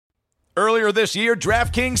Earlier this year,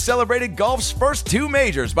 DraftKings celebrated golf's first two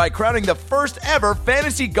majors by crowning the first ever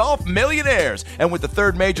fantasy golf millionaires. And with the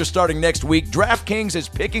third major starting next week, DraftKings is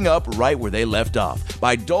picking up right where they left off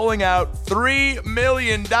by doling out $3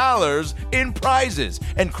 million in prizes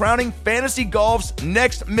and crowning fantasy golf's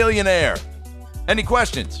next millionaire. Any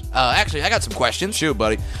questions? Actually, I got some questions. Shoot,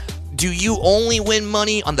 buddy. Do you only win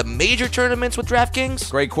money on the major tournaments with DraftKings?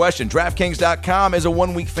 Great question. DraftKings.com is a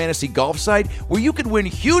one-week fantasy golf site where you could win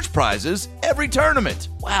huge prizes every tournament.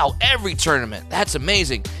 Wow, every tournament. That's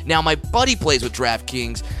amazing. Now, my buddy plays with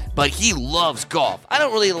DraftKings, but he loves golf. I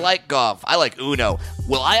don't really like golf. I like Uno.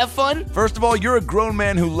 Will I have fun? First of all, you're a grown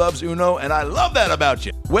man who loves Uno, and I love that about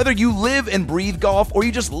you. Whether you live and breathe golf or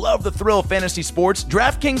you just love the thrill of fantasy sports,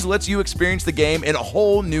 DraftKings lets you experience the game in a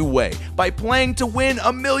whole new way by playing to win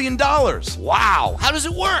 $1 million. Wow, how does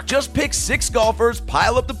it work? Just pick 6 golfers,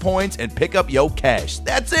 pile up the points, and pick up your cash.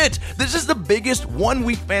 That's it. This is the biggest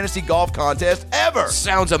one-week fantasy golf contest ever.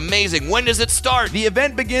 Sounds amazing. When does it start? The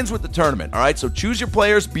event begins with the tournament, all right? So choose your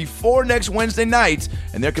players before next Wednesday night,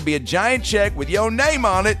 and there could be a giant check with your name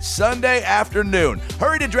on it Sunday afternoon.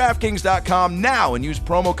 Hurry to DraftKings.com now and use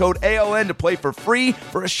promo code ALN to play for free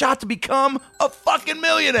for a shot to become a fucking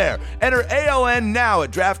millionaire. Enter ALN now at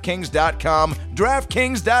DraftKings.com.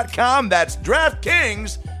 DraftKings.com. That's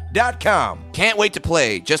DraftKings.com. Can't wait to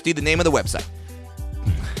play. Just need the name of the website.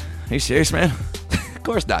 Are you serious, man? Of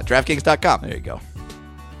course not. DraftKings.com. There you go.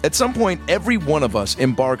 At some point, every one of us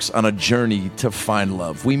embarks on a journey to find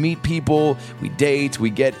love. We meet people, we date, we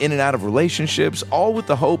get in and out of relationships, all with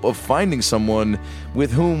the hope of finding someone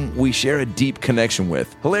with whom we share a deep connection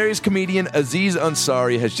with. Hilarious comedian Aziz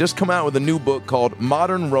Ansari has just come out with a new book called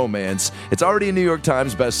Modern Romance. It's already a New York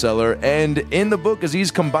Times bestseller, and in the book, Aziz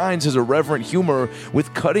combines his irreverent humor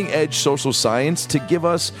with cutting-edge social science to give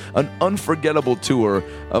us an unforgettable tour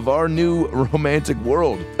of our new romantic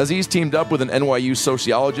world. Aziz teamed up with an NYU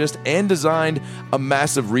sociologist and designed a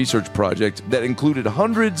massive research project that included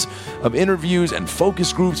hundreds of interviews and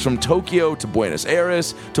focus groups from Tokyo to Buenos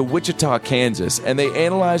Aires to Wichita, Kansas, and they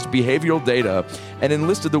analyzed behavioral data and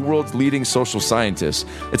enlisted the world's leading social scientists.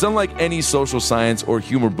 It's unlike any social science or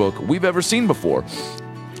humor book we've ever seen before.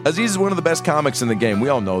 Aziz is one of the best comics in the game. We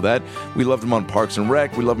all know that. We loved him on Parks and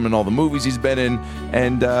Rec. We love him in all the movies he's been in.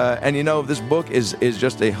 And you know, this book is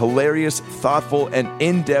just a hilarious, thoughtful, and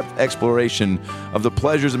in-depth exploration of the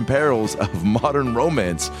pleasures and perils of modern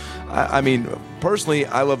romance. I mean, personally,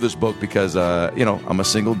 I love this book because, I'm a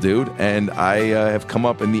single dude, and I have come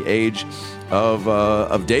up in the age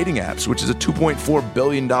of dating apps, which is a $2.4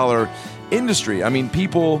 billion industry. I mean,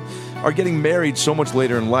 people are getting married so much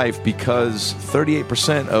later in life because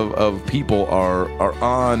 38% of people are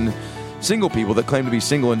on, single people that claim to be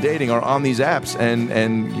single and dating are on these apps,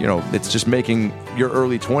 and you know, it's just making your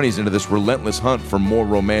early 20s into this relentless hunt for more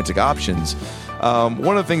romantic options.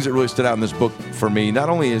 One of the things that really stood out in this book for me, not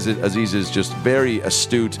only is it Aziz's just very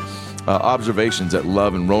astute observations at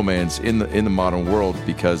love and romance in the modern world,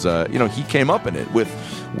 because he came up in it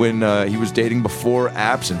when he was dating before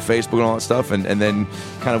apps and Facebook and all that stuff, and then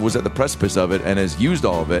kind of was at the precipice of it and has used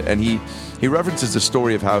all of it. And he references the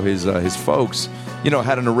story of how his folks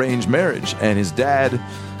had an arranged marriage, and his dad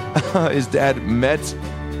met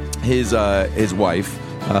his wife,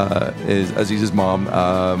 is Aziz's mom.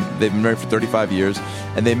 They've been married for 35 years,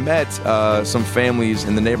 and they met some families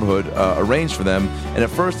in the neighborhood, arranged for them. And at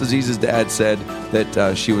first, Aziz's dad said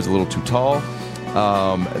that she was a little too tall,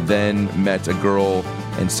 then met a girl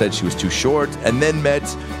and said she was too short, and then met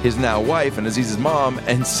his now wife and Aziz's mom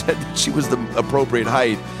and said that she was the appropriate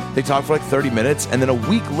height. They talked for like 30 minutes, and then a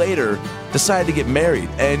week later decided to get married.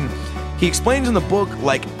 And he explains in the book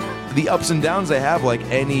like the ups and downs they have, like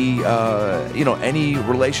any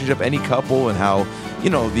relationship, any couple, and how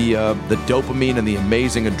the dopamine and the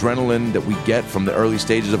amazing adrenaline that we get from the early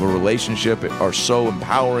stages of a relationship are so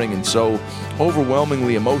empowering and so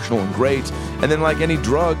overwhelmingly emotional and great. And then like any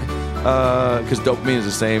drug, because dopamine is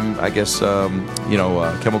the same, I guess,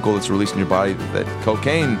 chemical that's released in your body that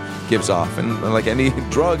cocaine gives off, and like any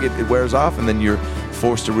drug, it wears off, and then you're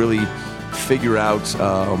forced to really figure out,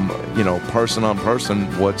 person on person,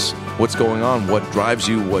 what's going on, what drives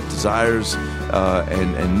you, what desires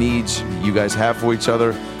and needs you guys have for each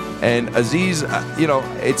other. And Aziz,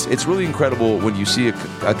 it's really incredible when you see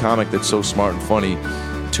a comic that's so smart and funny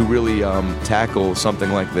to really tackle something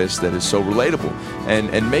like this that is so relatable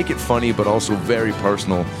and make it funny, but also very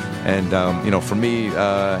personal. And for me,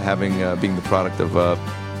 being the product of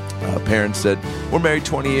parents that were married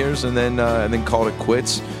 20 years and then called it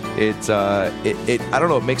quits, it I don't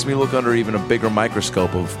know, it makes me look under even a bigger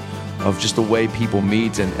microscope of just the way people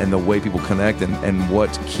meet and the way people connect and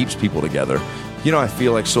what keeps people together. I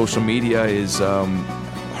feel like social media is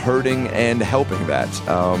hurting and helping that.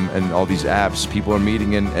 And all these apps, people are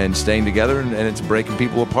meeting and staying together, and it's breaking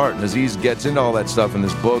people apart. And Aziz gets into all that stuff in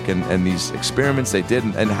this book and these experiments they did,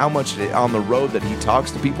 and how much on the road that he talks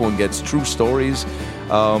to people and gets true stories.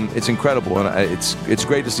 It's incredible, and it's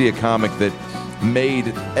great to see a comic that made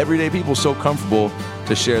everyday people so comfortable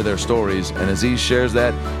to share their stories, and Aziz shares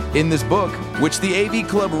that in this book, which the AV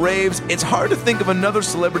Club raves. It's hard to think of another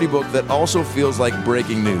celebrity book that also feels like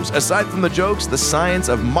breaking news. Aside from the jokes, the science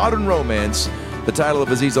of modern romance, the title of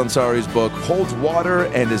Aziz Ansari's book, holds water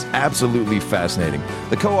and is absolutely fascinating.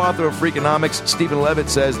 The co-author of Freakonomics, Stephen Levitt,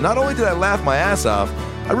 says, "Not only did I laugh my ass off,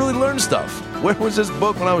 I really learned stuff. Where was this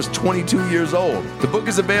book when I was 22 years old?" The book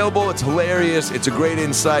is available. It's hilarious. It's a great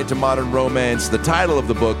insight to modern romance. The title of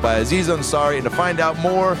the book by Aziz Ansari. And to find out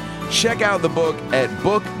more, check out the book at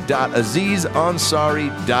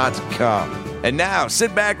book.azizansari.com. And now,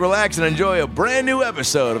 sit back, relax, and enjoy a brand new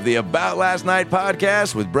episode of the About Last Night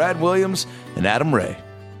podcast with Brad Williams and Adam Ray.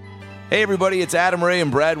 Hey, everybody, it's Adam Ray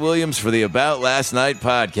and Brad Williams for the About Last Night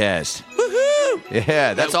podcast. Woohoo!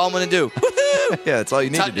 Yeah, That's all I'm going to do. Woohoo! Yeah, that's all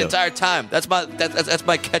you need to do. The entire time. That's my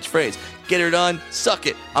catchphrase. Get her done, suck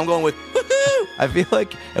it. I'm going with woohoo! I feel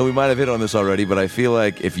like, and we might have hit on this already, but I feel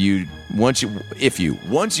like once you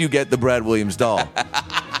get the Brad Williams doll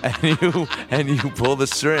and you pull the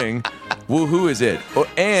string, woohoo is it.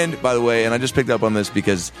 And by the way, and I just picked up on this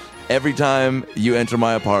because every time you enter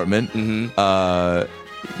my apartment,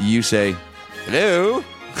 you say hello,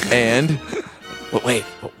 and wait,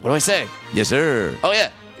 what do I say? Yes, sir. Oh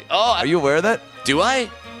yeah. Oh, are you aware of that? Do I?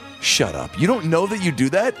 Shut up. You don't know that you do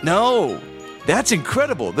that? No. That's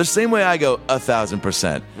incredible. The same way I go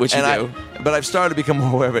 1,000%. Which you do. But I've started to become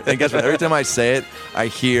more aware of it. And guess what? Every time I say it, I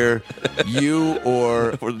hear you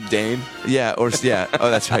or Dane. Yeah, Oh,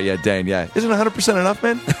 that's right. Yeah, Dane. Yeah. Isn't 100% enough,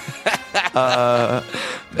 man?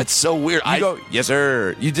 That's so weird. You go, yes,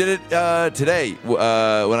 sir. You did it today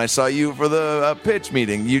when I saw you for the pitch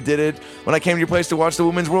meeting. You did it when I came to your place to watch the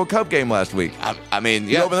Women's World Cup game last week. I mean,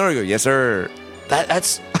 You open the door and go, yes, sir.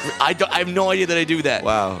 That's I have no idea that I do that.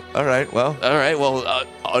 Wow. All right. Well,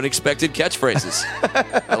 unexpected catchphrases.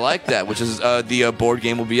 I like that. Which is the board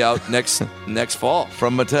game will be out next fall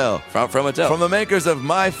from Mattel. From Mattel. From the makers of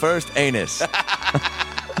My First Anus.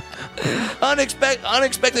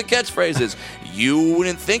 Unexpected catchphrases. You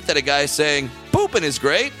wouldn't think that a guy saying "pooping is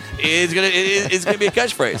great" is gonna be a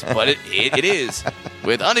catchphrase, but it is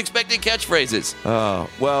with unexpected catchphrases. Oh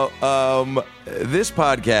well, this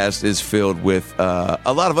podcast is filled with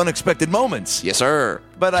a lot of unexpected moments. Yes, sir.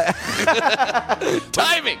 But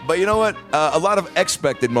timing. But you know what? A lot of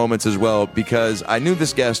expected moments as well, because I knew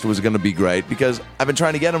this guest was going to be great because I've been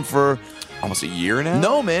trying to get him for almost a year now.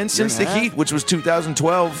 No, man, since the Heat, which was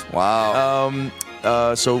 2012. Wow.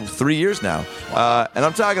 So 3 years now. Wow. And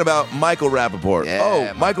I'm talking about Michael Rappaport.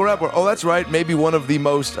 Yeah, Michael Rappaport. Oh, that's right. Maybe one of the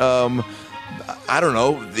most, the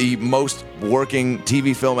most working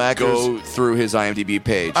TV film actors. Go through his IMDb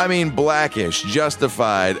page. I mean, Blackish,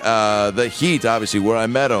 Justified, The Heat, obviously, where I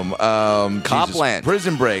met him. Copland.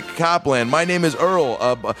 Prison Break, Copland. My Name is Earl.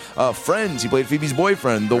 Friends. He played Phoebe's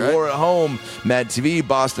boyfriend. The War at Home, Mad TV,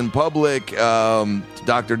 Boston Public,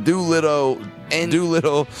 Dr. Doolittle. And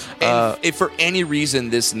if for any reason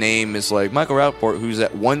this name is like Michael Rappaport, who's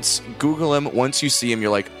at once Google him, once you see him, you're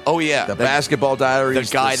like, oh yeah, the Basketball Diaries,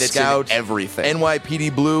 the guy that's Scouts, in everything.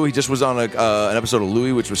 NYPD Blue. He just was on an episode of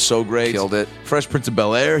Louie, which was so great. Killed it. Fresh Prince of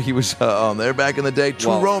Bel-Air. He was on there back in the day.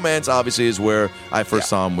 True Romance, obviously, is where I first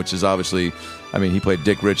saw him, which is obviously. I mean, he played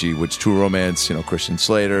Dick Ritchie, which True Romance, Christian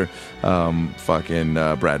Slater,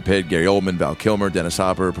 Brad Pitt, Gary Oldman, Val Kilmer, Dennis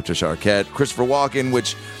Hopper, Patricia Arquette, Christopher Walken,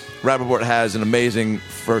 which Rappaport has an amazing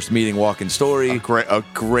first meeting walk-in story. A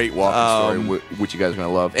great walk-in story, which you guys are going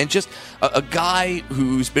to love. And just a guy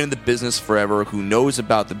who's been in the business forever, who knows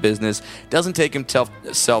about the business, doesn't take himself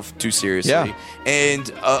too seriously. Yeah. And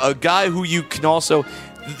a guy who you can also...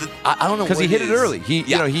 I don't know, because he hit it early. He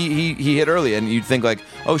hit early, and you'd think like,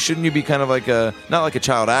 oh, shouldn't you be kind of like not like a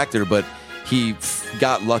child actor, but he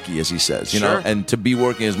got lucky, as he says, you know, and to be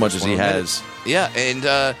working as much as he has. Yeah,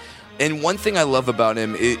 and one thing I love about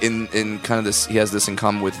him in kind of this, he has this in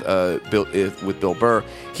common with Bill Burr.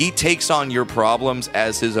 He takes on your problems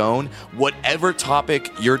as his own. Whatever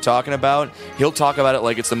topic you're talking about, he'll talk about it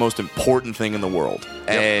like it's the most important thing in the world. Yep.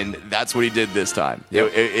 And that's what he did this time.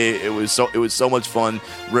 Yep. It was so much fun.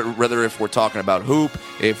 Whether if we're talking about hoop,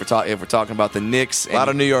 if we're talking about the Knicks, a lot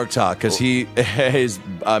of New York talk, because he is,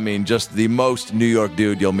 just the most New York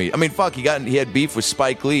dude you'll meet. I mean, he had beef with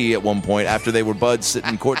Spike Lee at one point after they were buds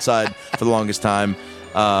sitting courtside for the longest time.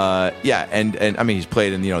 Yeah, and I mean, he's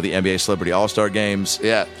played in, the NBA Celebrity All-Star games.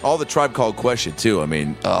 Yeah. All the Tribe Called Quest shit, too. I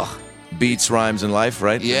mean, Beats, Rhymes, and Life,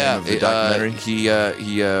 right? Yeah, The documentary. he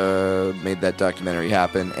made that documentary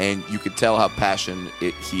happen, and you could tell how passionate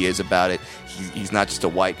he is about it. He's not just a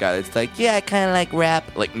white guy that's like, yeah, I kind of like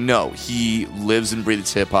rap. Like, no, he lives and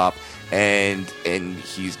breathes hip hop, and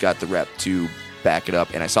he's got the rep to back it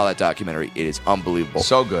up. And I saw that documentary; it is unbelievable.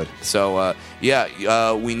 So good. So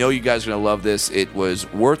we know you guys are gonna love this. It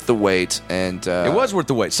was worth the wait, and It was worth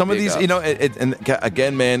the wait. Some of these, up. and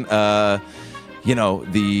again, man, I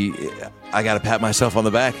got to pat myself on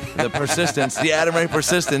the back. The persistence, the Adam Ray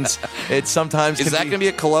persistence. It sometimes is that gonna be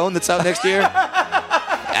a cologne that's out next year?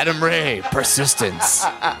 Adam Ray, persistence.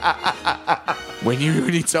 When you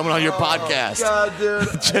need someone on your podcast, God,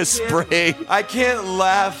 dude, just spray. I can't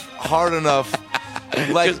laugh hard enough.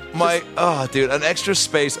 Like an extra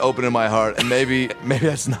space open in my heart, and maybe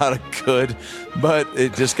that's not a good, but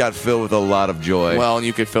it just got filled with a lot of joy. Well, and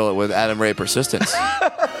you could fill it with Adam Ray persistence.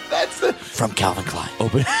 From Calvin Klein.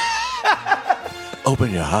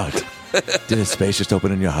 Open your heart. Did a space just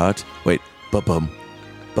open in your heart? Wait, bum.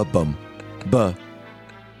 Bum.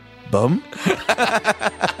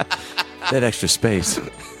 That extra space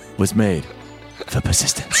was made for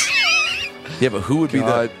persistence. Yeah, but who would be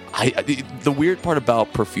the weird part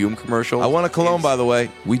about perfume commercials? I want a cologne, by the way.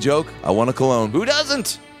 We joke. I want a cologne. Who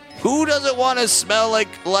doesn't? Who doesn't want to smell like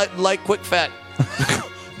Quick Fat?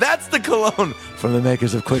 That's the cologne from the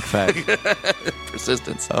makers of Quick Fat.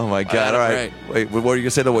 Persistence. Oh my God! All right. Wait, what were you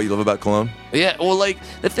gonna say? What you love about cologne? Yeah. Well, like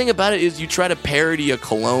the thing about it is, you try to parody a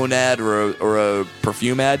cologne ad or a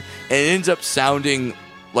perfume ad, and it ends up sounding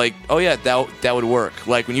like, oh yeah, that would work.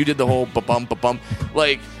 Like when you did the whole ba-bum,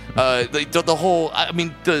 like. The whole, I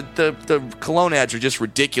mean, the cologne ads are just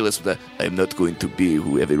ridiculous. With the, I'm not going to be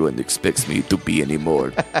who everyone expects me to be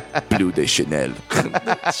anymore. Bleu de Chanel.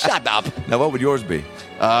 Shut up. Now, what would yours be?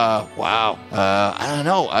 Wow. I don't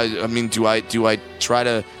know. I mean, do I try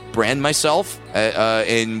to brand myself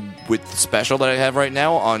and with the special that I have right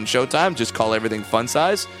now on Showtime, just call everything fun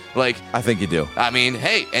size? Like, I think you do. I mean,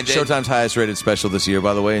 hey, and then, Showtime's highest rated special this year,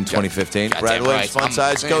 by the way, in 2015. Brad Williams, Fun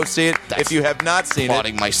Size. Go see it if you have not seen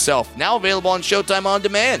applauding it. Myself. Now available on Showtime On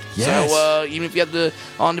Demand. Yes. So even if you have the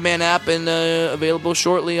On Demand app, and available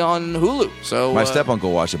shortly on Hulu. So my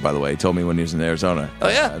step-uncle watched it, by the way. He told me when he was in Arizona. Oh,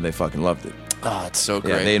 yeah? And they fucking loved it. Oh, it's so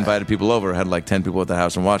great. Yeah, they invited people over. Had like 10 people at the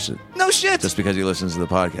house and watched it. No shit. Just because he listens to the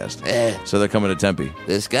podcast. Eh. So they're coming to Tempe.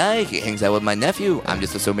 This guy, he hangs out with my nephew. I'm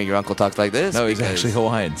just assuming your uncle talks like this. No, he's actually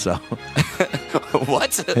Hawaiian, so.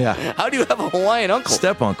 What? Yeah. How do you have a Hawaiian uncle?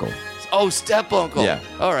 Step-uncle. Oh, step-uncle. Yeah.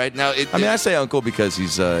 All right. Now, I say uncle because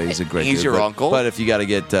he's a great He's dude, your uncle? But if you got to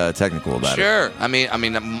get technical about it. Sure. I mean,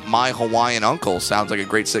 My Hawaiian Uncle sounds like a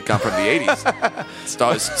great sitcom from the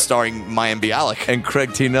 80s. Starring Mayim Bialik. And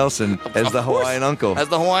Craig T. Nelson as the Hawaiian uncle. As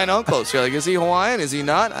the Hawaiian uncle. So you're like, is he Hawaiian? Is he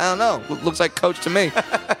not? I don't know. Looks like Coach to me.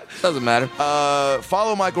 Doesn't matter.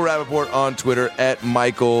 Follow Michael Rappaport on Twitter at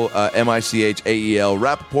Michael, Michael,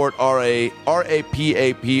 Rappaport,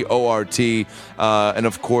 Rapaport. And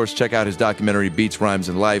of course, check out his documentary, Beats, Rhymes,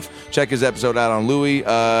 and Life. Check his episode out on Louie,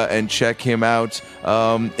 and check him out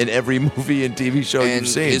in every movie and TV show and you've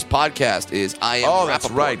seen. His podcast is I Am Oh, Rappaport. that's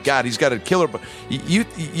right. God, he's got a killer.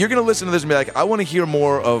 You're going to listen to this and be like, I want to hear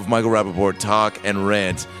more of Michael Rappaport talk and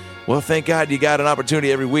rant. Well, thank God you got an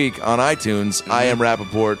opportunity every week on iTunes. I Am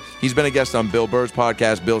Rappaport. He's been a guest on Bill Burr's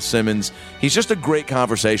podcast, Bill Simmons. He's just a great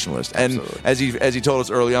conversationalist. And Absolutely. as he told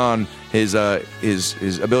us early on, his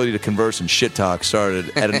ability to converse and shit talk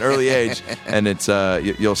started at an early age, and it's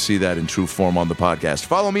you'll see that in true form on the podcast.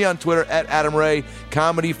 Follow me on Twitter at Adam Ray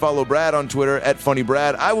Comedy. Follow Brad on Twitter at Funny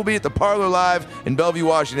Brad. I will be at the Parlor Live in Bellevue,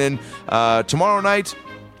 Washington tomorrow night.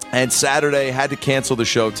 And Saturday, had to cancel the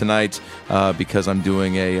show tonight because I'm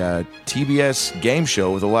doing a TBS game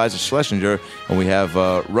show with Eliza Schlesinger, and we have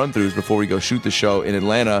run-throughs before we go shoot the show in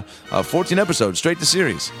Atlanta. 14 episodes, straight to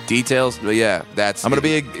series. Details, but yeah, that's. I'm gonna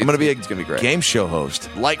be a it's gonna be great. game show host.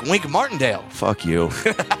 Like Wink Martindale. Fuck you.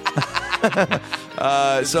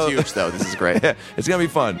 So huge though. This is great. It's gonna be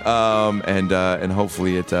fun, and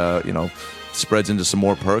hopefully it spreads into some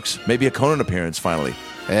more perks. Maybe a Conan appearance finally.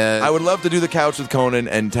 I would love to do the couch with Conan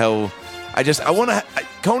and tell. I want to.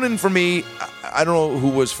 Conan for me. I don't know who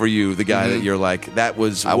was for you. The guy that you're like. That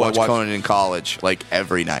was. I watched Conan in college like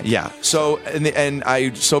every night. Yeah. So and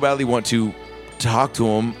I so badly want to talk to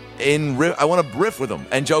him. I want to riff with him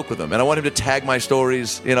and joke with him, and I want him to tag my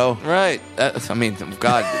stories. You know. Right. I mean,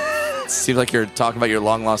 God. It seems like you're talking about your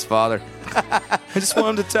long lost father. I just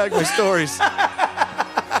want him to tag my stories.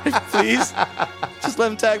 Please. Just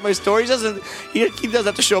let him tag my story. He doesn't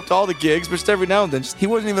have to show up to all the gigs, but just every now and then. He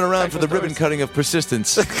wasn't even around Tag for my the stories. ribbon cutting of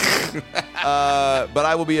Persistence. But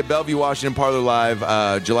I will be at Bellevue, Washington, Parlor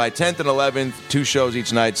Live, July 10th and 11th. 2 shows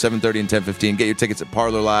each night, 7:30 and 10:15. Get your tickets at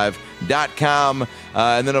parlorlive.com.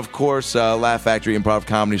 And then, of course, Laugh Factory Improv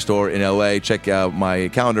Comedy Store in L.A. Check out my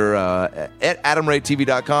calendar at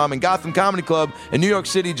adamraytv.com. And Gotham Comedy Club in New York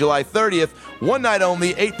City, July 30th. One night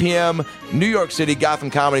only, 8 p.m. New York City, Gotham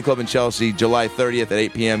Comedy Club in Chelsea, July 30th at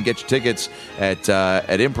 8 p.m. Get your tickets at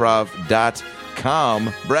improv.com.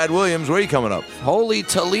 Brad Williams, where are you coming up? Holy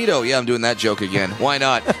Toledo. Yeah, I'm doing that joke again. Why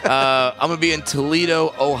not? I'm going to be in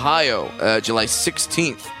Toledo, Ohio, July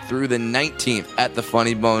 16th through the 19th at the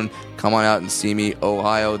Funny Bone. Come on out and see me,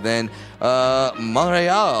 Ohio. Then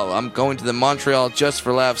Montreal. I'm going to the Montreal Just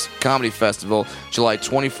for Laughs Comedy Festival, July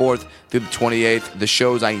 24th through the 28th. The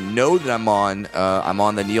shows I know that I'm on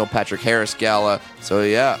the Neil Patrick Harris Gala. So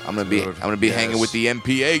yeah, I'm gonna be hanging with the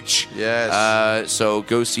MPH. Yes. So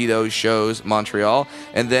go see those shows, Montreal,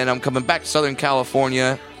 and then I'm coming back to Southern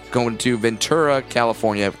California, going to Ventura,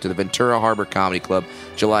 California, to the Ventura Harbor Comedy Club,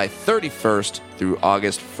 July 31st through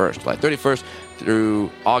August 1st. July 31st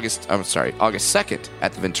through August 2nd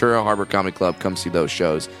at the Ventura Harbor Comedy Club. Come see those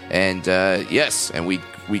shows. And yes, and we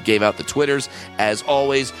gave out the Twitters. As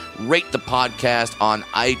always, rate the podcast on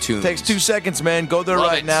iTunes. Takes 2 seconds, man. Go there Love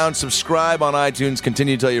right it. now and subscribe on iTunes.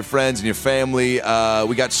 Continue to tell your friends and your family.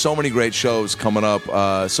 We got so many great shows coming up,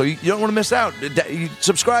 so you don't want to miss out. You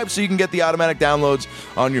subscribe so you can get the automatic downloads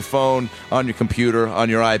on your phone, on your computer, on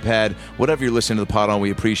your iPad, whatever you're listening to the pod on. We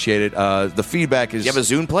appreciate it. The feedback is... You have a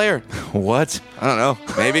Zune player? What? I don't know.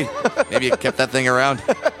 Maybe you kept that thing around.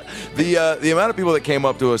 The amount of people that came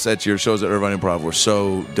up to us at your shows at Irvine Improv were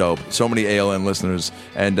so dope. So many ALN listeners.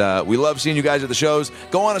 And we love seeing you guys at the shows.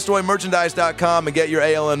 Go on to StoryMerchandise.com and get your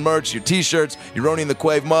ALN merch, your T-shirts, your Roni and the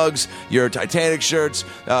Quave mugs, your Titanic shirts,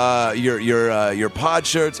 your pod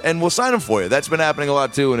shirts, and we'll sign them for you. That's been happening a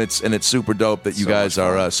lot too, and it's super dope that you guys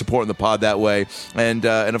are supporting the pod that way. And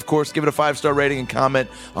of course, give it a 5-star rating and comment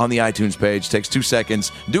on the iTunes page. Takes 2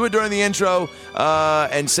 seconds. Do it during the intro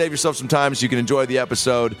and save yourself some time so you can enjoy the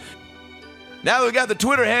episode. Now that we got the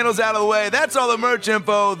Twitter handles out of the way, that's all the merch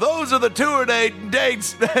info. Those are the tour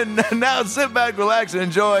dates. And now sit back, relax, and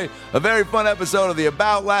enjoy a very fun episode of the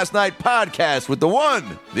About Last Night podcast with the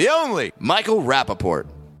one, the only, Michael Rappaport.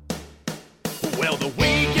 Well, the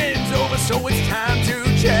weekend's over, so it's time to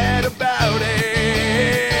chat about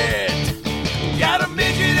it. Got a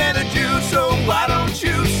midget and a Jew, so why don't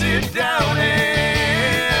you sit down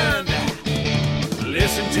and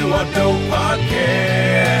listen to our dope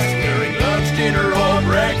podcast during lunch, dinner, or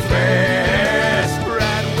breakfast.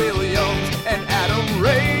 Brad Williams and Adam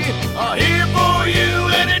Ray are here for you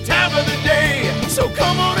any time of the day. So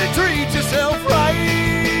come on and treat yourself right.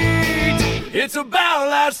 It's About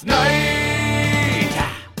Last Night.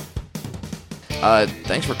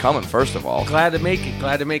 Thanks for coming, first of all. Glad to make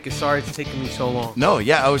it. Sorry it's taking me so long. No,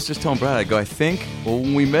 yeah, I was just telling Brad, I go, I think,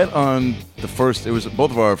 when we met on the first, it was both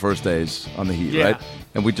of our first days on the Heat, Yeah. right?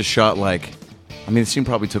 And we just shot the scene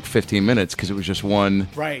probably took 15 minutes because it was just one.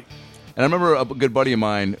 Right. And I remember a good buddy of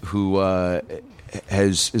mine who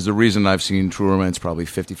is the reason I've seen True Romance probably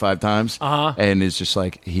 55 times. Uh-huh. And it's just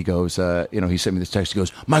like, he goes, he sent me this text. He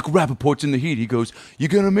goes, Michael Rappaport's in the Heat. He goes, you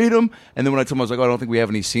going to meet him? And then when I told him, I was like, I don't think we have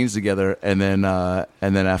any scenes together. And then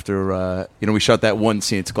after, we shot that one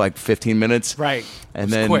scene. It took like 15 minutes. Right. And It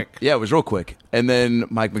was then, quick. Yeah, it was real quick. And then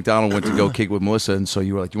Mike McDonald went to go kick with Melissa. And so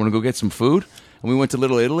you were like, you want to go get some food? And we went to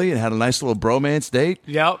Little Italy and had a nice little bromance date.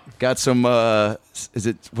 Yep. Got some, what's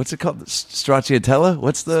it called? Stracciatella?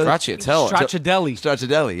 What's the? Stracciatella. Stracciatella.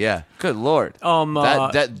 Stracciatelli, yeah. Good Lord.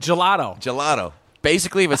 Gelato. Gelato.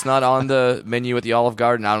 Basically, if it's not on the menu at the Olive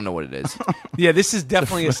Garden, I don't know what it is. Yeah, this is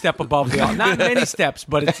definitely a step above the not many steps,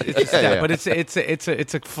 but it's a step. yeah. But it's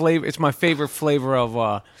a flavor. It's my favorite flavor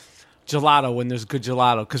of gelato when there's good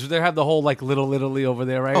gelato because they have the whole like Little Italy over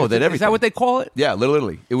there, right? Oh, they had Is everything. that what they call it? Yeah, Little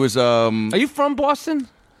Italy. It was, Are you from Boston?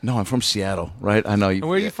 no, I'm from Seattle, right? I know you. And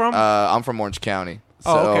where are you from? I'm from Orange County.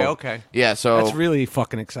 Oh, So- okay. Yeah, so That's really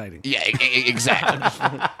fucking exciting. Yeah, exactly.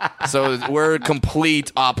 So we're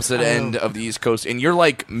complete opposite end of the East Coast, and you're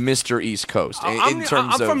like Mr. East Coast in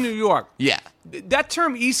terms I'm of. from New York. Yeah, That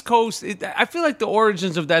term East Coast, I feel like the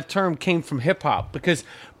origins of that term came from hip hop because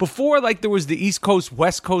before, like, there was the East Coast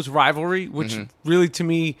West Coast rivalry, which really to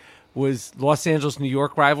me was Los Angeles New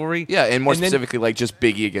York rivalry. yeah, and more then- specifically, like just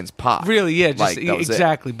Biggie against Pop. really, yeah, just Like, that was it.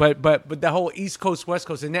 exactly. But the whole East Coast West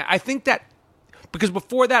Coast, and I think that because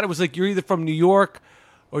before that it was like you're either from New York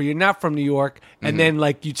or you're not from New York, and then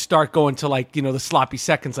like you'd start going to like the sloppy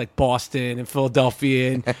seconds like Boston and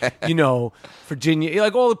Philadelphia and Virginia,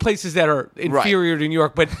 like all the places that are inferior to New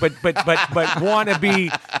York, but want to be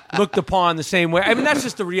looked upon the same way. I mean, that's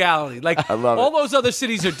just the reality. Like all those other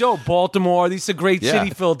cities are dope. Baltimore, these are a great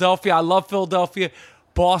city. Philadelphia, I love Philadelphia.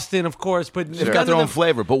 Boston, of course, but they've got their own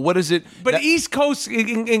flavor. But what is it? But East Coast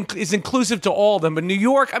is inclusive to all of them. But New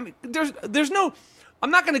York, I mean, there's no.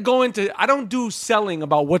 I'm not going to go into. I don't do selling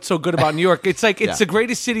about what's so good about New York. It's like it's the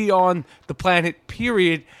greatest city on the planet.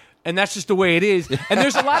 Period. And that's just the way it is. And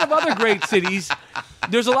there's a lot of other great cities.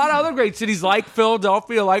 There's a lot of other great cities like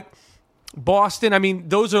Philadelphia, like Boston. I mean,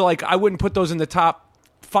 those are like I wouldn't put those in the top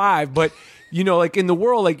 5, but. Like in the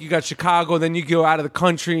world, like you got Chicago, then you go out of the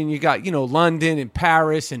country and you got, London and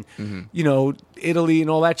Paris and, Italy and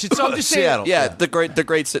all that shit. So I'm just saying. Seattle. Yeah, the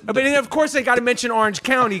great city. But then, of course, I got to mention Orange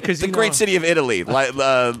County because the great city of Italy,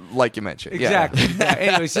 like you mentioned. Exactly. Yeah.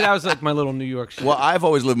 Anyway, so that was like my little New York shit. Well, I've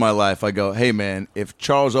always lived my life. I go, hey, man, if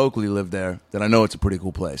Charles Oakley lived there, then I know it's a pretty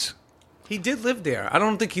cool place. He did live there. I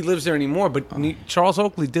don't think he lives there anymore, but Charles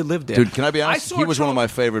Oakley did live there. Dude, can I be honest? He was one of my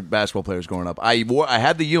favorite basketball players growing up. I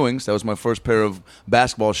had the Ewings. That was my first pair of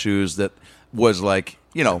basketball shoes that was like,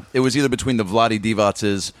 it was either between the Vlade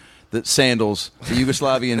Divac's, the sandals, the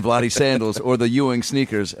Yugoslavian Vlade sandals, or the Ewing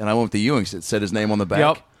sneakers, and I went with the Ewings. It said his name on the back.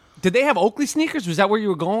 Yep. Did they have Oakley sneakers? Was that where you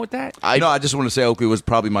were going with that? No, I just want to say Oakley was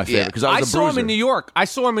probably my favorite because I was a bruiser. Saw him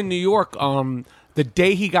in New York. The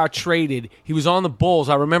day he got traded, he was on the Bulls.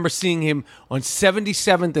 I remember seeing him on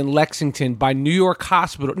 77th and Lexington by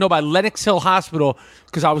by Lenox Hill Hospital,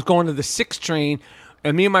 because I was going to the 6 train,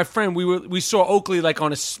 and me and my friend we saw Oakley like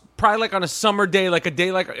on a summer day, like a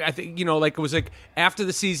day like I think like it was like after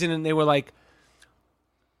the season, and they were like.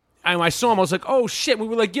 And I saw him. I was like, "Oh shit!" We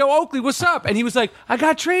were like, "Yo, Oakley, what's up?" And he was like, "I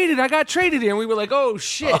got traded here." And we were like, "Oh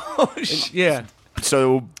shit!" Yeah.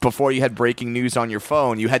 So before you had breaking news on your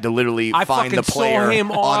phone, you had to literally find the player I saw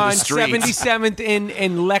him on on the street. 77th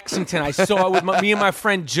in Lexington. I saw it with me and my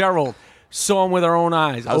friend Gerald. Saw him with our own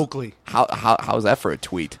eyes. Oakley. How's that for a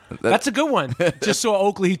tweet? That's a good one. Just saw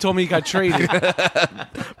Oakley. He told me he got traded.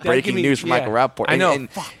 Breaking news from Michael Rappaport. I know.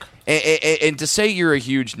 Fuck. And to say you're a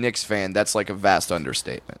huge Knicks fan, that's like a vast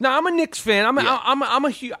understatement. No, I'm a Knicks fan. I'm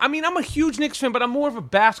a huge Knicks fan, but I'm more of a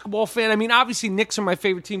basketball fan. I mean, obviously Knicks are my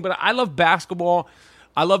favorite team, but I love basketball.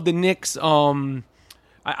 I love the Knicks. I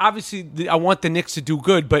want the Knicks to do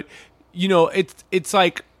good, but it's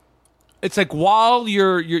like while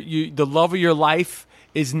you're the love of your life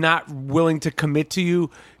is not willing to commit to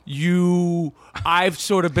you, I've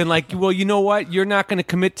sort of been like, well, you know what? You're not going to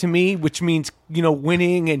commit to me, which means,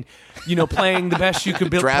 winning and, playing the best you could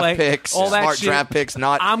draft picks, all that smart shit. draft picks,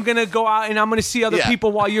 I'm going to go out and I'm going to see other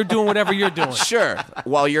people while you're doing whatever you're doing. Sure.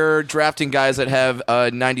 While you're drafting guys that have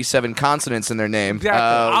 97 consonants in their name. Exactly.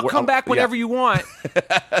 I'll come back whenever you want.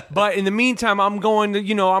 But in the meantime, I'm going to,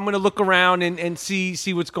 I'm going to look around and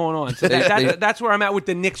see what's going on. So that's where I'm at with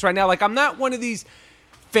the Knicks right now. Like, I'm not one of these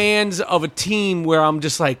fans of a team where I'm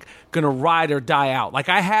just like gonna ride or die out. Like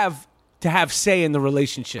I have to have say in the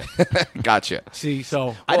relationship. Gotcha. See,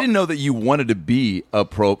 so I didn't know that you wanted to be a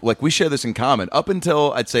pro. Like we share this in common. Up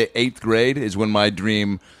until I'd say 8th grade is when my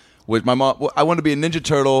dream was my mom. I wanted to be a Ninja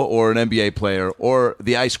Turtle or an NBA player or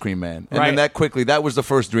the Ice Cream Man. And then that was the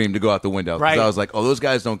first dream to go out the window. Because I was like, oh, those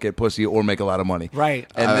guys don't get pussy or make a lot of money. Right.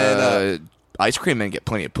 And then Ice Cream Men get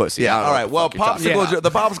plenty of pussy. Yeah, all right. Well, the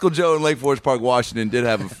Popsicle Joe in Lake Forest Park, Washington, did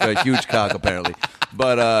have a huge cock apparently,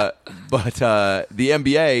 but the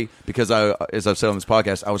NBA, because as I've said on this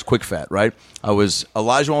podcast, I was quick fat, right?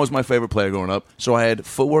 Olajuwon was my favorite player growing up, so I had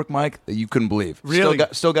footwork, Mike, that you couldn't believe. Really?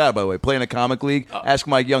 Still got it, by the way. Playing a comic league. Ask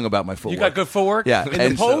Mike Young about my footwork. You got good footwork. Yeah,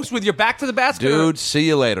 in the post with your back to the basket, dude. See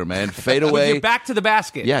you later, man. Fade away. With your back to the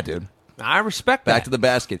basket. Yeah, dude. I respect that. Back to the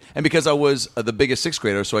basket. And because I was the biggest 6th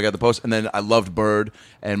grader, so I got the post. And then I loved Bird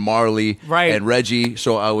and Marley and Reggie,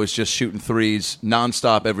 so I was just shooting threes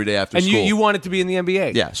nonstop every day after school. And you wanted to be in the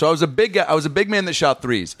NBA. Yeah, so I was a big guy. I was a big man that shot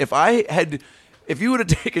threes. If you would have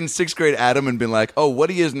taken 6th grade Adam and been like, oh, what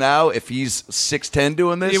he is now, if he's 6'10"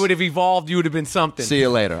 doing this? It would have evolved. You would have been something. See you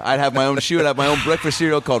later. I'd have my own shoe. I'd have my own breakfast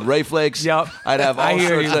cereal called Ray Flakes. Yep. I'd have all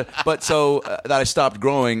sorts of... But so that I stopped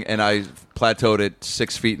growing and I plateaued at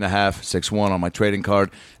 6 feet and a half, 6'1" on my trading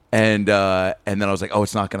card. And then I was like, oh,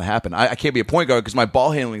 it's not going to happen. I can't be a point guard because my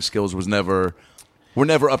ball handling skills were never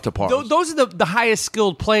up to par. Those are the highest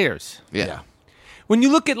skilled players. Yeah. When you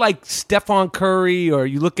look at like Stephon Curry or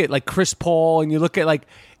you look at like Chris Paul and you look at like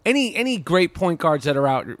any great point guards that are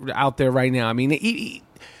out there right now, I mean,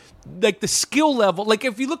 like the skill level, like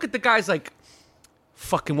if you look at the guys like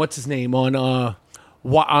fucking what's his name on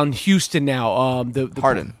Houston now,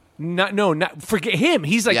 Harden. Not forget him.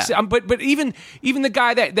 He's like, Yeah. but even the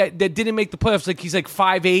guy that didn't make the playoffs, like he's like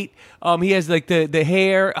 5'8". He has like the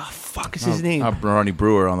hair. Oh, fuck is his name? Ronnie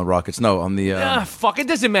Brewer on the Rockets. No, on the. Fuck, it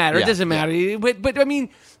doesn't matter. Yeah, It doesn't matter. But I mean,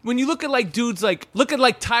 when you look at like dudes like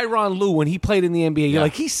Tyronn Lue when he played in the NBA, you're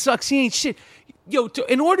like, he sucks. He ain't shit. Yo,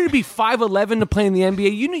 in order to be 5'11" to play in the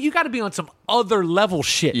NBA, you got to be on some other level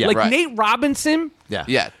shit. Yeah, like right. Nate Robinson.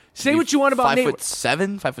 Yeah. Say what you want about Nate.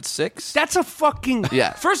 5'7", 5'6". That's a fucking.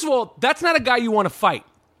 Yeah. First of all, that's not a guy you want to fight.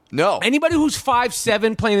 No. Anybody who's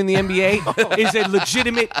 5'7" playing in the NBA is a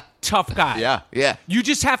legitimate tough guy. Yeah. Yeah. You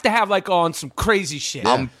just have to have like on some crazy shit.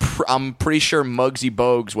 I'm pretty sure Muggsy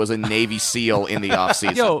Bogues was a Navy SEAL in the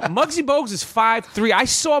offseason. Yo, Muggsy Bogues is 5'3". I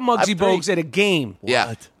saw Muggsy 5'3". Bogues at a game.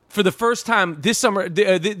 Yeah. For the first time this summer,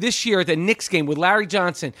 this year at the Knicks game with Larry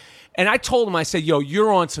Johnson. And I told him, I said, yo,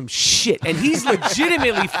 you're on some shit. And he's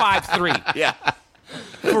legitimately 5'3". Yeah.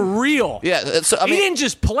 For real. Yeah. So, I mean, he didn't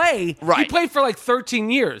just play. He Right. played for like 13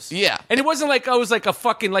 years. Yeah. And it wasn't like I was like a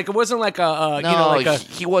fucking, like, it wasn't like a,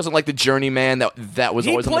 he wasn't like the journeyman that was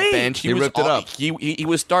He always on played. the bench. He ripped it up. He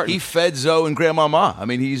was starting. He fed Zoe and Grandmama. I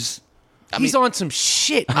mean, he's on some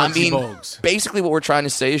shit, Muggsy Bogues. basically what we're trying to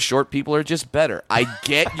say is short people are just better. I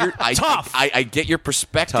get your Tough. I get your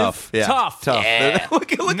perspective. tough. Yeah. Tough. Yeah.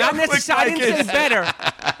 look Not necessarily. I didn't say better.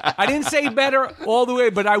 I didn't say better all the way,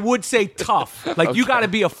 but I would say tough. Like you got to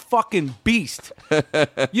be a fucking beast.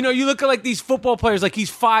 You know, you look at like these football players. Like he's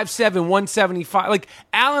 5'7", 175. Like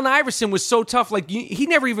Allen Iverson was so tough. Like he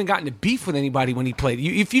never even got into beef with anybody when he played.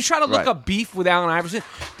 If you try to look Right. up beef with Allen Iverson,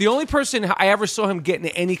 the only person I ever saw him get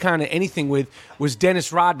into any kind of anything with was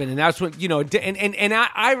Dennis Rodman, and that's when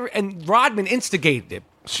and Rodman instigated it.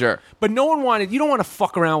 Sure. But no one wanted. You don't want to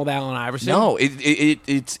fuck around with Allen Iverson. No,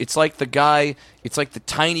 it's like the guy. It's like the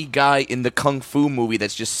tiny guy in the Kung Fu movie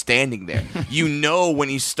that's just standing there. You know when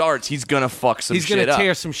he starts, he's gonna fuck some he's shit gonna up.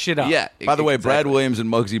 tear some shit up. Yeah. By the way, exactly. Brad Williams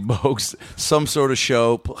and Muggsy Bogues, some sort of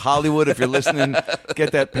show. Hollywood, if you're listening,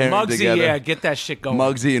 get that pairing Muggsy, together. yeah, get that shit going.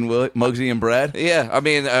 Muggsy and Brad. Yeah, I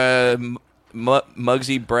mean,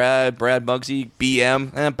 Muggsy, Brad Muggsy,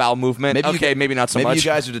 BM, bowel movement. Maybe not so maybe much. you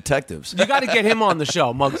guys are detectives. You got to get him on the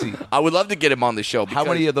show, Muggsy. I would love to get him on the show. How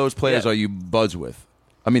many of those players are you buds with?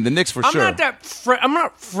 I mean, the Knicks for I'm sure. not that. I'm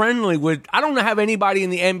not friendly with. I don't have anybody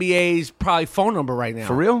in the NBA's probably phone number right now.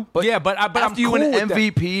 For real? But yeah, but after I'm you cool win with them.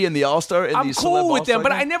 MVP and the All Star, I'm cool with them,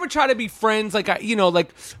 but I never try to be friends. Like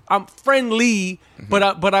I'm friendly, but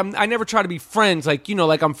I never try to be friends. Like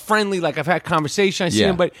like I'm friendly. Like I've had conversation. I see Yeah.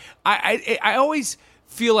 them, but I always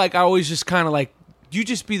feel like I always just kind of like you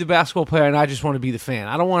just be the basketball player, and I just want to be the fan.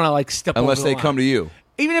 I don't want to like step unless over the they line. come to you.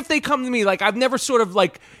 Even if they come to me, like I've never sort of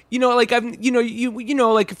like like I've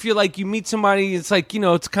like if you're like you meet somebody, it's like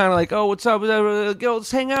it's kind of like, oh, what's up,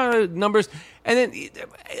 let's hang out, numbers, and then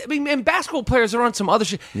I mean, and basketball players are on some other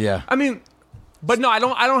shit. Yeah. I mean, but no, I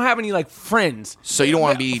don't have any like friends. So you don't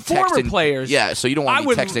want to be former texting players. Yeah, so you don't want I to be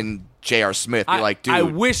would- texting J.R. Smith. Be like, dude. I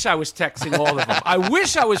wish I was texting all of them. I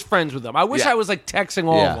wish I was friends with them. I wish Yeah. I was like texting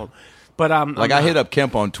all Yeah. of them. But I hit up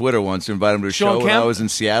Kemp on Twitter once to invite him to a Sean show when I Kemp? was in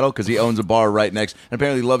Seattle because he owns a bar right next and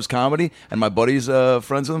apparently loves comedy. And my buddy's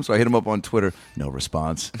friends with him, so I hit him up on Twitter. No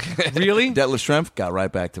response. Really? Detlef Schrempf got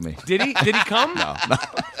right back to me. Did he come? No.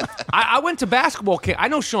 I went to basketball camp. I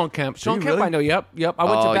know Sean Kemp. Sean you Kemp, really? I know. Yep. I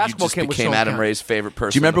went to you basketball just camp with became Sean Adam Kemp. Ray's favorite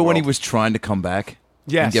person. Do you remember in the when he world. was trying to come back?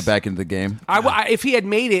 Yes. And get back into the game? If he had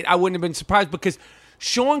made it, I wouldn't have been surprised because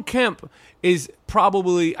Sean Kemp is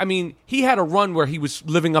probably, I mean, he had a run where he was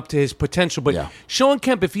living up to his potential, but Yeah. Sean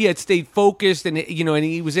Kemp, if he had stayed focused and and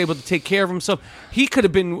he was able to take care of himself, he could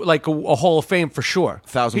have been like a Hall of Fame for sure.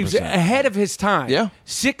 1,000%. He was ahead of his time. Yeah.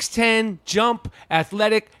 6'10", jump,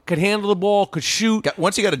 athletic, could handle the ball, could shoot.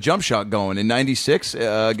 Once he got a jump shot going in '96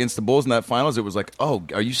 against the Bulls in that finals, it was like, oh,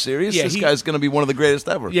 are you serious? Yeah, this he- guy's going to be one of the greatest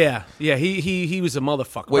ever. Yeah, he was a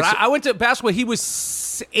motherfucker. Wait, but so- I went to basketball. He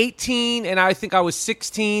was 18, and I think I was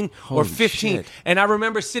 16 or Holy 15. shit. And I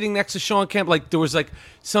remember sitting next to Sean Kemp. Like there was like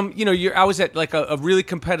some, I was at like a really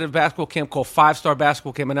competitive basketball camp called 5-Star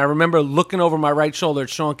Basketball Camp, and I remember looking over my right shoulder at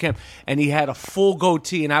Sean Kemp, and he had a full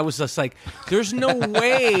goatee, and I was just like, "There's no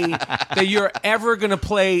way that you're ever gonna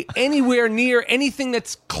play anywhere near anything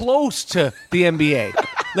that's close to the NBA.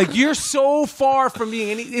 Like you're so far from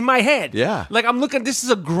being in my head. Yeah. Like I'm looking. This is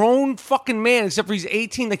a grown fucking man, except for he's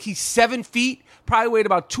 18. Like he's 7 feet, probably weighed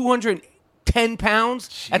about 210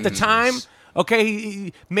 pounds at the time.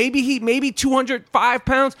 Okay, maybe 205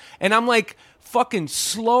 pounds, and I'm like fucking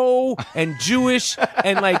slow and Jewish,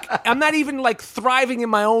 and like I'm not even like thriving in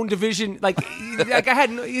my own division. Like I had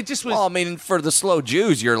it just was. Well, I mean, for the slow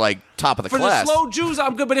Jews, you're like top of the For class. the slow Jews,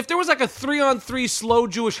 I'm good. But if there was like a 3-on-3 slow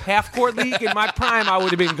Jewish half court league in my prime, I would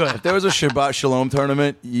have been good. If there was a Shabbat Shalom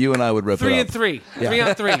tournament, you and I would rip 3 it and up. 3,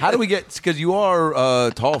 3-on-3. How do we get? Because you are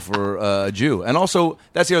tall for a Jew, and also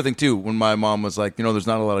that's the other thing too. When my mom was like, there's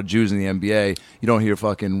not a lot of Jews in the NBA. You don't hear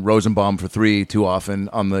fucking Rosenbaum for 3 too often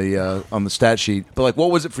on the stat sheet. But like, what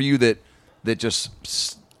was it for you that just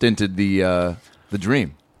stinted the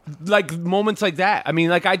dream? Like moments like that. I mean,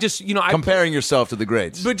 like I just Comparing yourself to the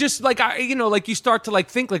greats. But just like like you start to like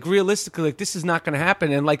think like realistically, like this is not going to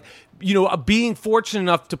happen, and like being fortunate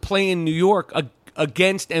enough to play in New York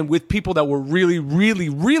against and with people that were really, really,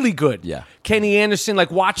 really good. Yeah. Kenny Anderson,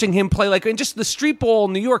 like watching him play, like and just the street ball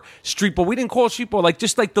in New York, street ball. We didn't call it street ball, like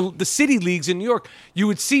just like the city leagues in New York. You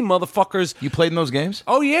would see motherfuckers. You played in those games?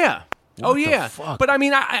 Oh yeah. What the yeah, fuck? But I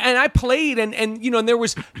mean, I played, and there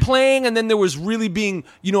was playing, and then there was really being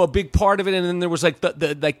a big part of it, and then there was like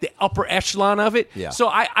the upper echelon of it. Yeah. So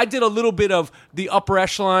I did a little bit of the upper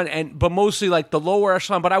echelon, but mostly like the lower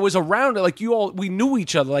echelon. But I was around it, like we knew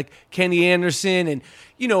each other, like Kenny Anderson and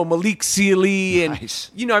Malik Sealy, and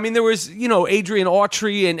Nice. I mean there was Adrian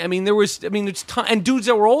Autry, and I mean there's and dudes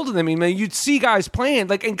that were older than me. Man, you'd see guys playing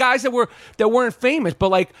like and guys that weren't famous, but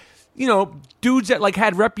like. Dudes that like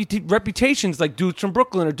had reputations, like dudes from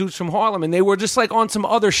Brooklyn or dudes from Harlem, and they were just like on some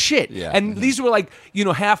other shit. Yeah. And these were like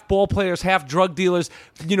half ball players, half drug dealers,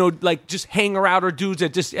 like just hanger outer dudes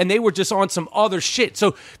that and they were just on some other shit.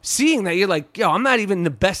 So seeing that, you're like, yo, I'm not even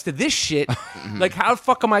the best of this shit. Like, how the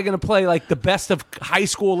fuck am I going to play like the best of high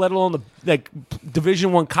school, let alone the like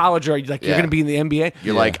Division I college? Or like you're going to be in the NBA?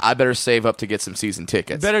 You're like, I better save up to get some season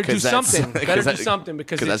tickets. Better do 'cause that's- something. Better do something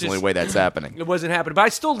because that's the only way that's happening. It wasn't happening, but I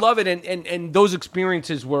still love it, and those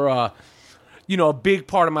experiences were, a big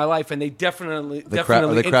part of my life, and they definitely. Are they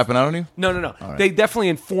crapping out on you? No. right. They definitely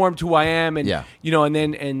informed who I am, and Yeah.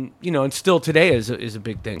 and still today is a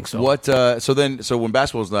big thing. So What? So when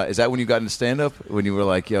basketball's not, is that when you got into stand up? When you were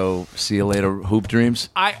like, yo, see you later, hoop dreams?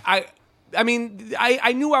 I mean,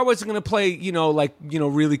 I knew I wasn't going to play,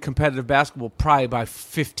 really competitive basketball probably by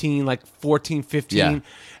 14, 15. Yeah.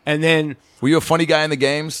 And then... Were you a funny guy in the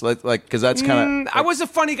games? Like, because that's kind of. I was a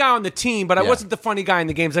funny guy on the team, but I Yeah. wasn't the funny guy in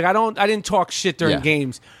the games. Like, I didn't talk shit during Yeah.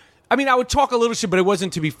 games. I mean, I would talk a little shit, but it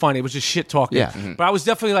wasn't to be funny. It was just shit talking. Yeah. Mhm. But I was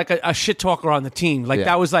definitely like a shit talker on the team. Like, Yeah.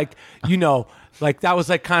 that was like, like that was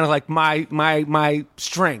like kind of like my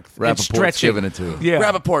strength. and Rappaport's stretching. giving it to you. Yeah.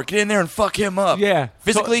 Rappaport, get in there and fuck him up. Yeah.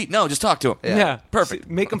 Physically? No, just talk to him. Yeah. Perfect.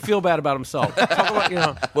 Make him feel bad about himself. Talk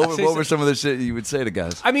about, What were some of the shit you would say to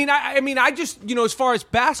guys? I mean, I just, as far as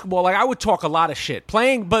basketball, like I would talk a lot of shit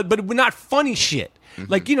playing, but not funny shit.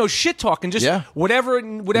 Like, shit talking, just Yeah. whatever it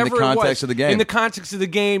context was. of the game. In the context of the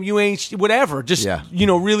game, you ain't whatever. Just Yeah.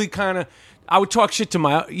 Really kind of. I would talk shit to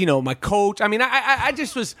my my coach. I mean, I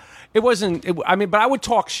just was. It wasn't. But I would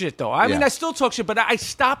talk shit though. I mean, Yeah. I still talk shit, but I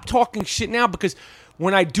stopped talking shit now because.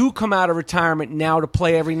 When I do come out of retirement now to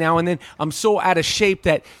play every now and then, I'm so out of shape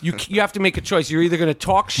that you have to make a choice. You're either going to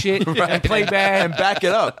talk shit and play bad And back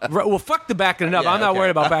it up. Right, well, fuck the backing it up. Yeah, I'm not okay. worried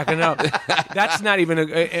about backing it up. That's not even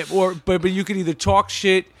but you could either talk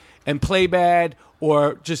shit and play bad,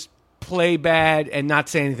 or just play bad and not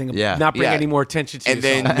say anything. Yeah. Not bring Yeah. any more attention to And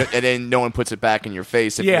yourself. then no one puts it back in your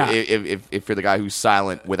face if Yeah. if you're the guy who's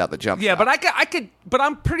silent without the jump Yeah, shot. but I could. But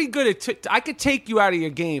I'm pretty good at. I could take you out of your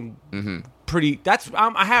game. Pretty. That's.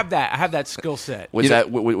 I have that. I have that skill set. Was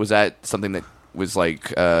that something that was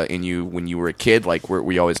like in you when you were a kid? Like,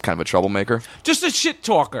 were you always kind of a troublemaker? Just a shit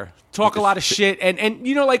talker. Talk a lot of shit, and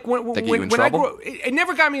like when That get you in when I trouble? grew, it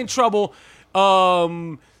never got me in trouble.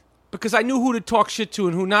 Because I knew who to talk shit to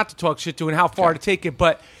and who not to talk shit to and how far to take it.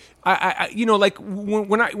 But I like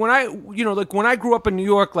when I grew up in New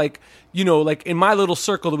York, like in my little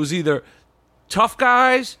circle, it was either tough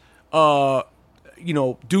guys,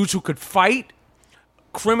 dudes who could fight,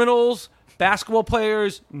 criminals, basketball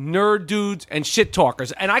players, nerd dudes, and shit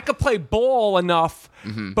talkers. And I could play ball enough,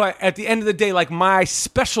 but at the end of the day, like my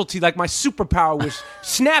specialty, like my superpower was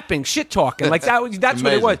snapping, shit talking. Like that's what it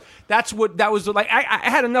Amazing. was. That was like I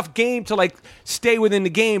had enough game to like stay within the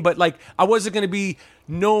game, but like I wasn't going to be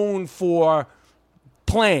known for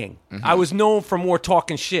playing. I was known for more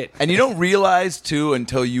talking shit. And you don't realize, too,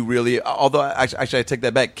 until you really... Although, actually, I take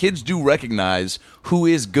that back. Kids do recognize who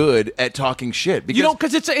is good at talking shit.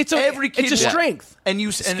 Because it's a strength. And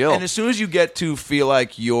and Skill. as soon as you get to feel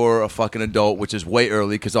like you're a fucking adult, which is way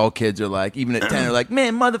early, because all kids are like, even at 10, are like,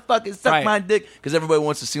 man, motherfucker, suck Right. my dick. Because everybody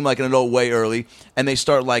wants to seem like an adult way early. And they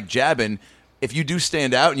start, like, jabbing. if you do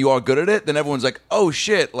stand out and you are good at it, then everyone's like, oh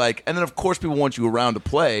shit, like, and then of course people want you around to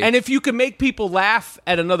play. And if you can make people laugh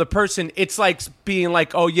at another person, it's like being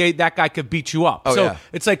like, oh yeah, that guy could beat you up. Oh, so yeah.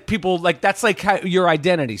 it's like people like that's like your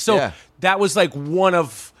identity. So Yeah. that was like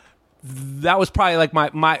that was probably like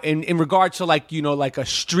my in regards to like, you know, like a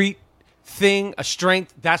street thing, a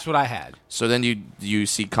strength. That's what I had. So then you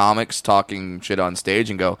see comics talking shit on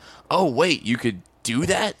stage and go, oh wait, you could do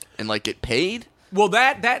that and like get paid. Well,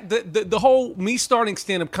 the whole me starting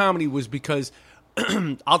stand up comedy was because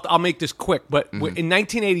I'll make this quick, but in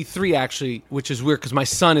 1983 actually, which is weird because my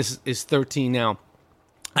son is 13 now.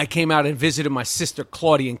 I came out and visited my sister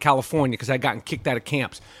Claudia in California because I gotten kicked out of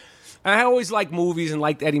camps. And I always liked movies and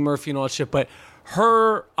liked Eddie Murphy and all that shit, but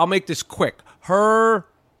I'll make this quick. Her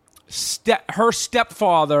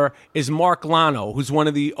stepfather is Mark Lano, who's one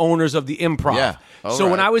of the owners of the Improv. Yeah. So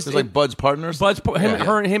when I was It's like Bud's partners.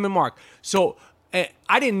 him and Mark. So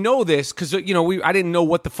I didn't know this because I didn't know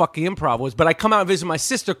what the fucking Improv was. But I come out and visit my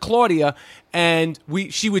sister Claudia, and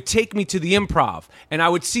she would take me to the Improv, and I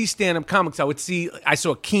would see stand-up comics. I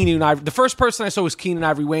saw Keenan Ivory. The first person I saw was Keenan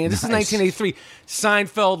Ivory Wayans. This is 1983.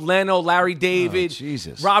 Seinfeld, Leno, Larry David,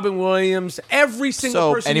 Jesus. Robin Williams, every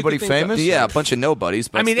single person. Anybody you could think of. famous? Yeah, a bunch of nobodies.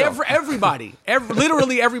 But I mean, still. everybody,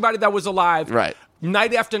 literally everybody that was alive. Right.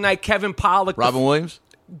 Night after night, Kevin Pollak, Robin Williams?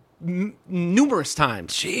 numerous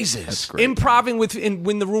times. Jesus. That's great. Improving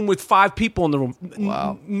in the room with 5 people in the room.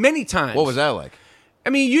 Wow. Many times. What was that like?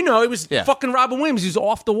 I mean, you know, it was Yeah. fucking Robin Williams. He was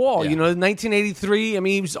off the wall. Yeah. You know, 1983. I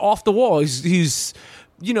mean, he was off the wall. He's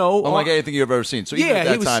you know. Unlike anything you've ever seen. So even at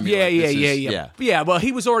that he was, time, you're like, this is- yeah. Well,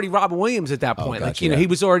 he was already Robin Williams at that point. gotcha, he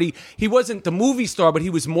yeah. he wasn't the movie star, but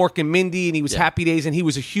he was Mork and Mindy, and he was Happy Days, and he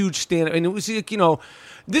was a huge stand-up. And it was, like, you know,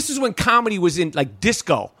 this is when comedy was in like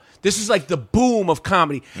disco. This is like the boom of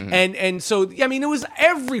comedy. And so, I mean, it was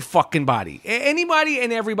every fucking body. Anybody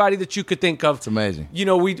and everybody that you could think of. It's amazing. You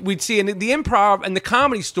know, we'd see, and the Improv and the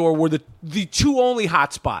Comedy Store were the 2 only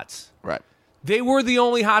hot spots. Right. They were the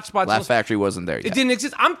only hot spots. Laugh Factory wasn't there yet. It didn't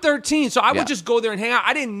exist. I'm 13, so I Yeah. would just go there and hang out.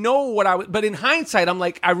 I didn't know what I would, but in hindsight, I'm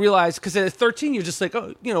like, I realized, because at 13, you're just like,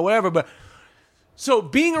 oh, you know, whatever. But so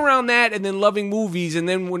being around that and then loving movies, and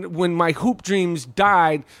then when my hoop dreams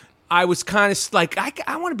died, I was kind of like,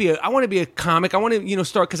 I want to be a comic. I want to, you know,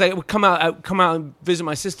 start, because I would come out and visit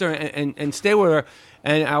my sister and stay with her,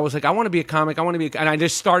 and I was like, I want to be a comic. And I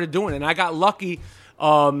just started doing it, and I got lucky.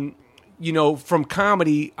 You know, from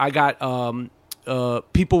comedy, I got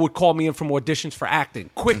people would call me in from auditions for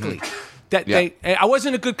acting quickly. I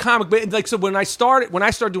wasn't a good comic, but like, so when I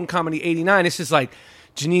started doing comedy, '89, this is like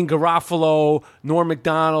Janine Garofalo, Norm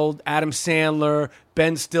Macdonald, Adam Sandler,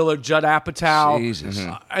 Ben Stiller, Judd Apatow. Jesus.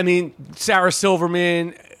 I mean, Sarah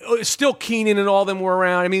Silverman, still Keenan, and all them were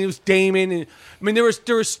around. I mean, it was Damon, and I mean, there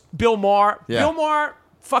was Bill Maher. Yeah. Bill Maher,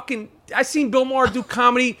 I seen Bill Maher do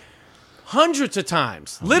comedy hundreds of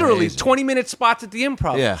times. Literally, Amazing. 20-minute spots at the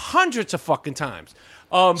Improv. Yeah. Hundreds of fucking times.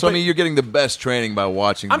 So, I mean, you're getting the best training by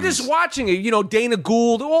watching I'm these. just watching it. You know, Dana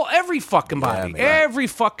Gould, every fucking body. man. Every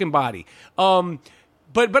fucking body.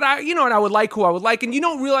 But I, you know, and I would like who I would like, and you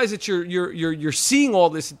don't realize that you're seeing all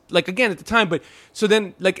this, like, again, at the time. But so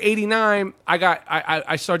then, like, '89,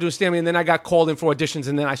 I started doing stand-up, and then I got called in for auditions,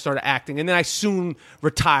 and then I started acting, and then I soon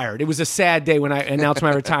retired. It was a sad day when I announced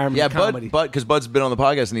my retirement. Yeah, in comedy. because Bud's been on the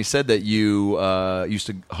podcast and he said that you used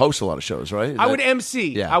to host a lot of shows, right? I would MC.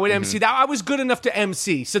 Yeah. I would MC. That I was good enough to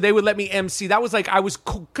MC, so they would let me MC. That was like, I was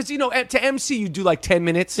cool, because, you know, to MC you do like 10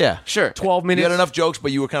 minutes. Yeah, Sure. 12 minutes. You had enough jokes,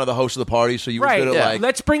 but you were kind of the host of the party, so you were Right. good at Yeah. like.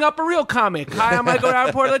 Let's bring up a real comic. Hi, I'm Michael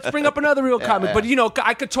Rappaport. Let's bring up another real comic. yeah. But, you know,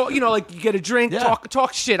 I could talk, you know, like, you get a drink, Yeah.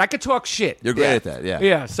 talk shit. I could talk shit. You're great at that, yeah.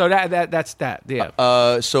 Yeah, so that's that.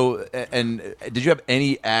 Yeah. So, and did you have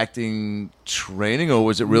any acting training, or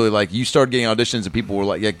was it really like you started getting auditions and people were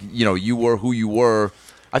like, you know, you were who you were?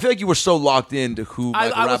 I feel like you were so locked into who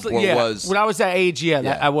Michael Rappaport was. When I was that age,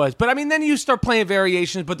 Yeah. I was. But I mean, then you start playing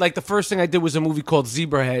variations. But like the first thing I did was a movie called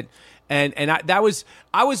Zebrahead, and I was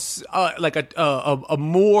like a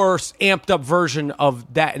more amped up version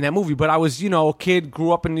of that in that movie. But I was, you know, a kid,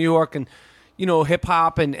 grew up in New York, and, you know, hip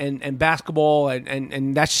hop and basketball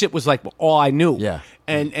and that shit was like all I knew. Yeah.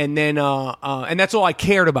 And then and that's all I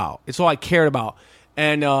cared about. It's all I cared about.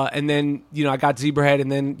 And then, you know, I got Zebrahead,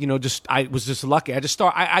 and then, you know, I was just lucky.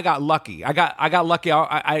 I got lucky. I got lucky.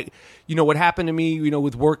 I you know, what happened to me, you know,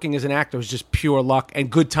 with working as an actor was just pure luck and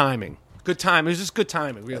good timing. Good time. It was just good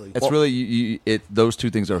timing, really. It's really those two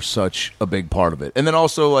things are such a big part of it. And then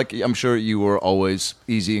also, like, I'm sure you were always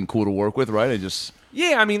easy and cool to work with, right?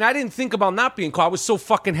 Yeah, I mean, I didn't think about not being cool. I was so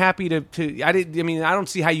fucking happy to I don't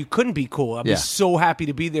see how you couldn't be cool. I was Yeah. so happy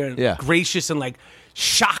to be there and Yeah. gracious and, like,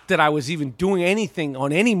 shocked that I was even doing anything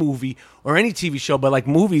on any movie or any TV show, but like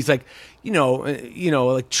movies, like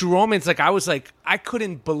like True Romance. Like I was like, I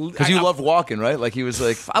couldn't believe Because you love Walken, right? Like he was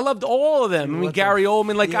like, I loved all of them. I mean, Gary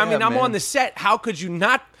Oldman. Like Yeah, I'm man. on the set. How could you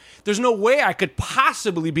not? There's no way I could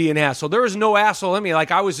possibly be an asshole. There was no asshole in me.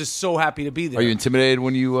 Like I was just so happy to be there. are you intimidated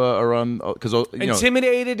when you are on? Because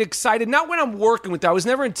Intimidated, excited. Not when I'm working with them. I was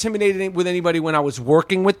never intimidated with anybody when I was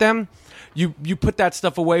working with them. You put that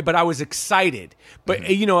stuff away, but I was excited. But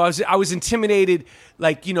I was intimidated,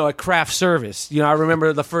 like at craft service. I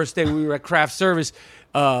remember the first day we were at craft service.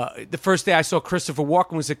 The first day I saw Christopher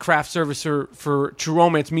Walken was at craft service for True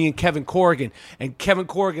Romance. Me and Kevin Corrigan,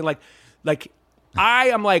 like I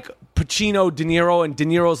am like Pacino, De Niro, and De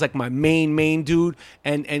Niro's like my main dude.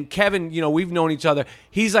 And Kevin, we've known each other.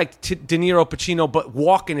 He's like De Niro, Pacino, but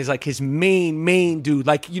Walken is like his main dude.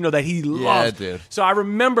 Like, that he loves. Yeah, dude. So I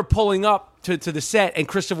remember pulling up to the set, and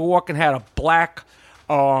Christopher Walken had a black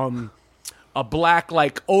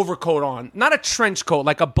like overcoat on. Not a trench coat,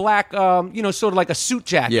 like a black, sort of like a suit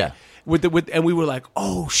jacket. Yeah. And we were like,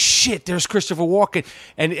 oh shit, there's Christopher Walken,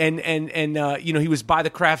 and he was by the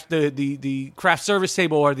craft service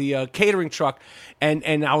table or the catering truck,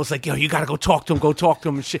 and I was like, yo, you gotta go talk to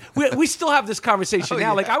him and shit. We still have this conversation now.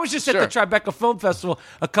 yeah. Like I was just at the Tribeca Film Festival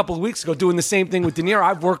a couple of weeks ago doing the same thing with De Niro.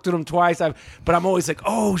 I've worked with him twice, but I'm always like,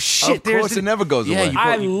 oh shit, of course it never goes away.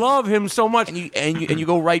 I love him so much. And you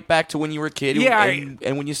go right back to when you were a kid. Yeah,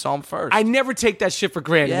 and when you saw him first. I never take that shit for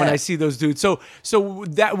granted when Yeah. I see those dudes. So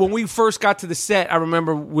that when we first got to the set, I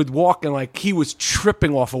remember with Walken, like he was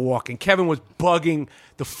tripping off of Walken. Kevin was bugging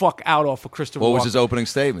the fuck out off of Christopher what Walken. was his opening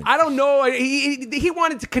statement? I don't know. He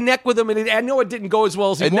wanted to connect with him, and I know it didn't go as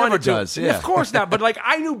well as he It never wanted to. does, yeah. Of course not. But like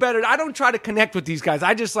I knew better. I don't try to connect with these guys.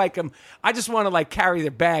 I just like them. I just want to like carry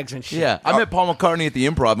their bags and shit. Yeah, I met Paul McCartney at the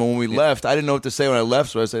Improv, and when we left, I didn't know what to say when I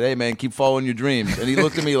left, so I said, "Hey, man, keep following your dreams." And he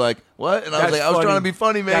looked at me like, "What?" And I was That's like, "I was funny. trying to be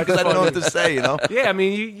funny, man, That's because I didn't know what funny. to say." Yeah, I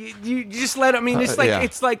mean, you just let. I mean, it's like Yeah.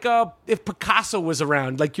 it's like if Picasso was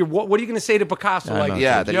around. Like, what are you going to say to Picasso? I Like, know.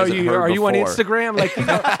 Yeah, that he yo, hasn't heard are you on before. Instagram? Like,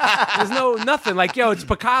 there's no nothing. Like, yo, it's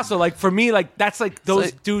Picasso. Like for me, like that's like those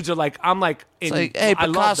like- dudes are like I'm like. It's like, hey, I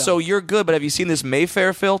love Picasso, them. you're good, but have you seen this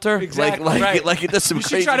Mayfair filter? Exactly, Like right. it does some You should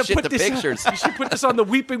crazy try to shit put to this. pictures. You should put this on the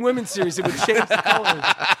Weeping Women series. It would change the color.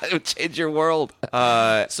 It would change your world.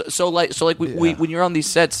 So when you're on these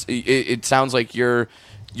sets, it sounds like you're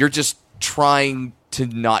just trying to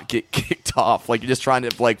not get kicked off. Like you're just trying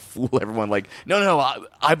to like fool everyone. Like no,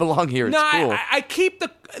 I belong here. It's No, cool. I keep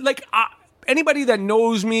the like. Anybody that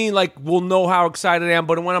knows me like will know how excited I am,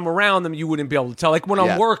 but when I'm around them, you wouldn't be able to tell. Like when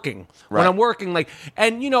Yeah. I'm working, Right. like,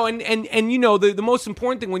 and the most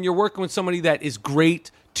important thing when you're working with somebody that is great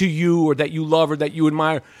to you or that you love or that you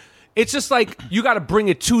admire, it's just like you got to bring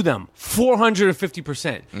it to them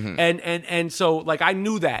 450%. And so like I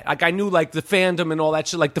knew that, like I knew like the fandom and all that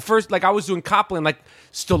shit. Like the first, like I was doing Copland, like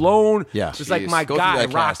Stallone, Yeah. was like Jeez. my Go through guy, that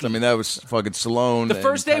cast. Rocky. I mean, that was fucking Stallone. The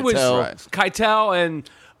first day was Keitel and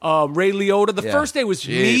Ray Liotta. The Yeah. first day was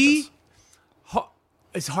Jesus. me.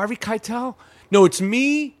 Is Harvey Keitel? No, it's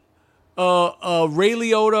me, Ray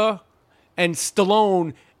Liotta, and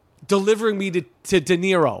Stallone delivering me to De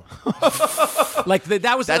Niro. Like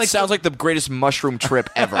that was that like, sounds like the greatest mushroom trip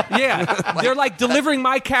ever. yeah, they're like delivering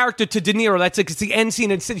my character to De Niro. That's like it's the end scene.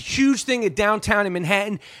 It's a huge thing at downtown in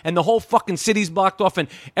Manhattan, and the whole fucking city's blocked off, and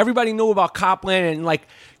everybody knew about Copland, and like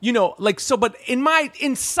so. But in my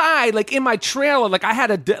inside, like in my trailer, like I had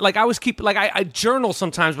I was keeping like I journal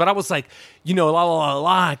sometimes, but I was like, la la la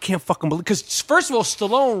la. I can't fucking believe because first of all,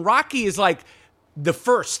 Stallone, Rocky is like the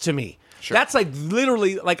first to me. Sure. That's like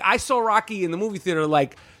literally like I saw Rocky in the movie theater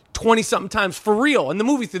like 20-something times for real in the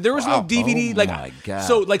movie theater. There was no DVD. Oh like my God.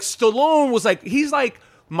 So like Stallone was like he's like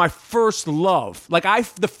my first love. Like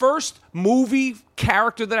the first movie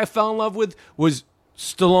character that I fell in love with was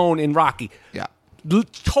Stallone in Rocky. Yeah.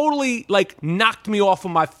 Totally like knocked me off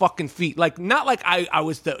of my fucking feet. Like not like I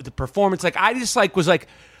was the performance. Like I just like was like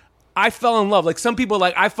I fell in love. Like some people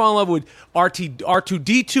like I fell in love with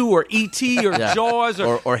R2D2 or E.T. or Jaws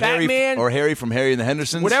or Batman Harry from Harry and the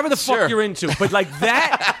Hendersons. whatever the fuck Sure. you're into. But like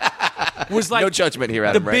that was like No judgment here, the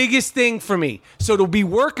Adam, right? biggest thing for me. So to be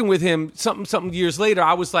working with him something years later,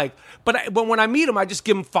 I was like, but when I meet him, I just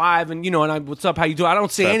give him 5 and what's up, how you do? I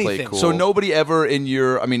don't say Try to play anything. cool. So nobody ever in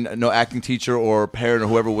your, no acting teacher or parent or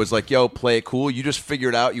whoever was like, "Yo, play it cool." You just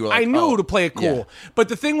figured out. You were like, I knew oh, to play it cool. yeah. But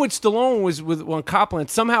the thing with Stallone was on Copland,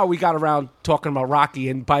 somehow we got around talking about Rocky,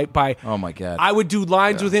 and by Oh my God. I would do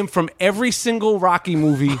lines with him from every single Rocky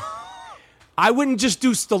movie. I wouldn't just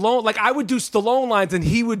do Stallone. Like I would do Stallone lines, and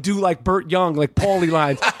he would do like Burt Young, like Paulie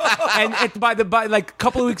lines. and by like a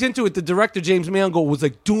couple of weeks into it, the director James Mangold was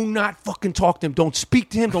like, "Do not fucking talk to him. Don't speak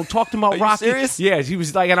to him. Don't talk to him about Are you Rocky." serious? Yeah, he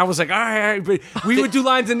was like, and I was like, "All right," but we would do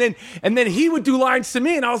lines, and then he would do lines to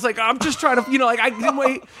me, and I was like, "I'm just trying to, like I didn't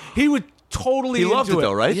wait." He would totally. He loved into it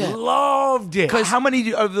though, right? Yeah. Loved it. How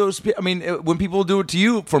many of those? I mean, when people do it to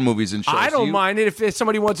you for movies and shows, I don't mind it if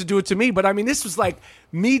somebody wants to do it to me, but I mean, this was like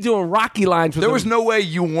me doing Rocky lines with There him. was no way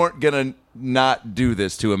you weren't gonna not do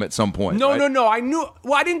this to him at some point. No, right? no. I knew.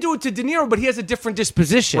 Well, I didn't do it to De Niro, but he has a different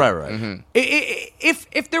disposition. Right.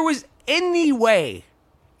 If there was any way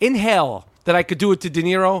in hell that I could do it to De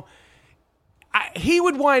Niro, he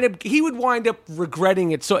would wind up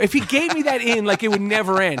regretting it. So if he gave me that in, like, it would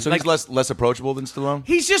never end. So like, he's less approachable than Stallone.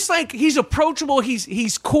 he's just like, he's approachable.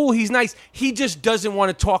 He's cool. He's nice. He just doesn't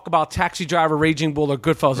want to talk about Taxi Driver, Raging Bull, or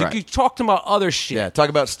Goodfellas. Right. Like, you talk to him about other shit. Yeah, talk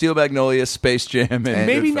about Steel Magnolia, Space Jam, and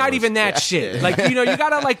Maybe not Goodfellas. even that shit. Like, you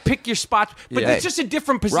gotta like pick your spots, but Yeah. it's just a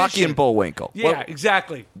different position. Rocky and Bullwinkle. Yeah,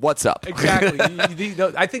 exactly. What's up? Exactly.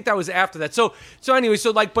 I think that was after that. So anyway,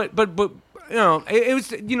 so like, but it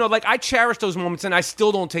was, like, I cherish those moments, and I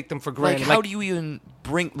still don't take them for Like, granted. how do you even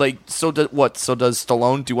bring, like, so does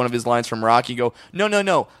Stallone do one of his lines from Rocky, go,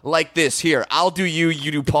 no, like this, here, I'll do you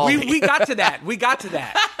do Paulie. we got to that. We got to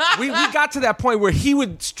that point where he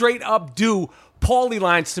would straight up do Paulie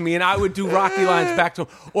lines to me, and I would do Rocky lines back to him,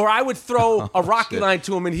 or I would throw a Rocky line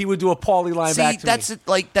to him, and he would do a Paulie line See, back to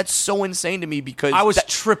me. that's so insane to me because I was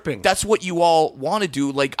tripping. That's what you all want to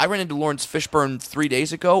do. Like, I ran into Lawrence Fishburne 3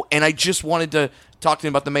 days ago, and I just wanted to talk to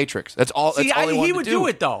him about the Matrix. That's all. See, that's all I wanted he would to do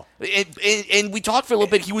it though. And we talked for a little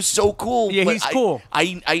bit. He was so cool. Yeah, but he's cool. Where'd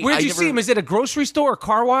you never, see him? Is it a grocery store or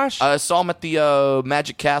car wash? I saw him at the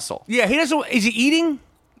Magic Castle. Yeah, he doesn't. Is he eating?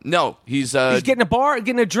 No, he's He's getting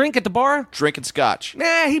a drink at the bar. drinking scotch.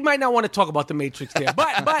 Nah, he might not want to talk about the Matrix there. But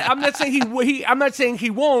I'm not saying I'm not saying he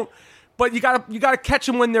won't. But you gotta catch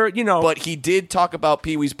him when they're But he did talk about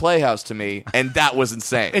Pee Wee's Playhouse to me, and that was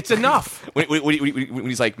insane. It's enough. when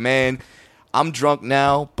he's like, man, I'm drunk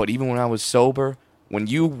now, but even when I was sober, when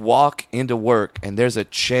you walk into work and there's a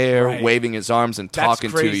chair Right. waving his arms and That's talking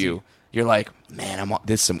to crazy. you, you're like, man,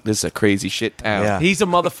 this is a crazy shit town. Yeah. He's a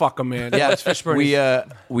motherfucker, man. Yeah, Lawrence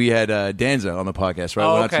Fishburne. we had Danza on the podcast, right?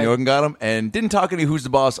 Oh, Went out to okay. New York and got him, and didn't talk any Who's the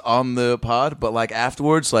Boss on the pod, but like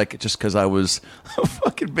afterwards, like just because I was a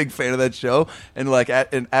fucking big fan of that show, and like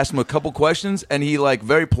and asked him a couple questions, and he like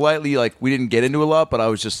very politely, like, we didn't get into a lot, but I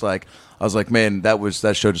was like, man, that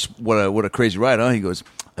show just what a crazy ride, huh? He goes,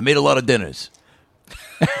 I made a lot of dinners,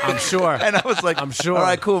 I'm sure. and I was like, I'm sure. all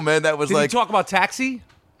right, cool, man. That was Did like he talk about Taxi?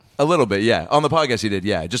 a little bit, yeah. On the podcast, he did,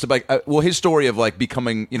 yeah. Just about his story of like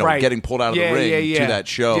becoming, Right. getting pulled out of the ring to that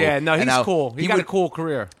show. Yeah, no, And he's how cool. He got a cool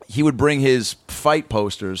career. He would bring his fight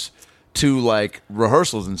posters to like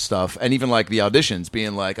rehearsals and stuff, and even like the auditions,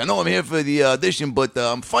 being like, I know I'm here for the audition, but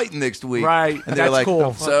I'm fighting next week. Right. And they're That's like,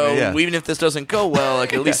 cool. So Yeah. even if this doesn't go well, I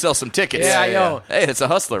can at least sell some tickets. Yeah, yo. Hey, it's a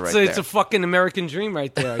hustler right So there. it's a fucking American dream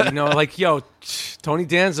right there. Like, yo, Tony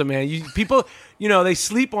Danza, man. People, they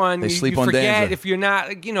sleep on. They sleep you on forget Danza. if you're not.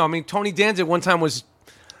 Tony Danza at one time was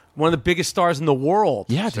one of the biggest stars in the world.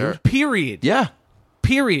 Yeah, dude. Period. yeah.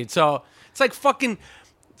 Period. So it's like fucking.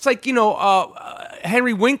 It's like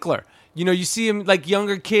Henry Winkler. You see him, like,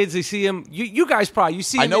 younger kids. They see him. You guys probably you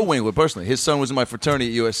see. Him I know in- Winkler personally. His son was in my fraternity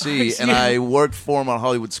at USC, and Yeah. I worked for him on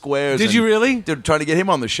Hollywood Squares. Did and you really? They're trying to get him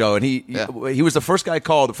on the show, and he was the first guy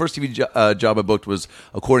called. The first TV job I booked was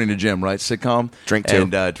According to Jim, right? Sitcom. Drink Two.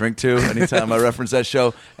 And Drink Two. Anytime I reference that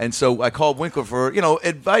show, and so I called Winkler for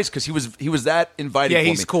advice because he was that inviting. Yeah, for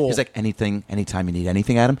he's me. cool. He's like, anytime you need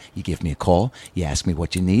anything, Adam, you give me a call. You ask me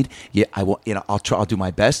what you need. Yeah, I will. I'll do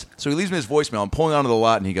my best. So he leaves me his voicemail. I'm pulling onto the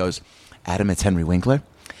lot, and he goes, Adam, it's Henry Winkler.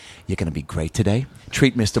 You're going to be great today.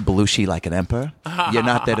 Treat Mr. Belushi like an emperor. You're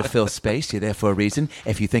not there to fill space. You're there for a reason.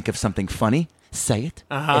 If you think of something funny, say it.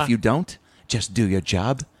 If you don't, just do your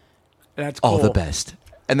job. That's cool. All the best.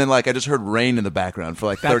 And then, I just heard rain in the background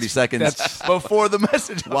for 30 seconds that's- before the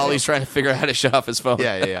message. While he's trying to figure out how to shut off his phone.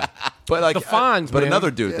 Yeah. But The Fonz, but man.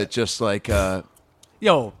 another dude that just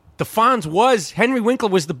Yo, the Fonz Henry Winkler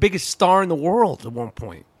was the biggest star in the world at one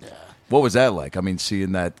point. what was that like? I mean,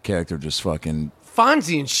 seeing that character just fucking.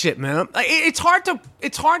 Fonzie and shit, man. It's hard to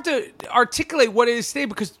articulate what it is today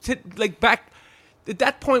because back at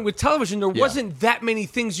that point with television, there wasn't that many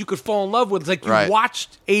things you could fall in love with. It's like you Right.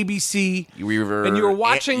 watched ABC, and you were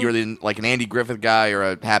watching. You were like an Andy Griffith guy or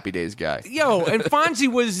a Happy Days guy. Yo, and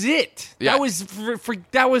Fonzie was it. Yeah. That was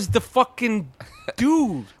that was the fucking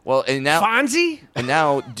dude. Well, and now Fonzie. And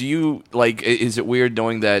now, do you is it weird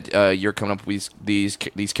knowing that you're coming up with these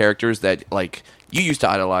characters that you used to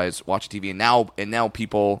idolize watch TV, and now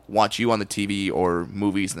people watch you on the TV or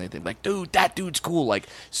movies, and they think like, dude, that dude's cool. Like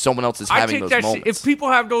someone else is having those moments. If people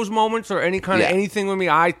have those moments or any kind of anything with me,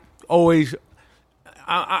 I always.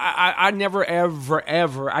 I never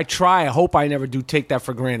ever I hope I never do take that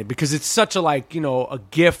for granted, because it's such a a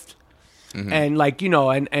gift. And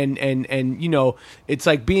and it's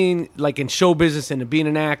like being like in show business and being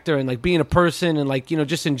an actor and like being a person and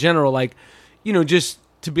just in general, just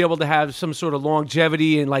to be able to have some sort of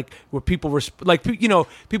longevity and like where people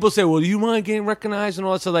people say, well, do you mind getting recognized and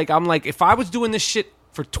all that. So like I'm like, if I was doing this shit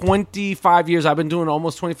for 25 years, I've been doing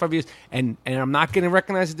almost 25 years, and I'm not getting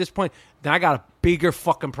recognized at this point, then I got a bigger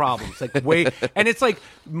fucking problem. It's like and it's like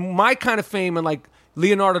my kind of fame and like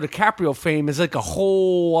Leonardo DiCaprio fame is like a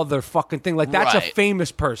whole other fucking thing. Like that's a famous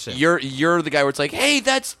person. You're the guy where it's like, hey,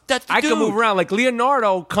 that's the dude. I can move around. Like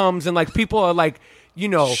Leonardo comes and like people are like,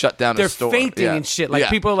 shut down. They're a store. fainting and shit. Like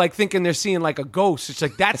people are like thinking they're seeing like a ghost. It's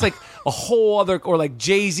like that's like a whole other, or like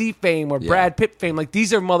Jay-Z fame or Brad Pitt fame. Like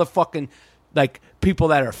these are motherfucking like people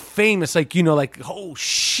that are famous. Like like oh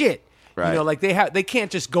shit. Right. Like they can't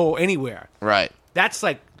just go anywhere. Right. That's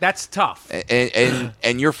tough.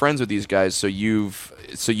 And you're friends with these guys, so you've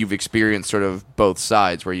experienced sort of both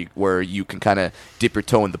sides where you can kind of dip your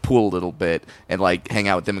toe in the pool a little bit and like hang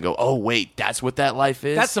out with them and go, oh wait, that's what that life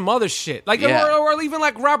is. That's some other shit. Like or even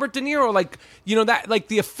like Robert De Niro, like that like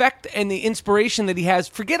the effect and the inspiration that he has.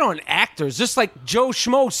 Forget on actors, just like Joe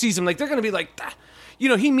Schmo sees him, like they're gonna be like,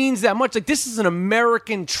 he means that much. Like this is an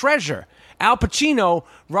American treasure. Al Pacino,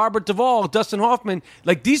 Robert Duvall, Dustin Hoffman,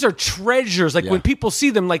 like these are treasures. Like when people see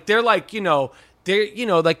them, like they're like,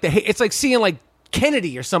 like it's like seeing like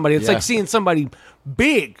Kennedy or somebody. It's like seeing somebody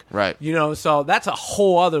big, right? So that's a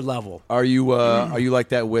whole other level. Are you like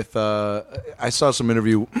that with? I saw some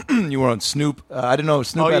interview. You were on Snoop. I didn't know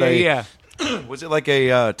Snoop had a. Was it like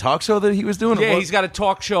a talk show that he was doing? Yeah, he's got a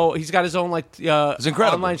talk show. He's got his own like it's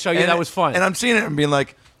incredible online show. Yeah, that was fun. And I'm seeing it and being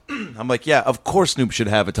like. I'm like, yeah, of course Snoop should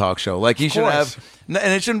have a talk show. Like he should have, and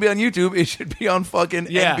it shouldn't be on YouTube. It should be on fucking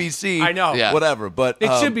NBC. I know, whatever. But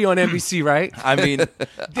it should be on NBC, right? I mean,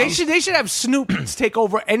 they should have Snoop take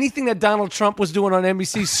over anything that Donald Trump was doing on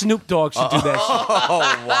NBC. Snoop Dogg should do that shit.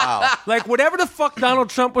 Oh wow! Like whatever the fuck Donald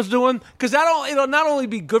Trump was doing, because it'll not only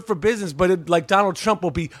be good for business, but like Donald Trump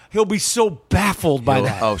he'll be so baffled by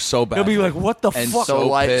that. Oh, so baffled. He'll be like, what the fuck? So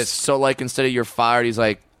like instead of you're fired, he's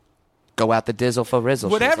like, go out the dizzle for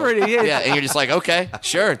Rizzle. Whatever it is. Yeah, and you're just like, okay,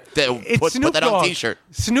 sure. Put that on a T-shirt.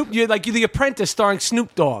 Snoop, you're like The Apprentice starring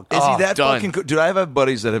Snoop Dogg. Is he that done. fucking cool? Dude, I have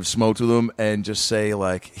buddies that have smoked with him and just say,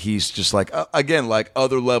 like, he's just like, again, like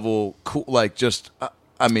other level cool, like just,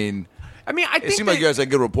 I think it seems like you guys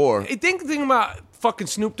had good rapport. I think the thing about fucking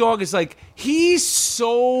Snoop Dogg is like, he's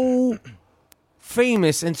so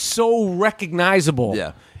famous and so recognizable.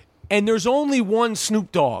 Yeah. And there's only one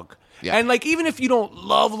Snoop Dogg. Yeah. And like even if you don't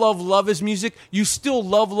love his music, you still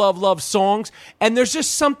love songs. And there's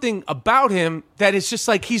just something about him that is just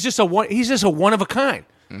like he's just a one of a kind.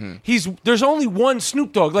 Mm-hmm. There's only one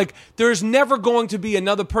Snoop Dogg. Like there's never going to be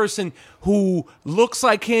another person who looks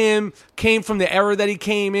like him, came from the era that he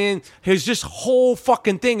came in. His just whole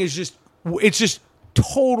fucking thing is just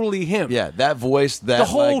totally him. Yeah, that voice, that the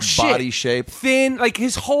whole like shit, body shape, thin. Like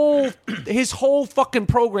his whole fucking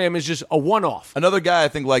program is just a one-off. Another guy I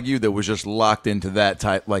think like you that was just locked into that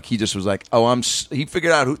type. Like he just was like, he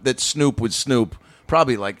figured out that Snoop was Snoop.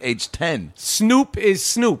 Probably like age 10. Snoop is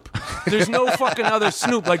Snoop. There's no fucking other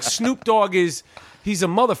Snoop. Like Snoop Dogg he's a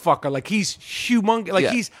motherfucker. Like he's humongous. Like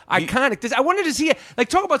he's iconic. I wanted to see it. Like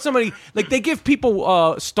talk about somebody. Like they give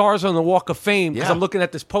people stars on the Walk of Fame. Because I'm looking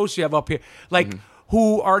at this post you have up here. Like. Mm-hmm.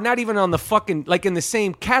 Who are not even on the fucking, like in the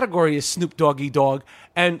same category as Snoop Doggy Dogg.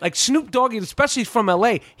 And like Snoop Doggy, especially from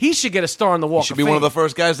LA, he should get a star on the Walk of Fame. He should be one of the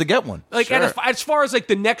first guys to get one. Like, and as far as like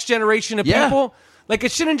the next generation of people, like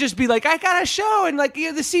it shouldn't just be like, I got a show and like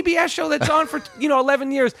the CBS show that's on for,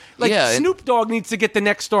 11 years. Like Snoop Dogg needs to get the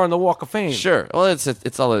next star on the Walk of Fame. Sure. Well, it's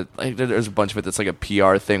all, there's a bunch of it that's like a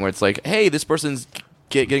PR thing where it's like, hey, this person's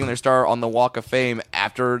getting their star on the Walk of Fame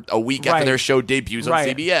after a week after their show debuts on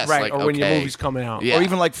CBS. Right, like, or when your movie's coming out. Yeah. Or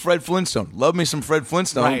even like Fred Flintstone. Love me some Fred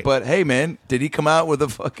Flintstone, but hey, man, did he come out with a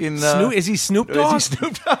fucking... Is he Snoop Dogg? Is he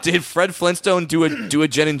Snoop Dogg? Did Fred Flintstone do a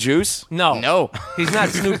gin and juice? No. He's not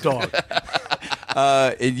Snoop Dogg.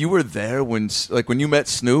 And you were there when you met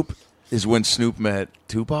Snoop, is when Snoop met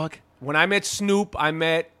Tupac? When I met Snoop, when I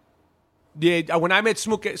met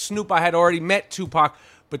Snoop, I had already met Tupac.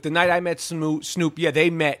 But the night I met Snoop, yeah, they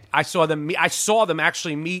met. I saw them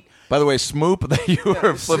actually meet. By the way, Smoop that you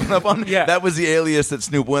were flipping up on, Yeah. that was the alias that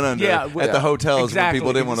Snoop went under at the hotels exactly.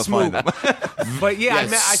 when people didn't want to find him. But yeah, I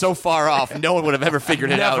met. so far off, no one would have ever figured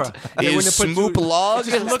it Never. out. And when Is they put Smoop two- Logg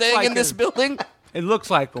it just looks staying like in this him. building? It looks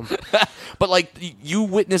like them. But like you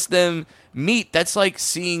witnessed them meet. That's like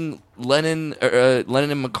seeing Lennon and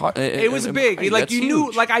McCartney. It was big. Like That's you knew,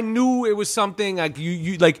 huge. like I knew it was something. Like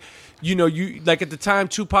you like, you like at the time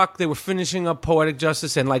Tupac, they were finishing up Poetic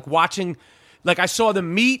Justice, and like watching, like I saw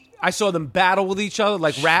them meet, I saw them battle with each other,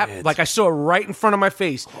 like rap, like I saw it right in front of my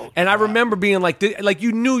face, and I remember being like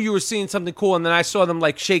you knew you were seeing something cool, and then I saw them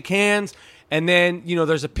like shake hands, and then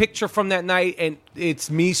there's a picture from that night, and it's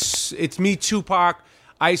me, Tupac,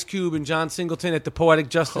 Ice Cube, and John Singleton at the Poetic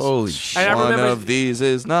Justice. Holy And I One remember, of these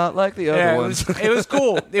is not like the other yeah, ones. it was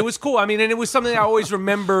cool. It was cool. I mean, and it was something I always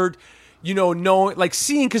remembered, knowing, like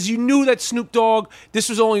seeing, because you knew that Snoop Dogg, this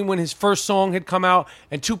was only when his first song had come out,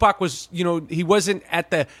 and Tupac was, he wasn't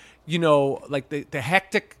at the, like the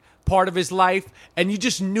hectic part of his life, and you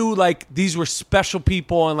just knew like these were special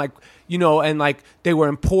people, and like, and like they were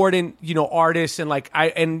important, artists, and like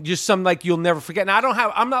and just some like you'll never forget. And I don't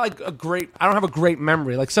have a great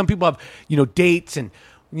memory. Like some people have, dates and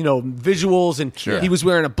visuals, and he was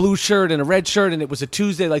wearing a blue shirt and a red shirt, and it was a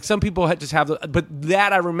Tuesday. Like some people just have, but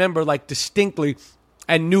that I remember like distinctly,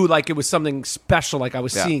 and knew like it was something special. Like I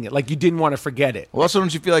was seeing it. Like you didn't want to forget it. Well, also,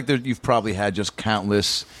 don't you feel like you've probably had just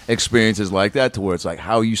countless experiences like that, to where it's like,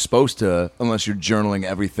 how are you supposed to, unless you're journaling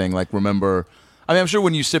everything, like remember? I mean, I'm sure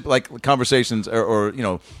when you sit like conversations or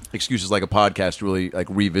excuses like a podcast really like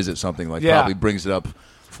revisit something, like probably brings it up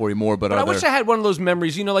for you more. But I wish I had one of those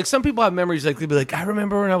memories. Like some people have memories, like they'd be like, I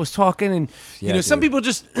remember when I was talking, and some people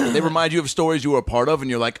just they remind you of stories you were a part of, and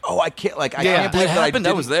you're like, oh, I can't believe that that happened.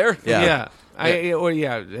 That was there. Yeah.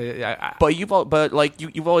 But you've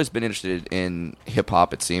always been interested in hip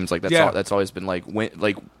hop. It seems like that's always been like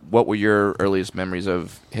what were your earliest memories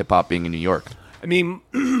of hip hop being in New York? I mean,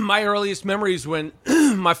 my earliest memories when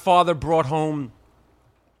my father brought home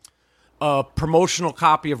a promotional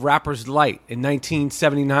copy of Rapper's Delight in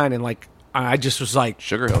 1979, and like I just was like,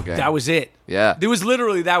 Sugar Hill Gang. That was it. Yeah, it was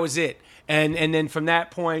literally that was it. And then from that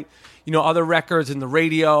point, other records and the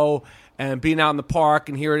radio, and being out in the park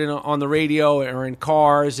and hearing it on the radio or in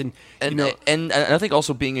cars, and I think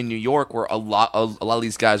also being in New York, where a lot of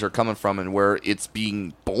these guys are coming from, and where it's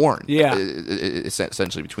being born. Yeah,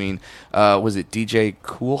 essentially between was it DJ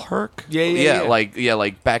Kool Herc? Yeah.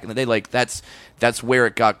 Like back in the day, like that's where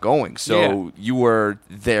it got going. So you were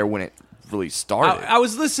there when it really started. I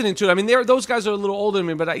was listening to it. I mean, those guys are a little older than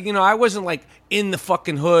me, but I wasn't like in the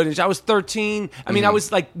fucking hood. I was 13. I mean, I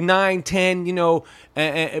was like 9, 10,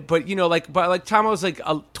 but like by like time I was like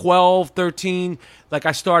 12, 13, like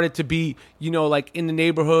I started to be, like in the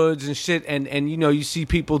neighborhoods and shit, and you see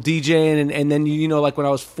people DJing, and then like when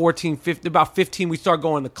I was 14, 15, about 15, we started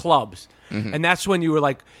going to clubs, and that's when you were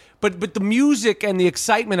like, but the music and the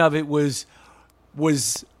excitement of it was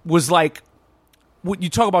like. What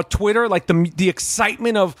you talk about Twitter, like the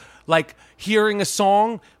excitement of like hearing a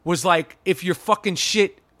song was like if your fucking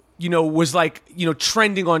shit, was like,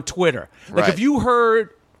 trending on Twitter. Like if you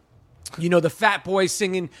heard, the Fat Boys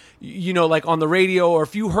singing, like on the radio, or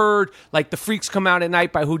if you heard like The Freaks Come Out at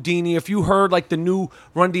Night by Houdini, if you heard like the new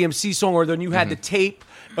Run DMC song, or then you had the tape,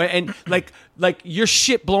 and like your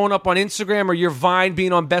shit blowing up on Instagram, or your Vine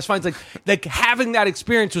being on Best Vines, like having that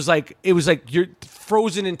experience was like, it was like you're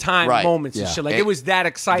frozen in time moments and shit. Like it was that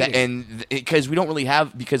exciting. And because we don't really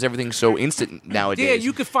have, because everything's so instant nowadays. Yeah,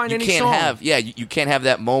 you could find any song. You can't have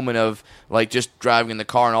that moment of like just driving in the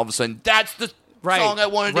car and all of a sudden that's the song I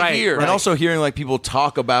wanted to hear. And also hearing like people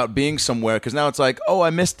talk about being somewhere, because now it's like, oh, I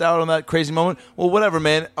missed out on that crazy moment. Well, whatever,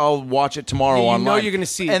 man. I'll watch it tomorrow online. You know you're going to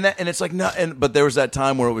see it. And it's like, no. But there was that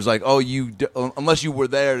time where it was like, oh, unless you were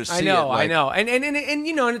there to see it. I know. And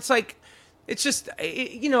and it's like, it's just,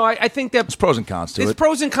 I think that there's pros and cons to it. There's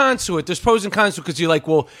pros and cons to it. There's pros and cons to it, because you're like,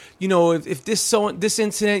 well, if this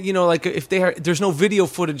incident, like if there's no video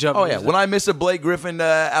footage of it. Oh yeah, when I miss a Blake Griffin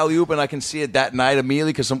alley oop and I can see it that night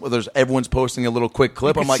immediately because everyone's posting a little quick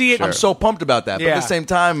clip, I'm like, I'm so pumped about that. But at the same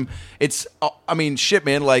time, it's, I mean, shit,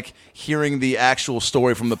 man, like hearing the actual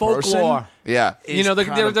story from the person. Yeah,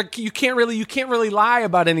 you can't really lie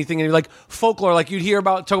about anything, and you're like folklore. Like you'd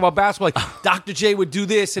talk about basketball, like Dr. J would do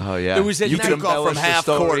this, and there was you could go from half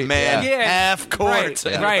court, man, half court,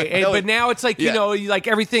 right. But now it's like you like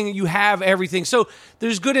everything, you have everything. So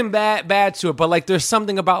there's good and bad to it, but like there's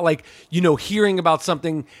something about like hearing about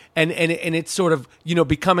something and it's sort of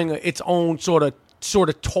becoming its own sort of sort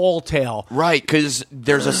of tall tale. Right, because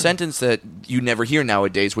there's a sentence that you never hear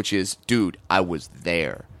nowadays, which is, dude, I was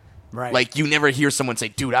there. Right. Like, you never hear someone say,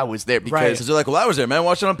 dude, I was there, Right. because... Because they're like, well, I was there, man.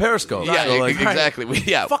 Watch it on Periscope. Yeah, So, like, exactly.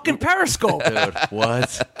 Yeah. Fucking Periscope. dude,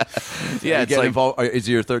 what? Yeah, You it's getting like... involved? Is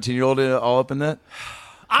your 13-year-old all up in that?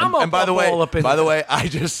 I'm And by the way, all up in I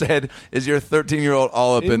just said, is your 13-year-old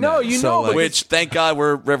all up in No, that? you So, know, like, Which, thank God,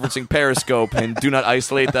 we're referencing Periscope, and do not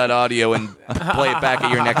isolate that audio and play it back at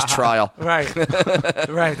your next trial. Right,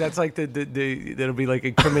 right. That's like the that'll be like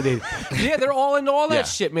incriminated. Yeah, they're all into all that Yeah.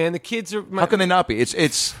 shit, man. The kids are. How can they not be?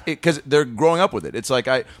 It's because they're growing up with it. It's like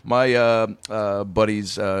my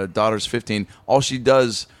buddy's daughter's 15. All she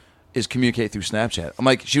does is communicate through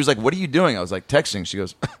Snapchat. She was like, "What are you doing?" I was like, "Texting." She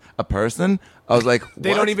goes, "A person?" I was like,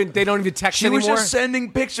 They "What?" don't even text She anymore. was just sending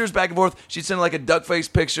pictures back and forth. She'd send like a duck face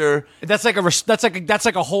picture. That's like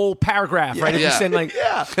a whole paragraph, right? If you Yeah. send like,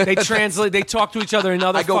 they translate, they talk to each other in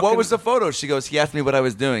other. I go, fucking, "What was the photo?" She goes, "He asked me what I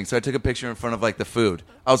was doing, so I took a picture in front of like the food."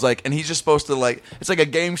 I was like, and he's just supposed to like, it's like a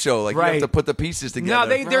game show, like you Right. have to put the pieces together.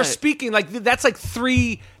 No, they're Right. speaking like that's like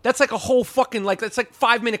three. That's like a whole fucking like that's like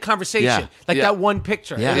 5-minute conversation. Yeah. Like Yeah. that one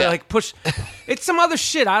picture. Yeah. They're like push. It's some other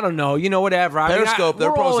shit. I don't know. You know, whatever. I Periscope, mean, there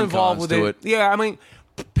are we're pros all and involved cons with to it. it. Yeah, I mean,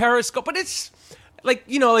 Periscope, but it's. Like,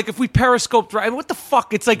 you know, like if we periscoped, right? What the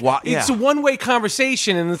fuck? It's like, it's a one-way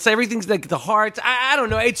conversation and it's everything's like the hearts. I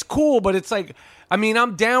don't know. It's cool, but it's like, I mean,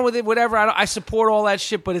 I'm down with it, whatever. I support all that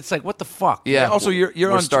shit, but it's like, what the fuck? Yeah. Also, you're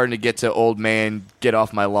we're on starting to get to old man, get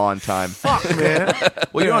off my lawn time. Fuck, man.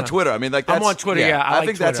 Well, you're Yeah. on Twitter. I mean, like I'm that's, on Twitter, yeah, I like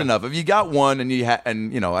think that's Twitter. enough. If you got one, and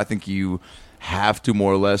and you know, I think you have to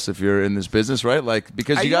more or less if you're in this business, right? Like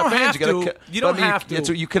because you You got don't fans, have you gotta. to. You don't have to. It's,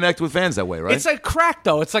 you connect with fans that way, right? It's like crack,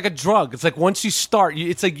 though. It's like a drug. It's like once you start,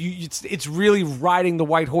 it's like it's really riding the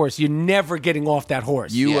white horse. You're never getting off that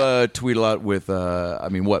horse. you Yeah. tweet a lot with, I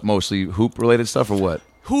mean, what mostly hoop related stuff or what?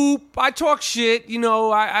 Hoop. I talk shit. You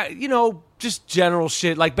know. I you know, just general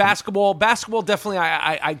shit like basketball. Basketball definitely.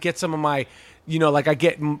 I get some of my. You know, like I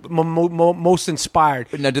get most inspired.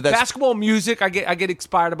 Now, did that- basketball, music? I get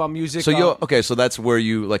inspired about music. So okay, so that's where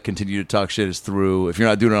you like continue to talk shit is through. If you're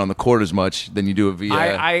not doing it on the court as much, then you do it via.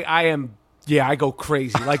 I am. Yeah, I go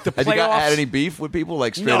crazy. Like the playoffs. Have you had any beef with people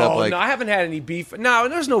like straight no, up like? no, I haven't had any beef. No,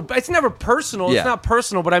 there's no. It's never personal. Yeah. It's not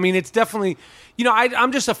personal, but I mean, it's definitely. You know,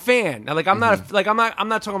 I'm just a fan. Like I'm not. Mm-hmm. I'm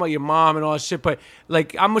not talking about your mom and all that shit. But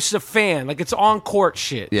like, I'm just a fan. Like it's on court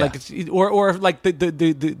shit. Yeah. Like it's or like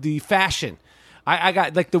the fashion. I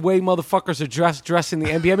got like the way motherfuckers are dressed in the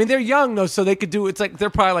NBA. I mean, they're young though, so they could do. It's like they're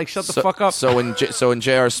probably like shut the fuck up. So when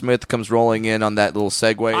J.R. Smith comes rolling in on that little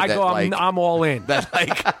segue, I that go. like I'm all in. that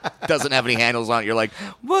like doesn't have any handles on it, you're like,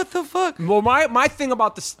 what the fuck? Well, my thing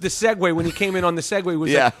about the segue when he came in on the segue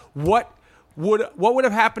was Yeah. like, what would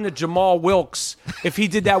have happened to Jamal Wilkes if he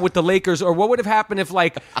did that with the Lakers, or what would have happened if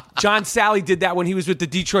like John Sally did that when he was with the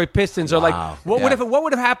Detroit Pistons, or like what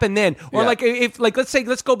would have happened then, or Yeah. like if like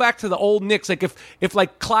let's go back to the old Knicks, like if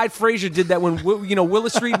like Clyde Frazier did that when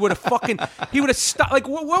Willis Reed would have fucking he would have stopped, like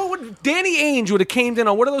what would Danny Ainge would have came in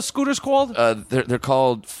on, what are those scooters called? They're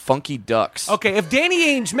called Funky Ducks. Okay, if Danny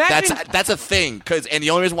Ainge, imagine That's a thing, and the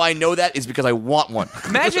only reason why I know that is because I want one.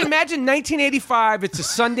 Imagine 1985. It's a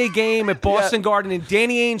Sunday game at Boston Garden, and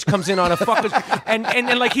Danny Ainge comes in on a fucking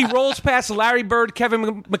and like he rolls past Larry Bird,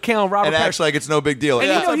 Kevin McHale, and Robert and Parrish. acts like it's no big deal. And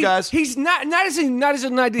Hey, you what's know, up, guys? he's not as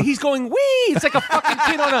an idea. He's going wee. It's like a fucking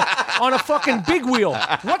kid on a fucking big wheel.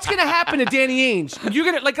 What's gonna happen to Danny Ainge? You're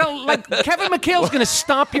gonna like Kevin McHale's gonna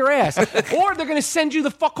stomp your ass, or they're gonna send you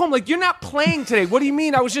the fuck home. Like you're not playing today. What do you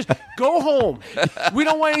mean? I was just go home. We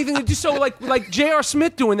don't want anything to do. So like J.R.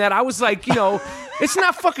 Smith doing that. I was like, it's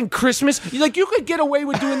not fucking Christmas. Like you could get away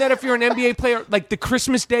with doing that if you're an NBA player, like the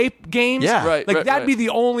Christmas Day games. Yeah. Right, Like right, that'd right. be the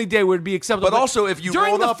only day where it'd be acceptable. But also, if you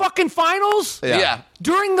during rolled the up- fucking finals, Yeah.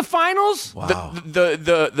 during the finals,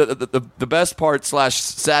 The best part /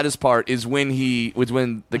 saddest part is when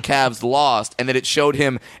the Cavs lost, and then it showed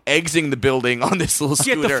him exiting the building on this little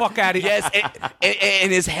Get the scooter. fuck outta here. Yes,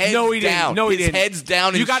 and his head's No, he didn't. down. No, he his didn't. head's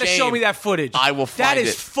down. You got to show me that footage. I will find That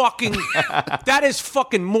is it. fucking. That is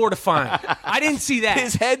fucking mortifying. I didn't see that.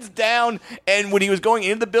 His head's down, and when he was going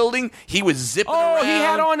into the building, he was zipping around. Oh, he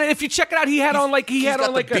had on. If you check it out, he had on like he's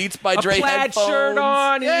got the Beats by a Dre plaid shirt headphones.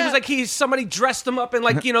 on, and he Yeah. was like somebody dressed him up in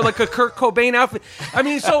like like a Kurt Cobain outfit. I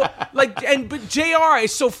mean, so like but Jr.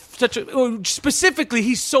 is specifically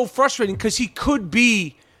he's so frustrating because he could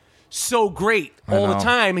be so great all the know.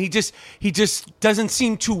 time. He just doesn't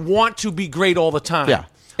seem to want to be great all the time. Yeah.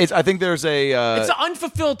 I think there's a. It's an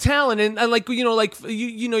unfulfilled talent, and like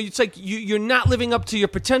it's like you're not living up to your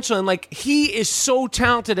potential, and like he is so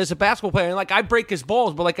talented as a basketball player, and like I break his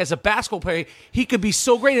balls, but like as a basketball player, he could be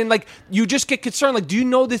so great, and like you just get concerned, like, do you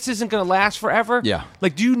know this isn't going to last forever? Yeah.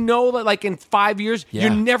 Like, do you know that like in 5 years Yeah.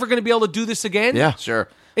 you're never going to be able to do this again? Yeah. Sure.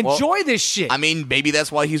 Enjoy this shit. I mean, maybe that's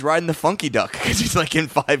why he's riding the Funky Duck, because he's like, in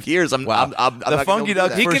 5 years, I'm not gonna Funky be able to do Duck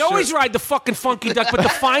that. he for can sure. always ride the fucking Funky Duck, but the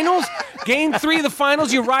finals, Game 3 of the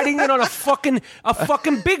finals, you're riding it on a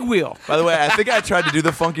fucking big wheel. By the way, I think I tried to do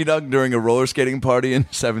the Funky Duck during a roller skating party in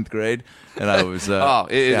 7th grade, and I was.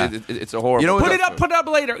 It's a horrible. You know what- Put it up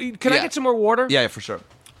later. Can I Yeah. get some more water? Yeah, for sure.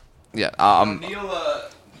 Yeah.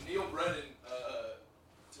 Neil Brennan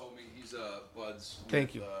told me he's buds.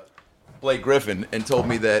 Thank you. Blake Griffin, and told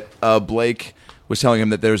me that Blake was telling him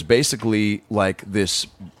that there's basically like this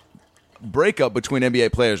breakup between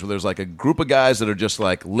NBA players where there's like a group of guys that are just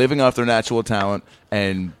like living off their natural talent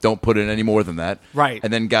and don't put in any more than that. Right.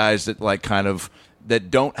 And then guys that like kind of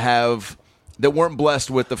that don't have that weren't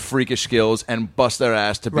blessed with the freakish skills and bust their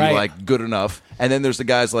ass to be Right. like good enough. And then there's the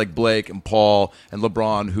guys like Blake and Paul and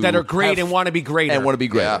LeBron who That are great have- and want to be greater. and want to be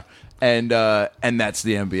greater. And that's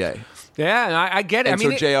the NBA. Yeah, and I get it. And I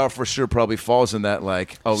mean, so JR for sure probably falls in that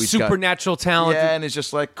like, oh, he's got supernatural talent. yeah, and it's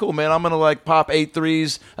just like, cool, man. I'm gonna like pop 8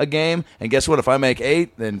 threes a game, and guess what? If I make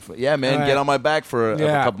 8, then yeah, man, Right. get on my back for a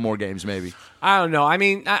Yeah. couple more games, maybe. I don't know. I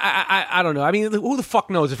mean, I don't know. I mean, who the fuck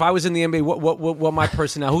knows? If I was in the NBA, what my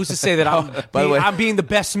personnel? Who's to say that I'm being the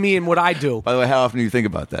best me in what I do? By the way, how often do you think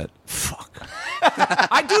about that? Fuck.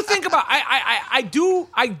 I do think about.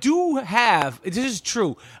 I do have. This is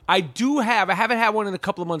true. I haven't had one in a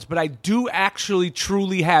couple of months, but I do actually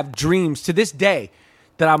truly have dreams to this day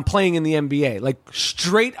that I'm playing in the NBA, like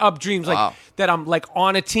straight up dreams, like Wow. that I'm like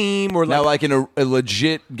on a team or like Now, like in a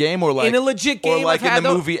legit game, or like In a legit game, or like I've had in the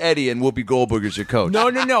those- movie Eddie and Whoopi Goldberg as your coach. No,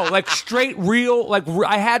 like straight real. Like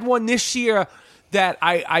I had one this year that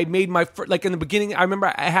I made my like in the beginning. I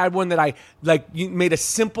remember I had one that I like made a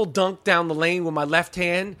simple dunk down the lane with my left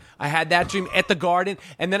hand. I had that dream at the Garden,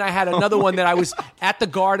 and then I had another one that I was at the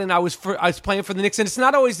Garden. I was playing for the Knicks, and it's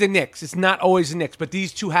not always the Knicks. It's not always the Knicks, but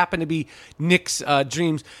these two happen to be Knicks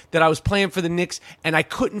dreams that I was playing for the Knicks, and I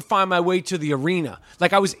couldn't find my way to the arena.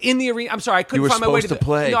 Like I was in the arena. I'm sorry, I couldn't You were find my way to supposed the to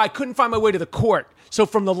play. No, I couldn't find my way to the court. So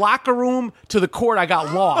from the locker room to the court, I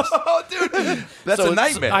got lost. Oh, dude, that's So a it's-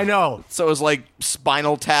 nightmare. I know. So it's like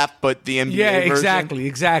Spinal Tap, but the NBA Yeah, version?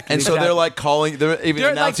 exactly. And so they're like calling, they're even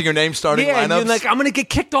They're announcing like- your name, starting yeah, lineups. and you're like, I'm gonna get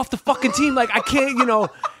kicked off the fucking team. Like I can't,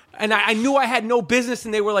 And I knew I had no business,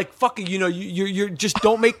 and they were like, "Fuck it, you just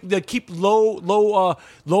don't keep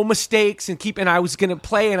low mistakes and keep." And I was gonna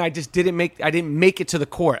play, and I just didn't make it to the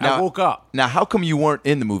court. I woke up. Now, how come you weren't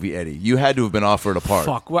in the movie Eddie? You had to have been offered a part.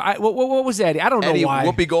 Fuck. What was Eddie? I don't Eddie, know why.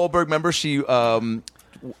 Whoopi Goldberg, remember she,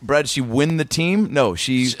 Brad, she win the team? No,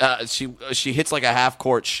 she she hits like a half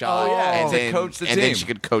court shot. Oh, yeah. and To then, coach the and then team. she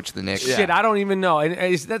could coach the Knicks. Shit, I don't even know.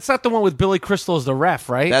 And that's not the one with Billy Crystal as the ref,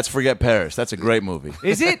 right? That's Forget Paris. That's a great movie.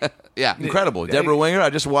 Is it? Yeah. Incredible. Deborah Winger,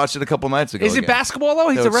 I just watched it a couple nights ago. Is it again. basketball though?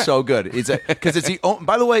 He's No, a it's ref. so good. It's because it's the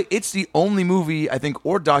by the way, it's the only movie I think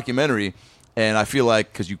or documentary, and I feel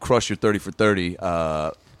like because you crushed your 30 for 30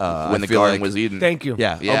 When the feel garden like- was eaten. Thank you.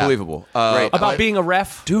 Yeah, Yeah. unbelievable. Right. About being a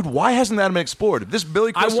ref. Dude, why hasn't that been explored? This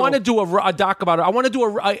Billy I Crystal. want to do a doc about it. I want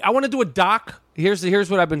to do a doc. Here's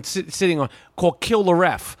what I've been sitting on called "Kill the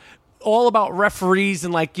Ref," all about referees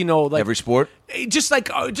and like every sport. just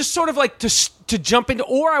sort of like to jump into.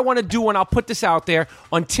 Or I want to do one. I'll put this out there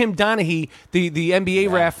on Tim Donaghy, the NBA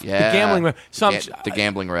ref, the gambling ref. The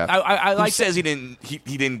gambling ref. I Who like says he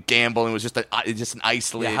didn't gamble and it was just an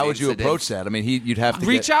isolated. Yeah, how would you incident? approach that? I mean, you'd have to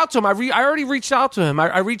reach out to him. I already reached out to him.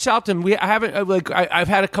 I reached out to him. I haven't I've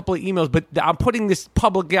had a couple of emails, but I'm putting this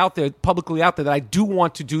publicly out there that I do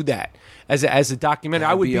want to do that as a documentary.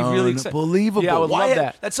 I would be really excited. unbelievable. Yeah, I would Why- love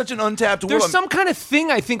that. That's such an untapped There's world. some kind of thing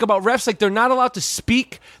I think about refs, like they're not allowed to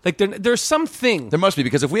speak. Like there's something. There must be,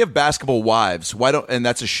 because if we have basketball wives, and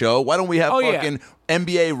that's a show, why don't we have Oh, yeah. fucking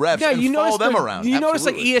NBA refs Yeah, and follow them like, around? You notice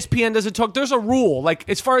like Absolutely. ESPN doesn't talk. There's a rule, like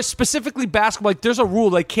as far as specifically basketball, like there's a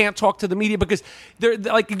rule they can't talk to the media because they're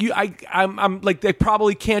like I'm like they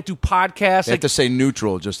probably can't do podcasts. They have Like to say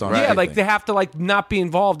neutral just on yeah, everything. like they have to like not be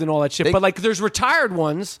involved in all that shit. But like there's retired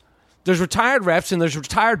ones. There's retired refs and there's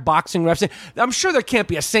retired boxing refs. I'm sure there can't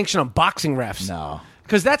be a sanction on boxing refs. No.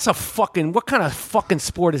 Because that's a fucking... What kind of fucking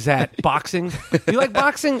sport is that? Boxing? You like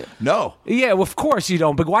boxing? No. Yeah, well, of course you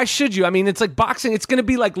don't. But why should you? I mean, it's like boxing. It's going to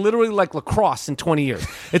be like literally like lacrosse in 20 years.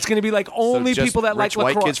 It's going to be like only just people that like rich white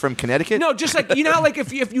lacrosse. kids from Connecticut? No, just like, you know how like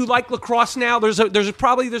if you like lacrosse now, there's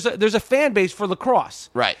a fan base for lacrosse.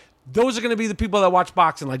 Right. those are going to be the people that watch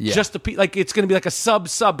boxing. Like just like it's going to be like a sub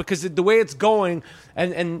because the way it's going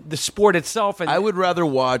and the sport itself. And I would rather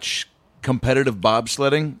watch competitive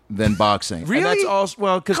bobsledding than boxing. Really? And that's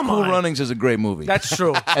also because Come Cool on. Runnings is a great movie. That's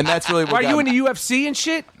true. And that's really what Are you got into me. UFC and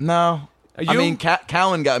shit? No. Are I you? mean,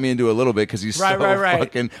 Callan got me into it a little bit because he's Right, so right.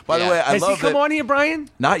 fucking. By the Yeah. way, I Has he love come it. on here, Brian?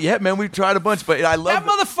 Not yet, man. We've tried a bunch, but I love That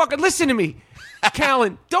motherfucker, listen to me.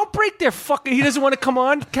 Callan, don't break their fucking. He doesn't want to come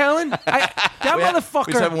on, Callan. That We just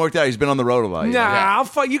motherfucker. haven't worked out. He's been on the road a lot. you know?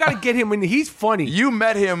 Nah, you got to get him in. He's funny. You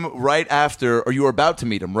met him right after, or you were about to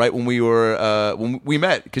meet him right when we were when we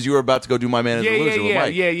met because you were about to go do My Man Is a Loser with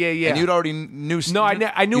Mike. Yeah. And you'd already knew. No, I knew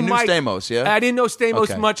you knew Mike. Stamos. Yeah, I didn't know Stamos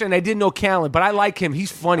Okay. much, and I didn't know Callan, but I like him.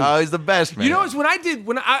 He's funny. Oh, he's the best, man. You know, it's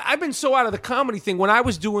I've been so out of the comedy thing.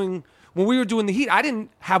 When we were doing the Heat, I didn't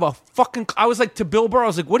have a fucking. I was like to Bill Burr. I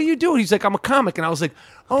was like, "What are you doing?" He's like, "I'm a comic," and I was like,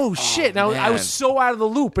 "Oh shit!" And I was man. so out of the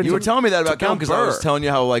loop. And You were telling me that about Bill Callan because I was Burr. telling you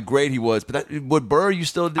how like great he was. But with Burr, you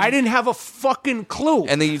still didn't. I didn't have a fucking clue.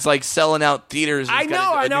 And then he's like selling out theaters. I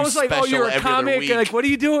know, and I was like, "Oh, you're a comic," and like, "What are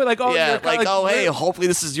you doing?" Like, "Oh, yeah, you're a comic." like, oh, hey, hopefully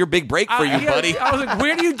this is your big break for you, yeah, buddy. I was like,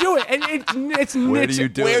 "Where do you do it?" And it's Where do you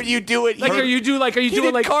do Where it? do you do it? Like, are you He doing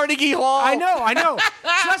did like Carnegie Hall? I know.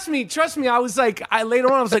 Trust me. I was like, later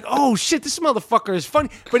on, I was like, oh shit, this motherfucker is funny.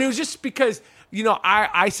 But it was just because, you know,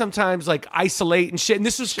 I sometimes like isolate and shit. And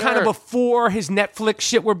this was kind of Sure. before his Netflix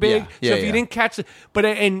shit were big. Yeah, So if you didn't catch it,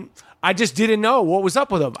 and I just didn't know what was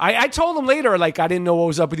up with him. I told him later, like, I didn't know what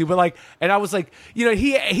was up with you, but like, and I was like, you know,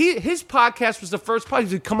 his podcast was the first podcast.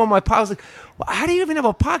 He would come on my podcast. I was like, well, how do you even have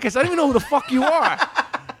a podcast? I don't even know who the fuck you are.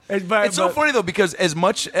 It's so funny though because as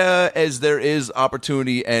much as there is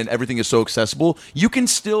opportunity and everything is so accessible, you can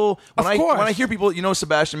still. When course. I hear people, you know,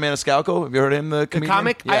 Sebastian Maniscalco. Have you heard of him? The The comedian?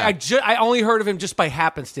 comic, Yeah. I only heard of him just by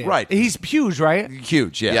happenstance. Right. He's huge, right?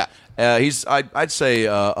 Huge, yeah. He's I'd say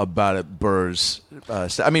about it. Burr's.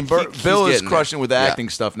 I mean, He's Bill is getting crushing there. with the acting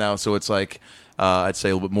stuff now, so it's like. I'd say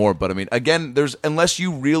a little bit more, but I mean, again, unless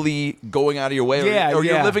you really going out of your way, or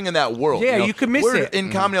you're living in that world. Yeah, you know? you can miss We're it.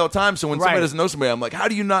 in comedy all the time, so when Right. somebody doesn't know somebody, I'm like, how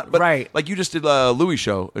do you not? But Right. like you just did Louis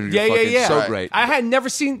show. And you're Yeah. fucking So Right. great. I had never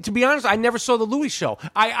seen, to be honest, I never saw the Louis show.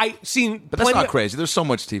 I seen, But that's plenty not of- crazy. There's so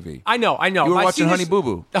much TV. I know. You were I watching seen Honey his- Boo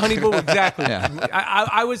Boo. The Honey Boo Boo, exactly. Yeah.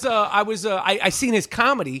 I seen his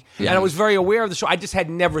comedy, and I was very aware of the show. I just had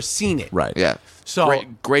never seen it. Right. Yeah. So-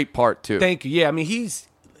 great part too. Thank you. Yeah,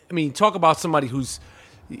 I mean, talk about somebody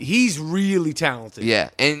he's really talented. Yeah,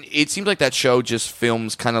 and it seems like that show just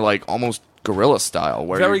films kind of like almost guerrilla style,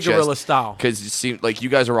 where Very guerrilla style. Because it seemed like you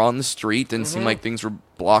guys are on the street and it seemed like things were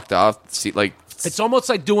blocked off. See, like It's almost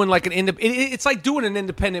like doing like it's like doing an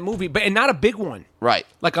independent movie, and not a big one. right.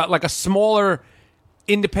 Like a smaller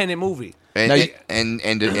independent movie. And Now you- and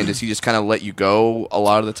does he just kind of let you go a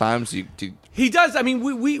lot of the times? He does. I mean,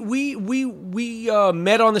 we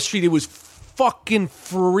met on the street. It was fucking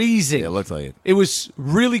freezing. Yeah, it looked like it. It was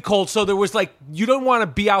really cold. So there was like, you don't want to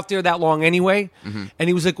be out there that long anyway. And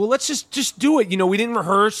he was like, well, let's just do it. You know, we didn't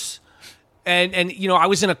rehearse. And you know, I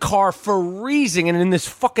was in a car freezing and in this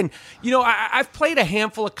fucking, you know, I've played a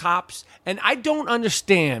handful of cops and I don't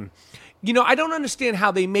understand. You know, I don't understand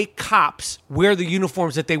how they make cops wear the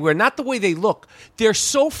uniforms that they wear. Not the way they look. They're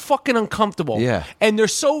so fucking uncomfortable. Yeah. And they're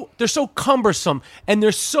so cumbersome. And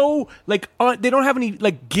they're so like they don't have any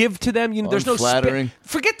like give to them. You know, there's no Unflattering.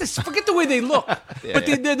 Forget the way they look. But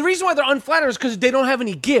the reason why they're unflattering is because they don't have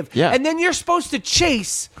any give. Yeah. And then you're supposed to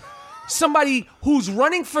chase somebody who's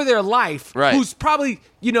running for their life, Right. who's probably,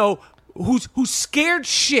 you know, who's scared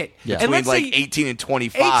shit. Yeah. And Between let's like say 18 and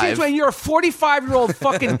 25. 18 when you're a 45-year-old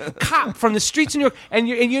fucking cop from the streets of New York, and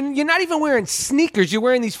you're not even wearing sneakers. You're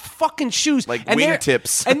wearing these fucking shoes, Like and they're-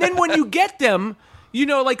 wingtips. And then when you get them, you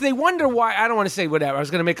know, like they wonder why. I don't want to say whatever. I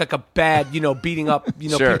was going to make like a bad, you know, beating up, you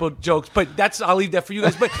know, Sure. people jokes, but I'll leave that for you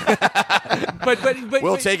guys. But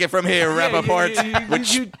We'll take it from here, Rappaport,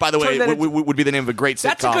 which, by the way, turn that into- would be the name of a great sitcom.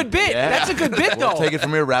 That's a good bit. Yeah. That's a good bit, though. We'll take it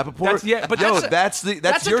from here, Rappaport. But Yo, that's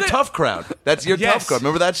that's a your good- tough crowd. That's your Yes. tough crowd.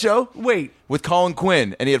 Remember that show? Wait. With Colin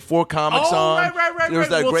Quinn, and he had 4 comics Oh, on. right. There was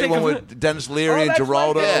that We'll great take one it with from- Dennis Leary Oh, and that's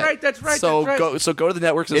Geraldo. right. That's right. So That's right. go to the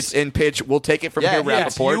networks It's- and pitch. We'll take it from here, Yeah,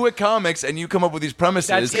 it's Rappaport. you with comics, and you come up with these premises,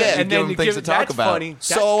 That's and it. you And give then them you things give- to talk that's about. funny.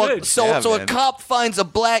 So, That's good. so, Yeah, so a man. cop finds a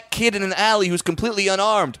black kid in an alley who's completely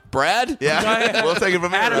unarmed. Brad? Yeah, we'll take it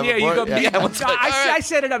from here. Adam, yeah, you Rappaport. go. Yeah, what's like, all right. I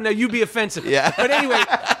set it up. Now you be offensive. Yeah. But anyway,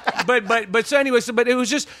 but it was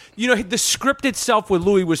just, you know, the script itself with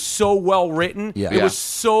Louis was so well written. Yeah. It Yeah. was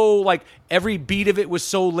so like every beat of it was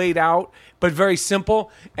so laid out, but very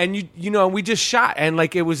simple. And you know, we just shot, and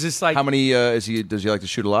like it was just like How many does he like to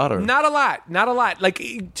shoot a lot? Or not a lot.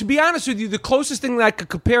 Like, to be honest with you, the closest thing that I could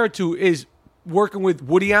compare it to is working with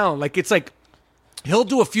Woody Allen. Like, it's like He'll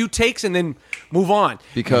do a few takes and then move on.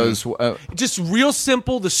 Because Just real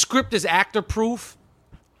simple. The script is actor proof.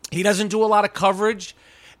 He doesn't do a lot of coverage,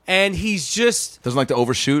 and he's just doesn't like to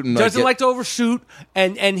overshoot and doesn't like to overshoot,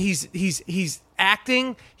 and he's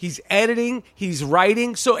acting, he's editing, he's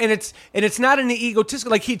writing. So and it's not an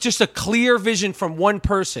egotistical, like he's just a clear vision from one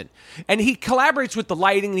person, and he collaborates with the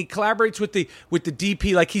lighting, and he collaborates with the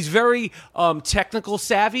DP. Like he's very technical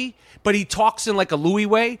savvy, but he talks in like a Louis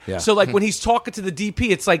way. Yeah. So like when he's talking to the DP,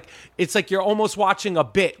 it's like you're almost watching a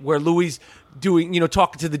bit where Louis doing,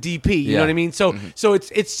 talking to the DP, you know what I mean? So so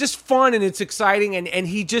it's just fun and it's exciting, and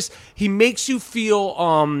he makes you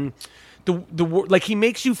feel he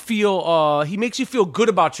makes you feel good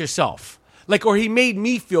about yourself. Like, or he made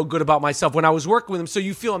me feel good about myself when I was working with him. So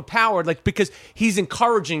you feel empowered, like, because he's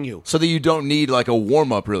encouraging you. So that you don't need like a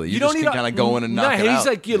warm up, really. You just don't can need kind of go in and knock it out. He's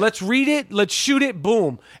like, let's read it, let's shoot it,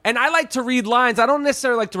 boom. And I like to read lines. I don't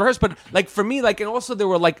necessarily like to rehearse, but like for me, like, and also there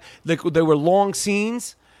were there were long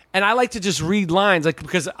scenes. And I like to just read lines, like,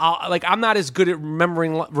 because I'm not as good at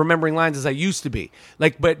remembering lines as I used to be.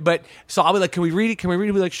 Like, but so I'll be like, can we read it? Can we read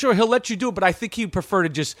it? Be like, sure. He'll let you do it, but I think he'd prefer to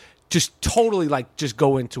just totally like just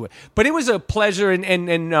go into it. But it was a pleasure,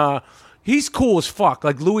 and he's cool as fuck.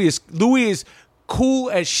 Like Louis is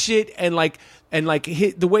cool as shit, and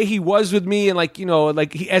the way he was with me, and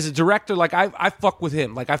he, as a director, like I fuck with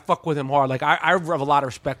him. Like I fuck with him hard. Like I have a lot of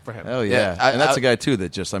respect for him. Hell yeah. And that's a guy too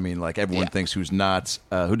that just, I mean, like everyone thinks who's not,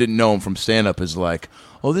 who didn't know him from stand up is like,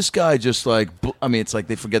 oh, this guy just like, I mean, it's like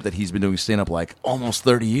they forget that he's been doing stand up like almost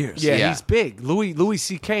 30 years. Yeah, he's big. Louis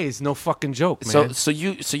C.K. is no fucking joke, man. So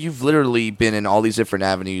you've literally been in all these different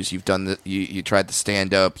avenues. You've done you tried the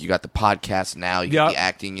stand up. You got the podcast now. You got the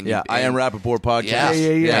acting. And I Am Rappaport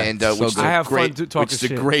podcast. Yeah. And so which good. I have great, fun talking which is a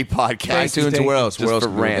shit. great podcast. iTunes and where else? Just Where else? for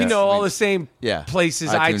rants. All the same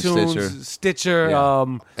places. iTunes, Stitcher.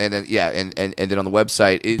 And then and then on the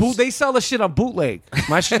website is they sell the shit on bootleg.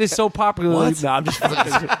 My shit is so popular. What? Nah, I'm just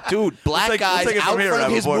fucking dude. Black guys take it out from here, front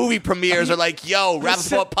of his Rappaport. movie premieres are like, yo,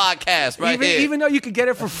 Rappaport podcast right here. Even though you could get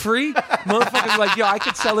it for free, motherfuckers are like, yo, I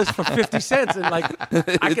could sell this for 50 cents and like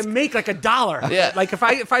I can make like $1. Yeah. Like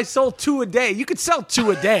if I sold 2 a day, you could sell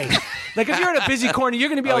 2 a day. Like if you're in a busy corner, you're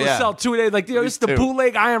gonna be able to sell 2 a day. Like, this is the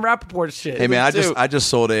bootleg I Am Rappaport shit. Hey man, I just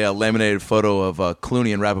sold a laminated photo of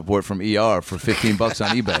Clooney and Rappaport from ER for $15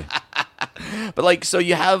 on eBay. But like, so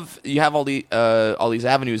you have all these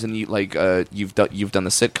avenues, and you've done the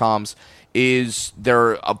sitcoms. Is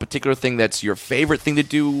there a particular thing that's your favorite thing to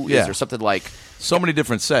do? Yeah. Is there something like So many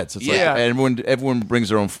different sets. It's Yeah. like everyone brings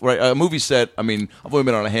their own. Right, a movie set. I mean, I've only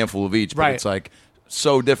been on a handful of each, but Right. it's like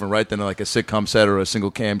so different, right, than like a sitcom set or a single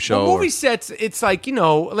cam show. Well, movie sets, it's like,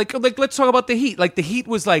 like let's talk about The Heat. Like The Heat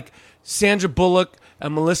was like Sandra Bullock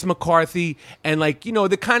and Melissa McCarthy, and like,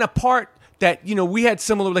 the kind of part that, we had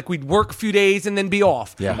similar, like we'd work a few days and then be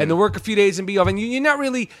off. Yeah. And then work a few days and be off. And you're not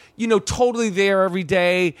really, totally there every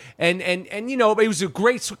day. And it was a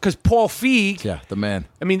great, because Paul Feig, Yeah, the man.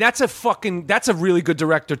 I mean, that's a really good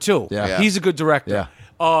director too. Yeah. He's a good director. Yeah.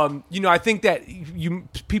 I think that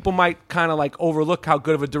people might kind of like overlook how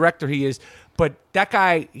good of a director he is, but that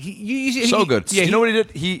guy, So good. Yeah, You know what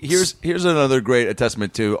he did? Here's another great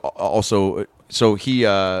testament to also. So he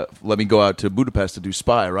let me go out to Budapest to do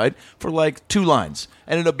Spy, right? For like 2 lines.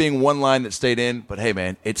 Ended up being 1 line that stayed in, but hey,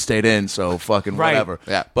 man, it stayed in, so fucking Right. whatever.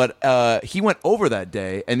 Yeah. But he went over that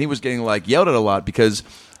day, and he was getting like yelled at a lot because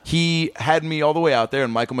he had me all the way out there,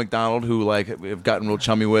 and Michael McDonald, who like have gotten real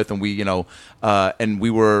chummy with, and we, and we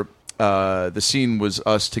were. The scene was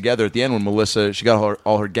us together at the end when Melissa, she got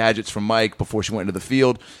all her gadgets from Mike before she went into the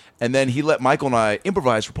field. And then he let Michael and I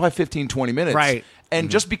improvise for probably 15, 20 minutes. Right. And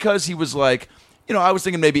just because he was like, I was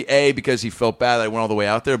thinking maybe because he felt bad that I went all the way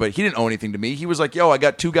out there, but he didn't owe anything to me. He was like, yo, I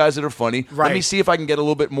got 2 guys that are funny. Let me Right. see if I can get a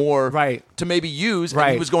little bit more to maybe use. And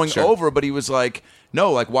Right. he was going Sure. over, but he was like,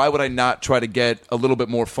 no, like, why would I not try to get a little bit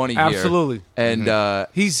more funny here? Absolutely. And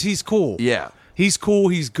he's cool. yeah. He's cool.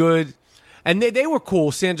 He's good. And they were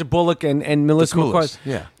cool, Sandra Bullock and Melissa coolest, McCarthy.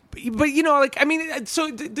 yeah. But, like, I mean, so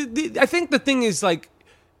I think the thing is, like,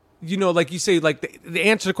 like you say, like the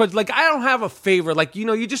answer to the question, like I don't have a favorite. Like,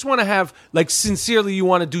 you just want to have, like, sincerely, you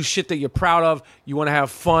want to do shit that you're proud of. You want to have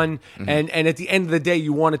fun, and at the end of the day,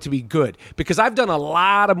 you want it to be good. Because I've done a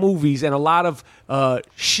lot of movies and a lot of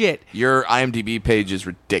shit. your IMDb page is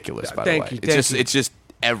ridiculous? By Thank the way, you, it's just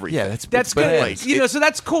everything. Yeah, That's it's good. bananas. So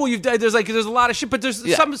that's cool. There's a lot of shit, but there's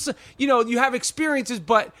some, you have experiences,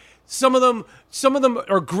 but some of them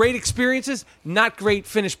are great experiences, not great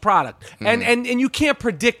finished product. And you can't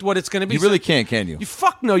predict what it's going to be. You really can't, can you? You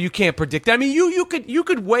fuck no, you can't predict. I mean, you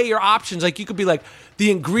could weigh your options. Like, you could be like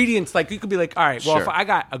the ingredients. Like, you could be like, all right, well, Sure. if I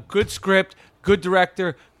got a good script, good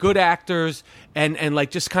director, good actors, and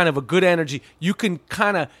like just kind of a good energy, you can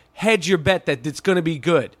kind of hedge your bet that it's going to be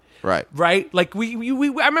good. Right. Like we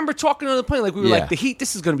I remember talking on the plane. Like we were like, the Heat.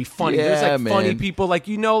 This is going to be funny. There's like funny people. Like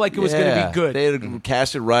like it was going to be good. They had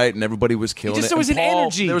cast it right, and everybody was killing it. There was an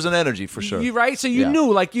energy. There was an energy for sure. Right. So you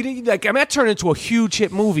knew, like you didn't like. I mean, that turned into a huge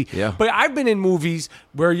hit movie. Yeah. But I've been in movies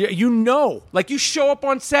where you know, like you show up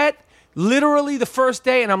on set. Literally the first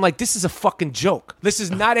day, and I'm like, this is a fucking joke. This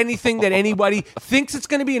is not anything that anybody thinks it's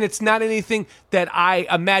going to be, and it's not anything that I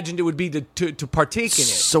imagined it would be to partake in it.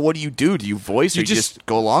 So what do? Do you voice, or you just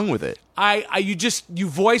go along with it? You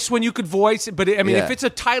voice when you could voice it, but if it's a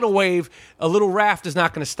tidal wave, a little raft is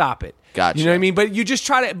not going to stop it. Gotcha. You know what I mean? But you just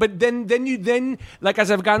try to. But then like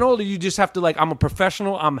as I've gotten older, you just have to like. I'm a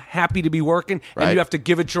professional. I'm happy to be working, and you have to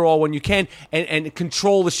give it your all when you can, and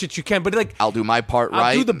control the shit you can. But like, I'll do my part right.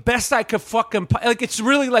 I'll do the best I could fucking. Like it's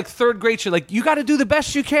really like third grade shit. Like you got to do the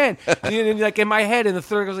best you can. And like in my head, in the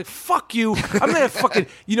third, I was like, "Fuck you." I'm gonna fucking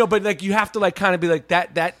But like you have to like kind of be like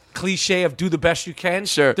that cliche of do the best you can.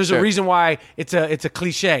 Sure. There's a reason why it's a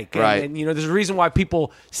cliche. Right. And there's a reason why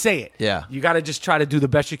people say it. Yeah. You got to just try to do the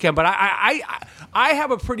best you can. But I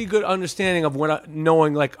have a pretty good understanding of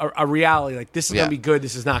knowing like a reality. Like this is going to be good.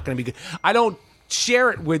 This is not going to be good. I don't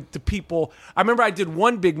share it with the people. I remember I did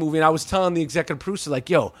one big movie and I was telling the executive producer like,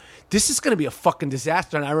 yo, this is going to be a fucking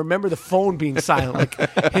disaster. And I remember the phone being silent. Like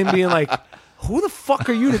him being like, who the fuck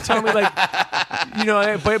are you to tell me like,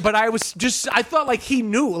 but I was just, I thought like he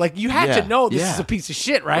knew, like you had to know this is a piece of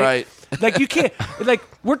shit, right? Right. Like you can't, like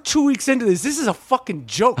we're 2 weeks into this. This is a fucking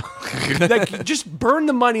joke. Like just burn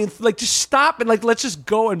the money and like just stop and like let's just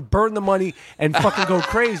go and burn the money and fucking go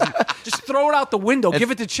crazy. Just throw it out the window.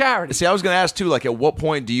 Give it to charity. See, I was going to ask too. Like, at what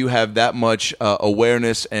point do you have that much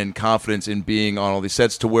awareness and confidence in being on all these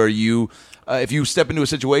sets to where you? If you step into a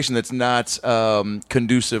situation that's not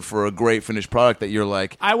conducive for a great finished product, that you're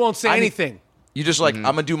like, I won't say anything. You just like, I'm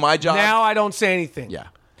gonna do my job. Now I don't say anything. Yeah.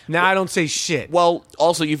 Now I don't say shit. Well,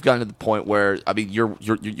 also you've gotten to the point where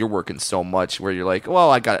you're working so much where you're like,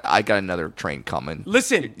 well, I got another train coming.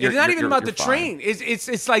 Listen, it's not even about the train.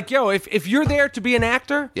 It's like, yo, if you're there to be an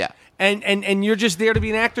actor, and you're just there to be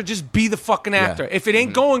an actor, just be the fucking actor. If it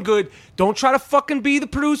ain't going good, don't try to fucking be the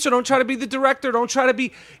producer. Don't try to be the director. Don't try to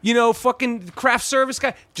be, fucking craft service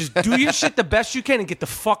guy. Just do your shit the best you can and get the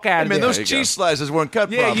fuck out of there. Man, those cheese slices weren't cut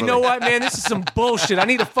properly. Yeah, you know what, man? This is some bullshit. I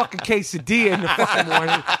need a fucking quesadilla in the fucking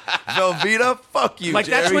morning. Velveeta, fuck you, like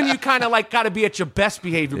Jerry. That's when you kind of like got to be at your best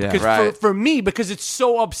behavior. Yeah. Because for me, because it's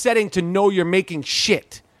so upsetting to know you're making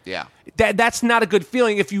shit. Yeah. That's not a good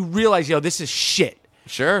feeling if you realize, yo, this is shit.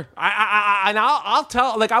 Sure. I'll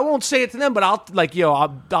tell, like, I won't say it to them, but I'll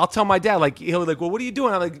tell my dad, like, he'll be like, well, what are you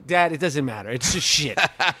doing? I'm like, Dad, it doesn't matter. It's just shit.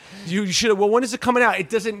 You should have, well, when is it coming out?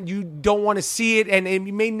 You don't want to see it, and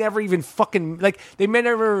you may never even fucking, like, they may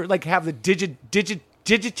never, like, have the digitization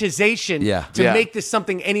to make this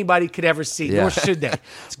something anybody could ever see. Nor should they.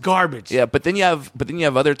 It's garbage. Yeah, but then you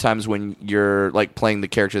have other times when you're like playing the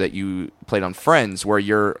character that you played on Friends, where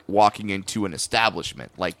you're walking into an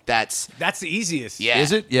establishment. Like that's the easiest. Yeah.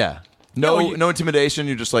 Is it? Yeah. No intimidation.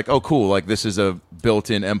 You're just like, oh, cool. Like this is a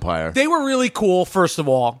built-in empire. They were really cool, first of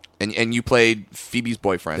all. And you played Phoebe's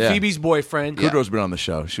boyfriend. Yeah. Phoebe's boyfriend. Kudrow's been on the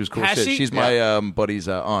show. She was cool. Has shit. she? She's my buddy's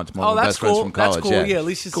aunt. One of my that's best friends cool. from college. That's cool. Yeah, at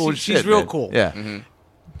least cool she's shit, real man. cool. Yeah. Mm-hmm.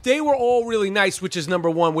 They were all really nice, which is number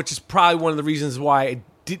one, which is probably one of the reasons why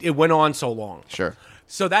it went on so long. Sure.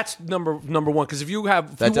 So that's number one. Because if you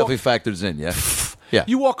have That definitely factors in. Yeah. Yeah.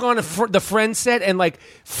 You walk on the Friends set and like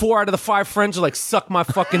 4 out of the 5 friends are like, suck my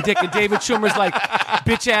fucking dick. And David Schwimmer's like,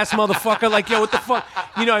 bitch ass motherfucker. Like, yo, what the fuck?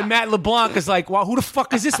 And Matt LeBlanc is like, well, who the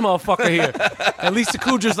fuck is this motherfucker here? And Lisa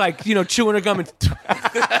Kudrow's like, chewing her gum and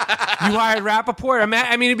you hired Rappaport?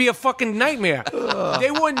 I mean, it'd be a fucking nightmare.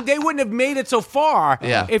 They wouldn't have made it so far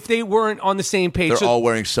if they weren't on the same page. They're all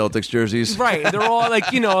wearing Celtics jerseys. Right. They're all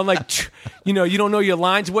like, you don't know your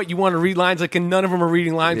lines. What, you want to read lines? Like, and none of them are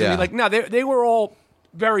reading lines. Yeah. And you're like, no, they were all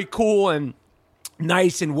very cool and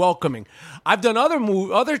nice and welcoming. I've done other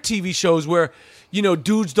TV shows where,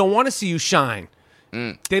 dudes don't want to see you shine.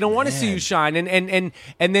 They don't want to see you shine, and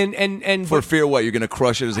For fear what? You're going to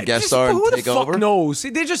crush it as a guest star and take over? Who the fuck knows?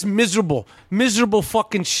 They're just miserable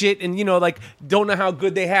fucking shit, and like don't know how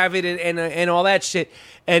good they have it, and all that shit,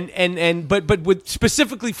 but with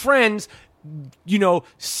specifically Friends.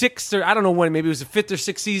 6th or I don't know when, maybe it was the 5th or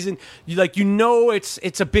 6th season.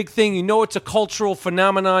 It's a big thing. It's a cultural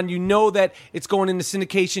phenomenon. That it's going into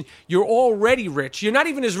syndication. You're already rich. You're not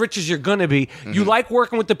even as rich as you're gonna be. Mm-hmm. You like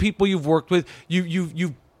working with the people you've worked with.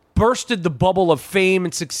 You've bursted the bubble of fame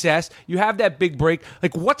and success. You have that big break.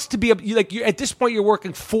 Like what's to be like? At this point, you're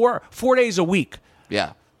working four days a week.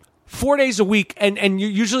 Yeah. 4 days a week, and you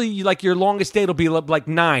usually like your longest day will be like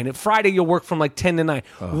 9. And Friday you'll work from like 10 to 9.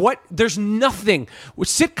 There's nothing with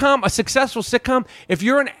a successful sitcom. If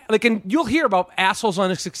you're and you'll hear about assholes on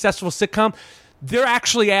a successful sitcom. They're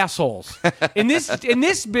actually assholes in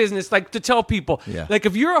this business. Like, to tell people, like,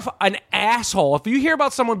 if you're an asshole, if you hear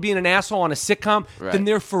about someone being an asshole on a sitcom, then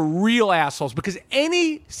they're for real assholes. Because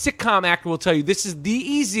any sitcom actor will tell you this is the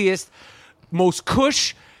easiest, most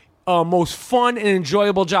cush, most fun and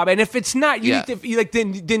enjoyable job. And if it's not, you need to, like,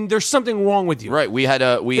 then there's something wrong with you. Right.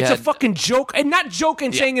 It's a fucking joke, and not joke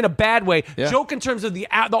and saying in a bad way. Joke in terms of the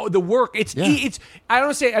work. It's I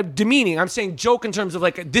don't say demeaning. I'm saying joke in terms of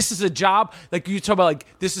like, this is a job. Like, you talk about like,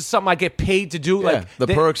 this is something I get paid to do. Like the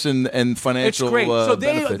perks and financial. It's great. So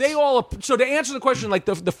benefits. they all. So to answer the question, like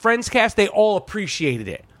the Friends cast, they all appreciated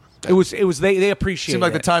it. It was they appreciated it. Seemed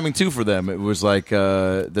like the timing too for them. It was like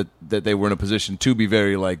that they were in a position to be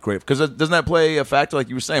very like great, because doesn't that play a factor, like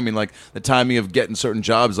you were saying? I mean, like the timing of getting certain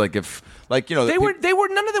jobs, like if like, you know, they were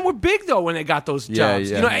none of them were big though when they got those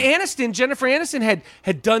jobs. Yeah. You know, Jennifer Aniston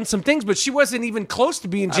had done some things, but she wasn't even close to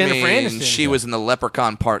being Jennifer Aniston. She was in the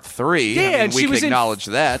Leprechaun Part 3. Yeah, and we she was can acknowledge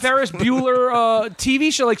in that. Ferris Bueller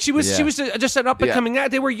TV show. Like she was just an up and coming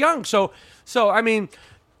act. They were young, so I mean.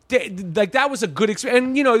 Like that was a good experience,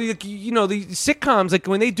 and you know the sitcoms, like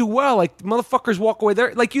when they do well, like motherfuckers walk away.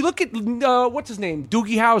 There, like you look at what's his name,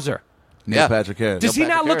 Doogie Howser. Neil Patrick Harris. Does he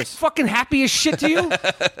not look fucking happy as shit to you?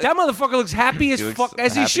 That motherfucker looks happy as fuck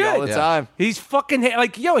as he should. All the time. He's fucking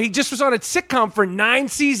like, he just was on a sitcom for 9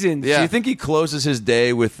 seasons. Yeah. Do you think he closes his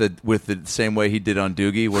day with the same way he did on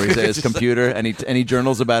Doogie, where he's at his computer and he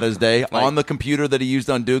journals about his day on the computer that he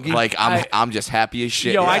used on Doogie? Like I'm just happy as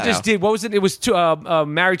shit. I just did. What was it? It was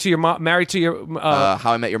Married to Your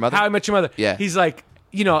How I Met Your Mother. How I Met Your Mother. Yeah. He's like.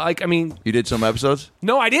 You know, like, I mean... You did some episodes?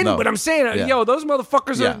 No, I didn't, but I'm saying, those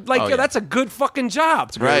motherfuckers are like, that's a good fucking job.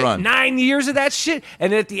 It's a great run. 9 years of that shit,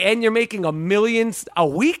 and at the end you're making $1 million a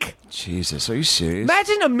week? Jesus, are you serious?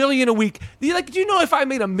 Imagine $1 million a week. Do you know if I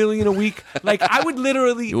made $1 million a week, like, I would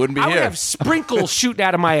literally... You wouldn't be I here. would have sprinkles shooting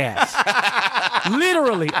out of my ass.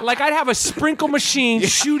 Literally. Like, I'd have a sprinkle machine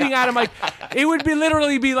shooting out of my... It would be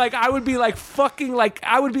literally be like, I would be like fucking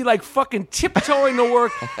tiptoeing to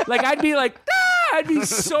work. Like, I'd be like... I'd be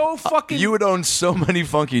so fucking... You would own so many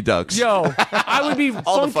Funky Ducks. Yo, I would be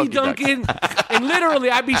funky dunking, and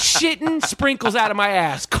literally I'd be shitting sprinkles out of my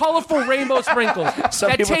ass. Colorful rainbow sprinkles.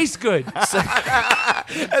 Taste good.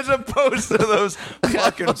 As opposed to those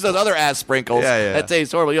fucking... those other ass sprinkles. Yeah. That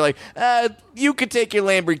tastes horrible. You're like, you could take your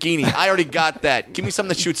Lamborghini. I already got that. Give me something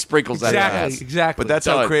that shoots sprinkles out of your ass. Exactly. But that's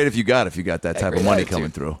how creative you got if you got that type of money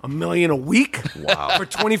coming through. $1 million a week? Wow. For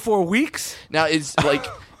 24 weeks? Now, it's like...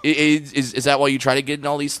 Is that why you try to get in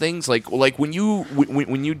all these things? Like when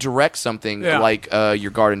you direct something like your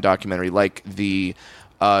garden documentary, like the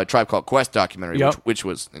Tribe Called Quest documentary, which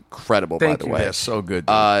was incredible, by the way. Yeah, so good.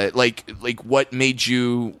 Like what makes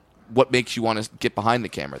you want to get behind the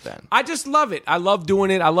camera then? I just love it. I love doing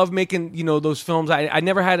it. I love making, those films. I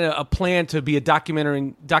never had a plan to be a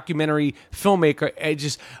documentary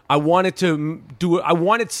filmmaker. I wanted to do it. I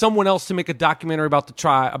wanted someone else to make a documentary about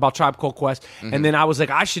Tribe Called Quest. Mm-hmm. And then I was like,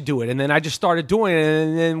 I should do it. And then I just started doing it,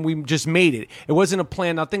 and then we just made it. It wasn't a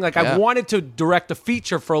plan, nothing. Like I wanted to direct a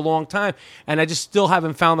feature for a long time, and I just still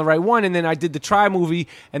haven't found the right one. And then I did the Tribe movie,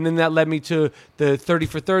 and then that led me to the 30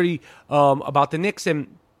 for 30 about the Knicks.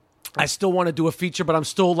 And I still want to do a feature, but I'm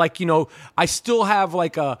still like, I still have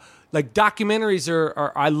like documentaries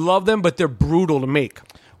are I love them, but they're brutal to make.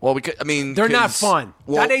 Well, because they're not fun.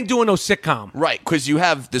 That ain't doing no sitcom. Right, because you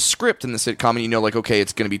have the script in the sitcom, and okay,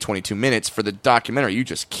 it's going to be 22 minutes. For the documentary, you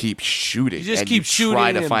just keep shooting. You just keep shooting.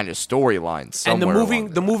 Try to find a storyline somewhere.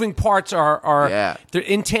 And the moving parts are the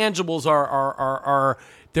intangibles are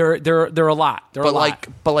they're a lot.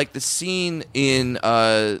 But like the scene in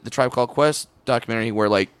the Tribe Called Quest documentary where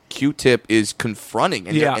like Q-Tip is confronting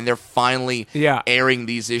and they're finally airing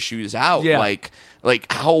these issues out.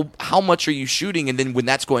 Like how much are you shooting? And then when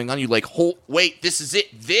that's going on, you like, wait, this is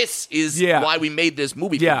it. This is why we made this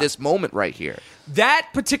movie for this moment right here. That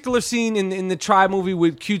particular scene in the Tribe movie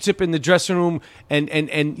with Q-Tip in the dressing room and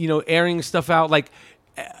airing stuff out, like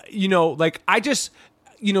I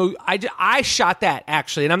shot that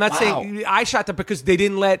actually, and I'm not saying I shot that because they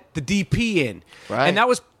didn't let the DP in, right? And that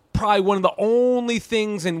was probably one of the only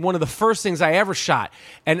things and one of the first things I ever shot.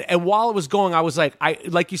 And while it was going, I was like,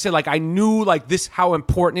 like you said, like I knew like this how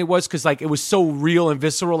important it was because like it was so real and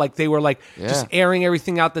visceral. Like they were like just airing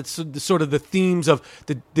everything out. That's sort of the themes of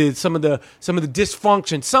some of the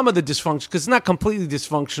dysfunction because it's not completely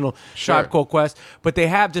dysfunctional. Tribe Called Quest, but they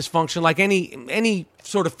have dysfunction like any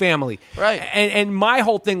sort of family, right? And my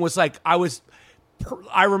whole thing was like I was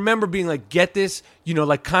I remember being like, get this,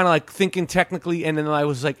 like kind of like thinking technically, and then I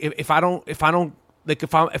was like, if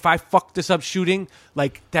I fuck this up shooting,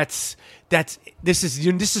 like this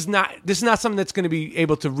is not something that's going to be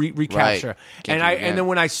able to recapture. Right. And then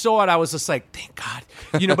when I saw it, I was just like, thank God,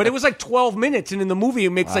 But it was like 12 minutes, and in the movie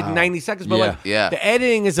it makes like 90 seconds. But the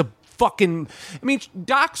editing is a fucking. I mean,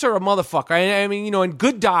 docs are a motherfucker. I mean, in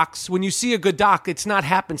good docs, when you see a good doc, it's not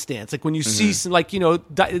happenstance. Like when you see some,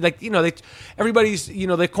 everybody's,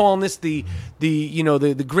 they're calling this the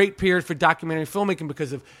great period for documentary filmmaking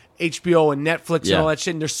because of HBO and Netflix and all that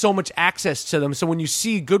shit, and there's so much access to them. So when you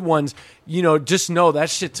see good ones, just know that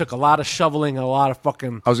shit took a lot of shoveling and a lot of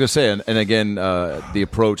fucking. I was gonna say, and again, the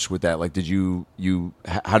approach with that, like, where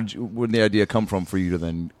did the idea come from for you to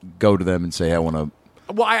then go to them and say, I want to?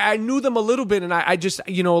 Well, I knew them a little bit, and I just,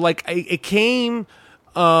 it came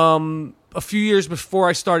a few years before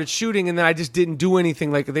I started shooting, and then I just didn't do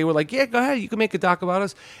anything. Like, they were like, yeah, go ahead, you can make a doc about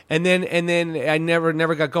us. And then I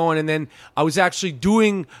never got going. And then I was actually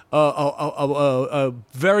doing a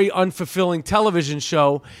very unfulfilling television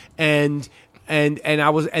show, and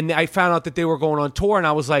I found out that they were going on tour, and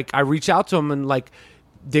I was like, I reached out to them, and like,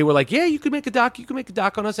 they were like, yeah, you could make a doc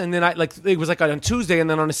on us. And then it was like on Tuesday, and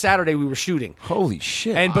then on a Saturday we were shooting. Holy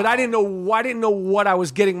shit. But I didn't know what I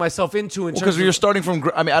was getting myself into in terms because you're starting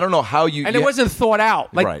from, I mean, I don't know how you. And it wasn't thought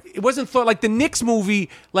out. Like, right. It wasn't thought, like the Knicks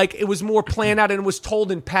movie, like it was more planned out and it was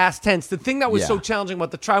told in past tense. The thing that was so challenging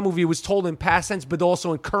about the Tribe movie, it was told in past tense, but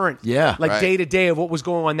also in current. Yeah. Like day to day of what was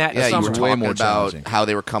going on that you summer. were talking about how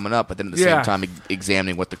they were coming up, but then at the same time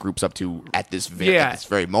examining what the group's up to at this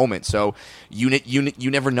very moment. So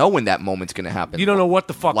you never know when that moment's going to happen. You don't know what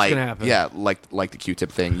the fuck's going to happen. Yeah, like the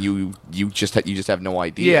Q-tip thing. You just have no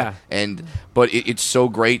idea. Yeah. But it's so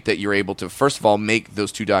great that you're able to, first of all, make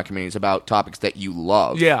those two documentaries about topics that you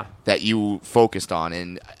love. Yeah. That you focused on,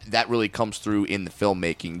 and that really comes through in the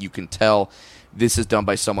filmmaking. You can tell this is done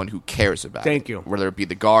by someone who cares about it. Thank you. Whether it be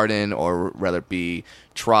The Garden or whether it be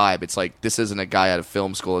Tribe, it's like, this isn't a guy out of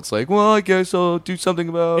film school. It's like, well, I guess I'll do something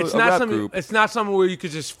about a rap group. It's not something where you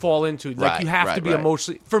could just fall into. Like, you have to be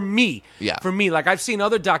emotionally. For me, like I've seen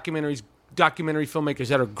other documentary filmmakers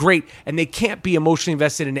that are great, and they can't be emotionally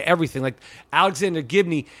invested into everything. Like Alexander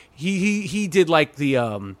Gibney, he did like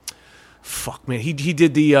the. Fuck, man, he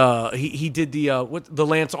did the the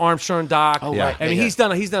Lance Armstrong doc. Oh, right. I mean, he's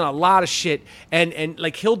done a lot of shit, and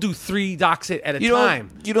like he'll do 3 docs at a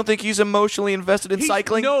time. You don't think he's emotionally invested in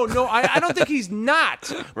cycling? No, I don't think he's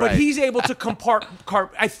not. But he's able to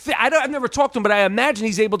I've never talked to him, but I imagine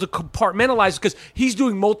he's able to compartmentalize because he's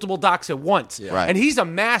doing multiple docs at once, and he's a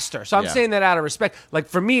master. So I'm saying that out of respect. Like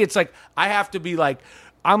for me, it's like I have to be like,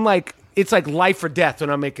 it's like life or death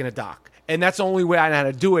when I'm making a doc. And that's the only way I know how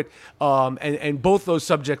to do it. And both those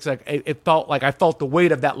subjects, like it felt like I felt the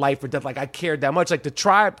weight of that life or death. Like I cared that much. Like the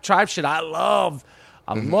tribe shit, I love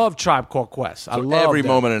Tribe Called Quest. I love every that.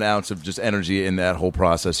 moment and ounce of just energy in that whole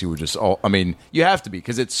process. You were just you have to be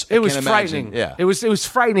because it was frightening. Yeah, it was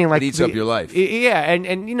frightening. Like it eats up your life. And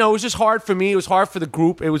it was just hard for me. It was hard for the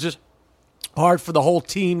group. It was just hard for the whole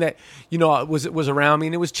team that was around me,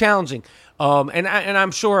 and it was challenging. And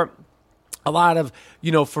I'm sure. A lot of,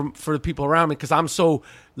 for the people around me, because I'm so,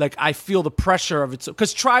 like, I feel the pressure of it.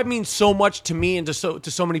 Because Tribe means so much to me and to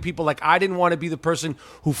so many people. Like, I didn't want to be the person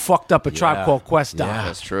who fucked up a Tribe Called Quest doc. Yeah,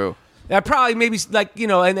 that's true. That probably maybe, like,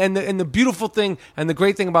 and the beautiful thing and the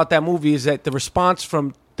great thing about that movie is that the response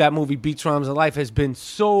from that movie, Beats, Rhymes, and Life, has been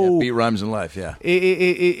so... Beat, Rhymes, and Life, yeah.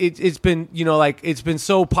 It's been, it's been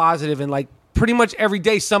so positive, and, like, pretty much every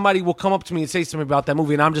day somebody will come up to me and say something about that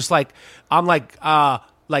movie, and I'm just like,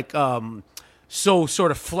 so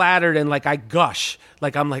sort of flattered and like I gush,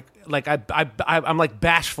 like I'm like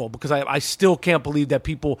bashful because I still can't believe that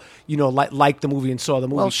people like the movie and saw the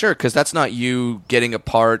movie. Well, sure, because that's not you getting a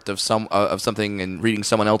part of something and reading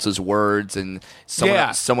someone else's words and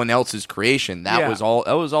someone else's creation. That was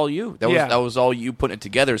all you. That was all you putting it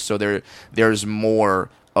together. So there's more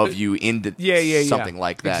of you into something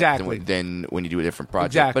like that than when you do a different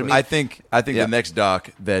project. Exactly. But I think the next doc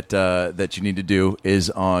that you need to do is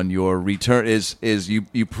on your return. Is you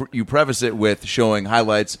preface it with showing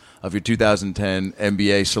highlights of your 2010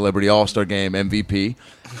 NBA Celebrity All-Star Game MVP,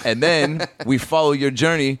 and then we follow your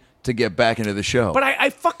journey to get back into the show. But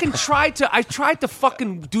I fucking tried to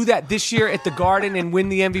fucking do that this year at the Garden and win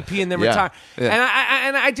the MVP and then retire. Yeah.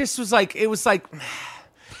 And I just was like, it was like.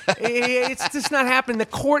 It's just not happening. The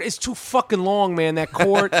court is too fucking long, man. That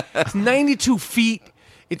court, it's 92 feet.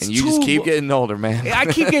 It's And you too just keep getting older, man. I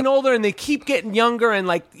keep getting older, and they keep getting younger, and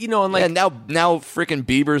like and now freaking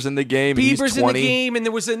Bieber's in the game. and he's Bieber's 20. in the game, and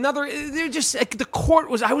there was another. They're just like the court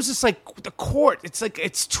was. I was just like the court. It's like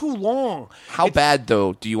it's too long. How bad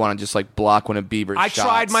though do you want to just like block one of Bieber's I shots?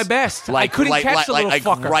 tried my best. I couldn't catch the little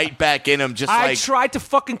fucker. Right back in him. Just I tried to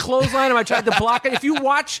fucking clothesline him. I tried to block it. If you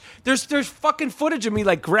watch, there's fucking footage of me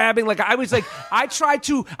like grabbing. Like I was like I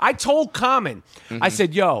told Common. I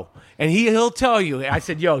said, "Yo," and he'll tell you. I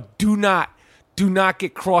said, "Yo, do not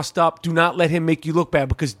get crossed up. Do not let him make you look bad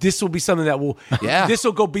because this will be something that will. Yeah. This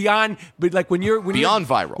will go beyond. But like when you're Beyond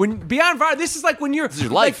viral. Beyond viral. This is like when you're is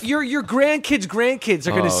your life. like your grandkids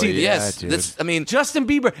are going to see this. Yes, dude. this, I mean, Justin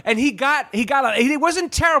Bieber, and he got it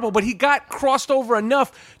wasn't terrible, but he got crossed over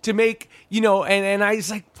enough to make and I was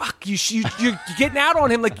like, fuck you're getting out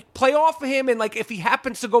on him, like play off of him, and like if he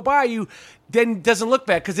happens to go by you, then it doesn't look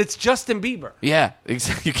bad because it's Justin Bieber. yeah,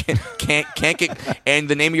 exactly. You can't get, and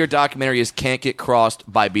the name of your documentary is "Can't Get Crossed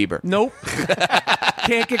by Bieber." Nope,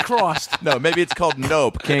 can't get crossed. No, maybe it's called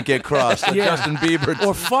Nope. Can't get crossed. Yeah. Justin Bieber.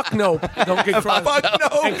 Or fuck nope, don't get crossed. Fuck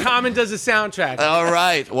Nope. And Common does the soundtrack. All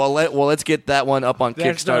right, let's get that one up on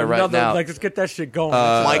That's Kickstarter right another- now. Like, let's get that shit going.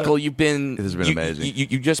 Michael, you've been This has been amazing.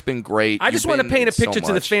 You've just been great. I just want to paint a picture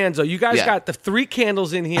to the fans, though. You guys Yeah. got the 3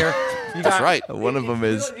 candles in here. That's right. One of them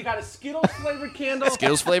is. You got a Skittles flavored candle.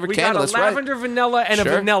 Skittles flavored we candle, got that's a right. lavender vanilla and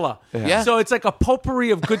Sure. a vanilla. Yeah. So it's like a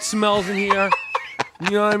potpourri of good smells in here.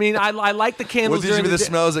 You know what I mean? I like the candles. Would these be during the day.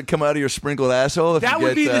 smells that come out of your sprinkled asshole? If That you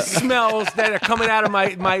would be get, the smells that are coming out of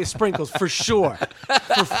my sprinkles for sure,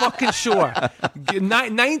 for fucking sure.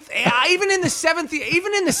 Ninth, even in the 7th,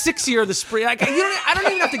 even in the 6th year of the spring, like I don't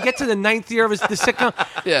even have to get to the 9th year of the sitcom.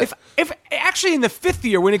 Yeah. If actually in the 5th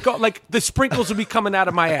year when it go like the sprinkles will be coming out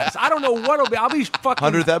of my ass. I don't know what it'll be. I'll be fucking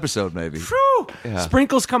 100th episode, maybe. Whew.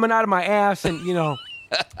 Sprinkles coming out of my ass, and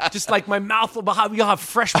just like my mouth you'll have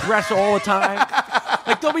fresh breath all the time.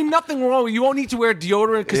 Like there'll be nothing wrong. You won't need to wear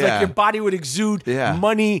deodorant because Yeah. like your body would exude Yeah.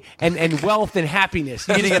 money and wealth and happiness.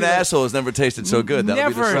 You Eating just an be like, asshole has never tasted so good. That'll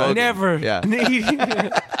be the slogan. never. Yeah.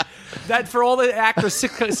 That for all the actors,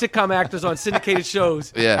 sitcom actors on syndicated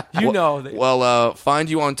shows. Yeah. You know. Well, find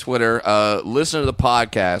you on Twitter. Listen to the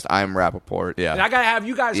podcast. I'm Rappaport. Yeah. And I gotta have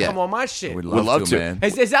you guys Yeah. come on my shit. We'd love love to. man.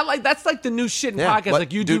 Is that like that's like the new shit in podcasts? But,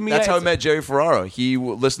 Like you dude, do me. That's how I it's- met Jerry Ferraro. He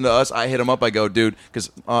listened to us. I hit him up. I go, dude, because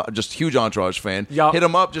just huge Entourage fan. Yup. Hit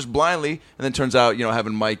him up just blindly, and then turns out,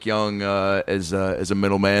 having Mike Young as a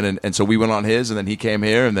middleman, and so we went on his, and then he came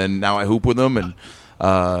here, and then now I hoop with him, and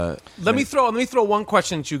Let me throw one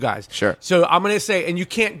question at you guys. Sure. So I'm gonna say, and you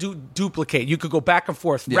can't duplicate. You could go back and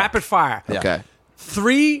forth, rapid fire. Yeah. Okay.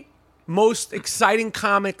 3 most exciting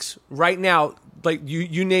comics right now. Like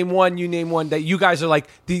you name one that you guys are like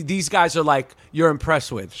these guys are like you're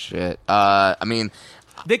impressed with. Shit. I mean,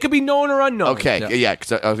 They could be known or unknown. okay. Yeah.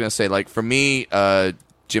 Because I was gonna say, like, for me,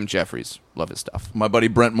 Jim Jeffries, love his stuff. my buddy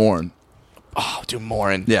Brent Morin. Oh, dude,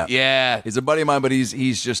 Morin. Yeah. Yeah. He's a buddy of mine, but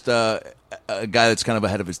he's just a guy that's kind of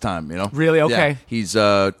ahead of his time, Really? Okay. Yeah. He's he's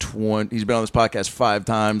been on this podcast 5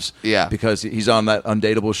 times. Yeah. Because he's on that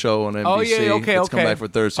Undateable show on NBC. Oh, yeah, okay, It's come okay. back for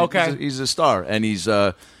Thursday. Okay. He's a star, and he's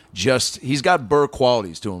he's got Burr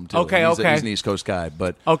qualities to him too. Okay, he's okay. He's an East Coast guy,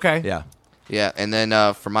 but Okay. yeah. Yeah. And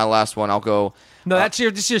then for my last one, I'll go. No, this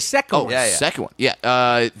is your second Oh, one. yeah. second one.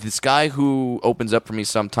 Yeah. This guy who opens up for me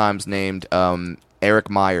sometimes named Eric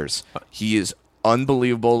Myers. He is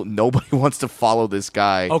unbelievable. Nobody wants to follow this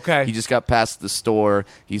guy. Okay. He just got past the store.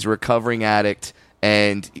 He's a recovering addict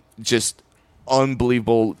and just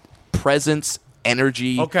unbelievable presence,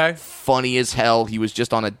 energy. Okay. Funny as hell. He was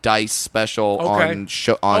just on a Dice special Okay. on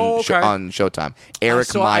okay. on Showtime. Eric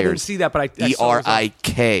saw- Myers. I didn't see that, but I saw it.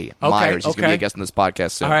 ERIK Myers. He's gonna be okay. a guest on this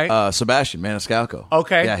podcast soon. All right. Sebastian Maniscalco.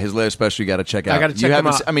 Okay. Yeah, his latest special you got to check out. I gotta check you him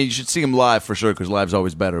haven't out. se- I mean, you should see him live for sure because live's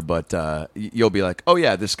always better. But you'll be like, oh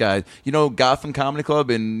yeah, this guy. Gotham Comedy Club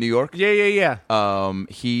in New York. Yeah.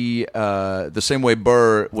 He the same way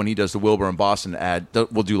Burr when he does the Wilbur in Boston ad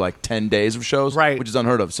will do like 10 days of shows, Right. which is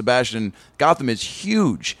unheard of. Sebastian Gotham is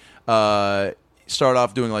huge. Started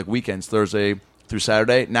off doing like weekends, Thursday through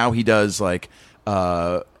Saturday. Now he does like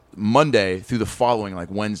Monday through the following like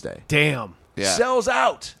Wednesday. Damn. Yeah. Sells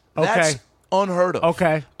out. Okay. That's unheard of.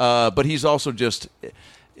 Okay. But he's also just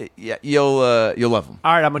you'll love him.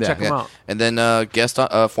 All right, I'm gonna Yeah. check him Yeah. out. And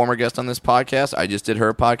then former guest on this podcast, I just did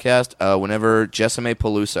her podcast. Whenever Jessime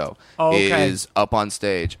Peluso okay. is up on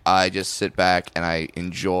stage, I just sit back and I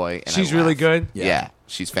enjoy. And She's I really laugh. good? Yeah,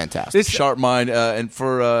 she's fantastic. This- Sharp mind, and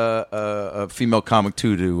for a female comic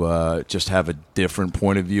too to just have a different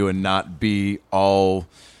point of view and not be all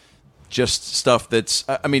just stuff that's,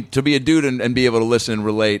 I mean, to be a dude and be able to listen and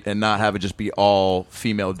relate and not have it just be all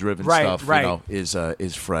female-driven stuff, right. you know,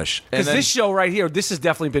 is fresh. Because this show right here, this has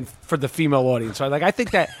definitely been for the female audience, right? Like, I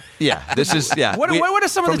think that... Yeah, this is, yeah. What are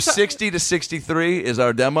some of from the... From 60 to 63 is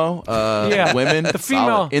our demo. Women the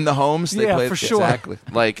female... in the homes. They play for sure. Exactly.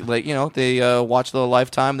 Like you know, they watch the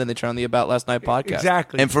Lifetime, then they turn on the About Last Night podcast.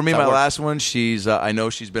 Exactly. And for me, my last one, she's, I know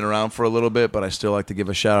she's been around for a little bit, but I still like to give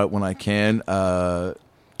a shout out when I can.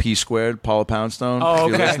 P Squared, Paula Poundstone. Oh, if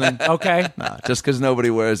you're okay. listening. Okay. Nah, just because nobody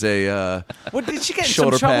wears a What did she get in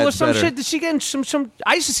shoulder some trouble or pads some better. shit? Did she get in some?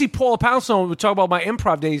 I used to see Paula Poundstone. We talk about my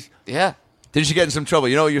improv days. Yeah. Did she get in some trouble?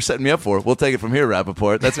 You know what you're setting me up for. We'll take it from here,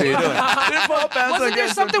 Rappaport. That's what you're doing. Did Paula Poundstone Wasn't get there in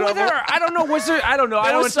some something with trouble? her? I don't know. Was there? I don't know. I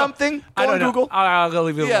There don't was know. something. I Go don't on know. Google. I'll go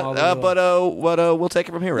leave it alone. Yeah, but we'll take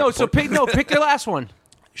it from here. No, Rappaport. so pick your last one.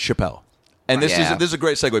 Chappelle. And this Yeah. is a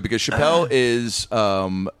great segue because Chappelle is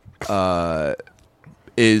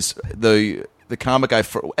the comic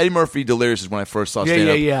Eddie Murphy Delirious is when I first saw stand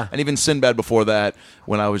up. yeah. And even Sinbad before that,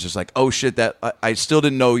 when I was just like, oh shit, that I still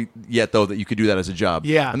didn't know yet though that you could do that as a job.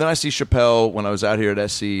 Yeah. And then I see Chappelle when I was out here at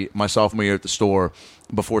SC my sophomore year at the store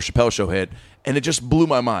before Chappelle Show hit, and it just blew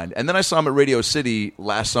my mind. And then I saw him at Radio City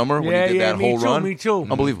last summer when Yeah, he did yeah, that me whole too, run. me too.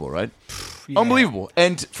 Unbelievable, right? Yeah. Unbelievable.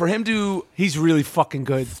 And for him to He's really fucking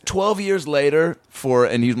good. 12 years later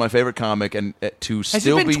and he's my favorite comic, and to Has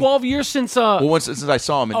still it been be 12 years since? well, once since I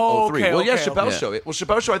saw him in Oh, 03. okay, Well, yeah, okay, Chappelle okay. Show. Well,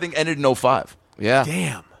 Chappelle Show I think ended in 05. yeah.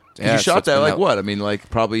 Damn, Yeah, You so shot it's that been like out- what? I mean, like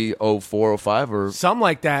probably 04, 05 or. something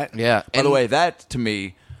like that. Yeah. By the way, that to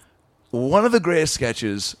me, one of the greatest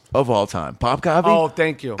sketches of all time. Pop Copy. Oh,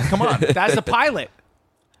 thank you. Come on, that's the pilot.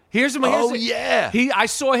 Here's Oh, yeah. I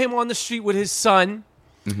saw him on the street with his son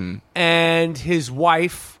and his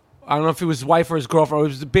wife. I don't know if it was his wife or his girlfriend. It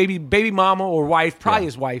was the baby mama or wife, probably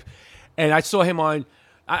his wife. And I saw him on.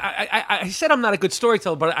 I said I'm not a good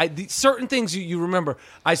storyteller, but certain things you remember.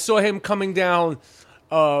 I saw him coming down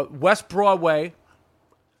West Broadway,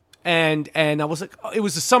 and I was like, it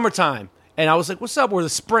was the summertime, and I was like, what's up? Or the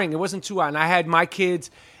spring. It wasn't too hot, and I had my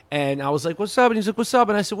kids. And I was like, what's up? And he's like, what's up?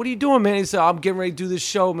 And I said, what are you doing, man? He said, I'm getting ready to do this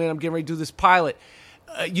show, man. I'm getting ready to do this pilot.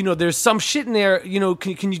 There's some shit in there.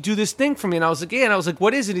 Can you do this thing for me? And I was like, yeah. And I was like,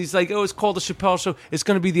 what is it? He's like, oh, it's called The Chappelle Show. It's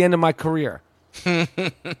going to be the end of my career.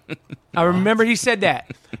 I remember he said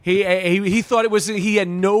that. He thought it was, he had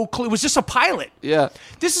no clue. It was just a pilot. Yeah.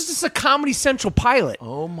 This is just a Comedy Central pilot.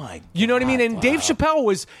 Oh my God. You know what I mean? And Dave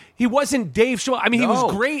Chappelle he wasn't Dave Chappelle. I mean, he No.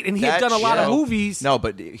 was great, and he had That done a lot of show- movies. No,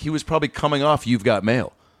 but he was probably coming off You've Got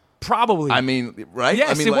Mail. Probably. I mean, right?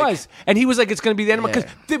 Yes, I mean, it like, was, and he was like, "It's going to be the end of my."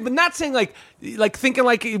 Yeah. But not saying like thinking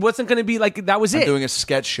like it wasn't going to be like that was I'm it, doing a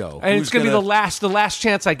sketch show. and Who's it's going to be the last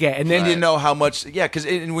chance I get, and You then didn't know how much, yeah, because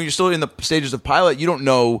when you're still in the stages of pilot, you don't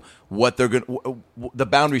know what they're going to, the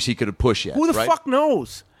boundaries he could have pushed yet. who the right? fuck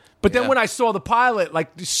knows? But then Yeah. when I saw the pilot,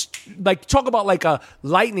 like talk about like a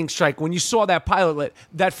lightning strike. When you saw that pilot,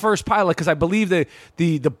 that first pilot, because I believe the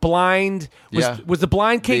blind was the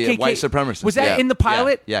blind KKK The white supremacist. Was that Yeah. in the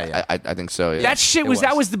pilot? Yeah. I think so. Yeah. That shit was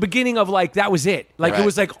that was the beginning of like that was it. Like it Right.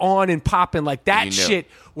 was like on and popping. Like that You knew. shit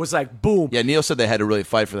was like boom. Yeah, Neil said they had to really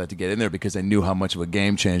fight for that to get in there because they knew how much of a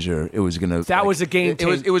game changer it was going to. That was a game It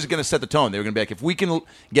was going to set the tone. They were going to be like, if we can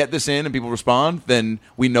get this in and people respond, then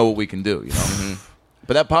we know what we can do. You know.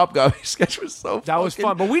 But that Pop Copy sketch was so. That was fucking-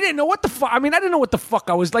 fun, but we didn't know what the fuck. I mean, I didn't know what the fuck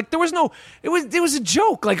I was like. There was no. It was a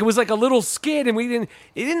joke. Like it was like a little skit, and we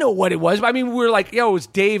didn't know what it was. But I mean, we were like, yo, it was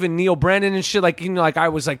Dave and Neil Brennan and shit. Like like I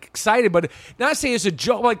was like excited, but not saying it's a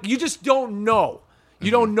joke. Like you just don't know. You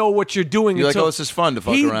don't know what you're doing. You're like, until oh, this is fun to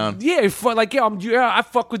fuck around. Yeah, like I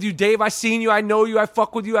fuck with you, Dave. I seen you. I know you. I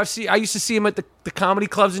fuck with you. I used to see him at the comedy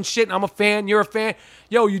clubs and shit. And I'm a fan. You're a fan.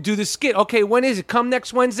 Yo, you do this skit. Okay, when is it? Come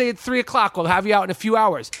next Wednesday at 3:00. We'll have you out in a few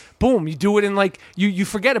hours. Boom, you do it in like you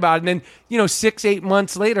forget about it. And then 6-8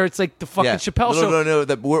 months later, it's like the fucking Chappelle show.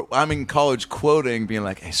 No. I'm in college quoting, being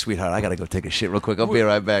like, hey, sweetheart, I got to go take a shit real quick. I'll be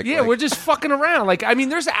right back. Yeah, Like, we're just fucking around. Like, I mean,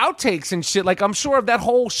 there's outtakes and shit. Like, I'm sure of that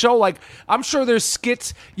whole show. Like, I'm sure there's skits.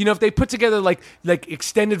 If they put together like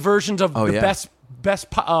extended versions of the yeah.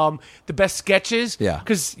 best sketches. Yeah.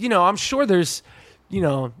 Because I'm sure there's.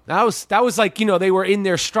 That was like they were in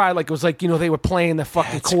their stride. Like it was like they were playing the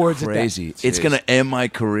fucking That's chords. crazy. At that. It's going to end my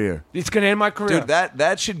career. It's gonna end my career. Dude,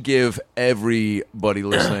 that should give everybody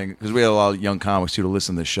listening, because we had a lot of young comics too to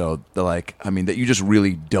listen to the show. They're like, I mean, that you just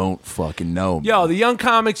really don't fucking know. Yo, the young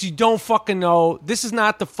comics, you don't fucking know. This is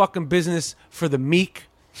not the fucking business for the meek.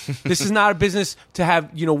 This is not a business to have,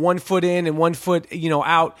 you know, 1 foot in and 1 foot, you know,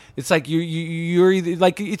 out. It's like you're either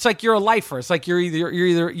like, it's like you're a lifer. It's like you're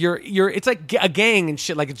it's like a gang and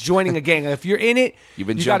shit. Like it's joining a gang. If you're in it, you've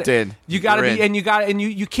been jumped in. You got to be, and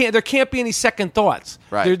you can't. There can't be any second thoughts.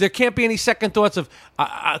 Right. There can't be any second thoughts of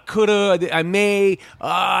I coulda, I may.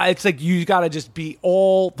 It's like you got to just be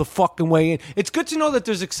all the fucking way in. It's good to know that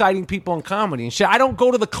there's exciting people in comedy and shit. I don't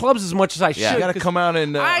go to the clubs as much as I should. You got to come out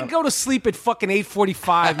and. I go to sleep at fucking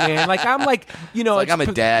 8:45, man. Like I'm like, you know, it's like I'm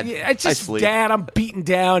a dad. It's just dad. I'm beaten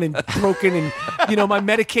down and broken, and you know, my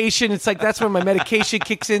medication. It's like that's when my medication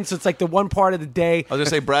kicks in. So it's like the one part of the day. I was gonna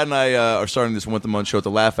say, Brad and I are starting this once a month show at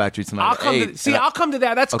the Laugh Factory tonight. I'll come to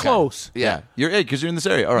that. That's close. Yeah, you're because you're in this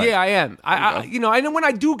area. All right. Yeah, I am. You know, I know when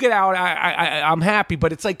I do get out, I'm happy.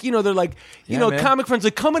 But it's like, you know, they're like, you know, man. Comic friends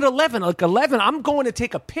like come at 11. Like 11, I'm going to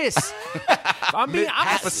take a piss. I'm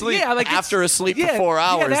half asleep. Yeah, like after a sleep for 4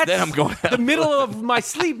 hours, then I'm going. The middle of my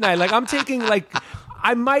sleep night. Like I'm taking like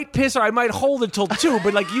I might piss or I might hold it till 2.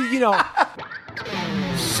 But like you know.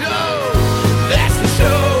 So that's the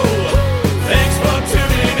show. Thanks for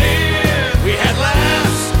tuning in. We had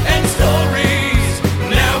laughs and stories.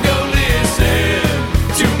 Now go listen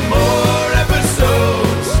to more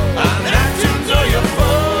episodes on iTunes or your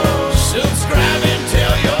phone. Subscribe and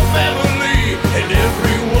tell your family and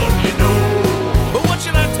everyone you know. But what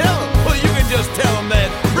should I tell them? Well, you can just tell them that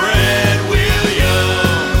Brad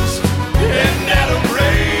Williams and Adam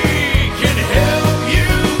Ray can help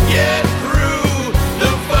you get through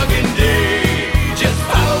the fucking day. Just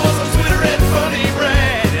follow us on Twitter at Funny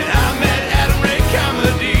Brad, and I'm at Adam Ray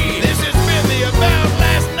Comedy. This has been the About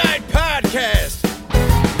Last Night podcast.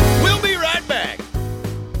 We'll be right back.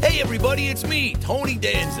 Hey everybody, it's me, Tony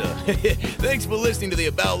Danza. Thanks for listening to the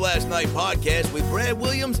About Last Night podcast with Brad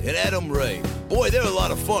Williams and Adam Ray. Boy, they're a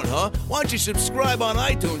lot of fun, huh? Why don't you subscribe on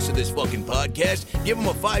iTunes to this fucking podcast? Give them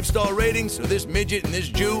a 5-star rating so this midget and this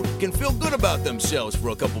Jew can feel good about themselves for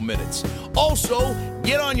a couple minutes. Also,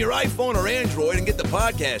 get on your iPhone or Android and get the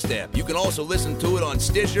podcast app. You can also listen to it on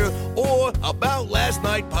Stitcher or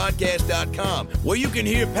AboutLastNightPodcast.com, where you can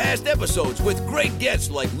hear past episodes with great guests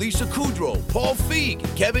like Lisa Kudrow, Paul Feig,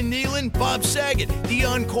 Kevin Nealon, Bob Saget,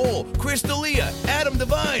 Dion Cole, Chris D'Elia, Adam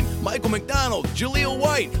Devine, Michael McDonald, Jaleel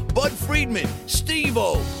White, Bud Friedman,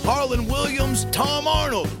 Steve-O, Harlan Williams, Tom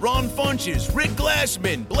Arnold, Ron Funches, Rick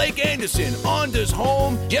Glassman, Blake Anderson, Anders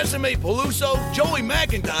Holm, Jessime Peluso, Joey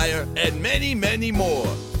McIntyre, and many, many more.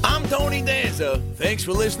 I'm Tony Danza. Thanks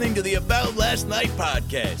for listening to the About Last Night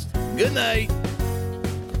podcast. Good night.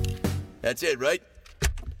 That's it, right?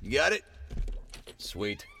 You got it?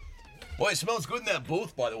 Sweet. Boy, it smells good in that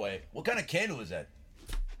booth, by the way. What kind of candle is that?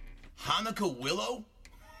 Hanukkah willow?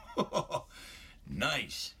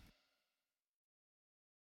 Nice.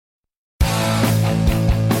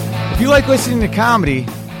 If you like listening to comedy,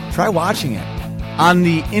 try watching it on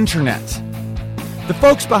the internet. The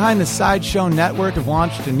folks behind the Sideshow Network have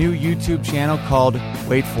launched a new YouTube channel called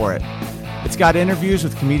Wait For It. It's got interviews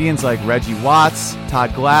with comedians like Reggie Watts,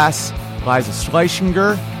 Todd Glass, Liza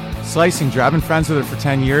Schlesinger. I've been friends with her for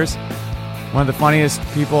 10 years. One of the funniest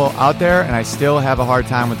people out there, and I still have a hard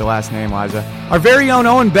time with the last name, Liza. Our very own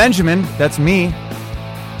Owen Benjamin, that's me,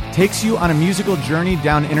 takes you on a musical journey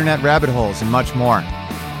down internet rabbit holes and much more.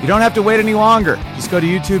 You don't have to wait any longer. Just go to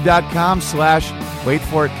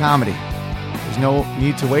youtube.com/waitforitcomedy. There's no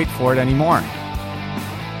need to wait for it anymore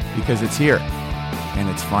because it's here and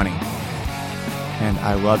it's funny. And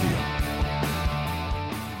I love you.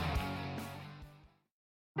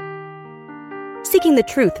 Seeking the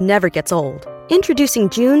truth never gets old. Introducing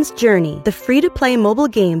June's Journey, the free-to-play mobile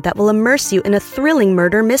game that will immerse you in a thrilling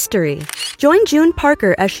murder mystery. Join June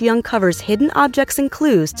Parker as she uncovers hidden objects and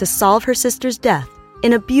clues to solve her sister's death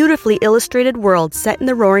in a beautifully illustrated world set in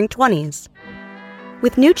the Roaring '20s.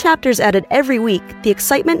 With new chapters added every week, the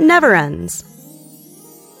excitement never ends.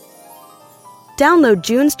 Download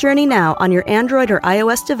June's Journey now on your Android or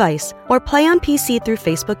iOS device, or play on PC through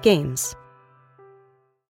Facebook Games.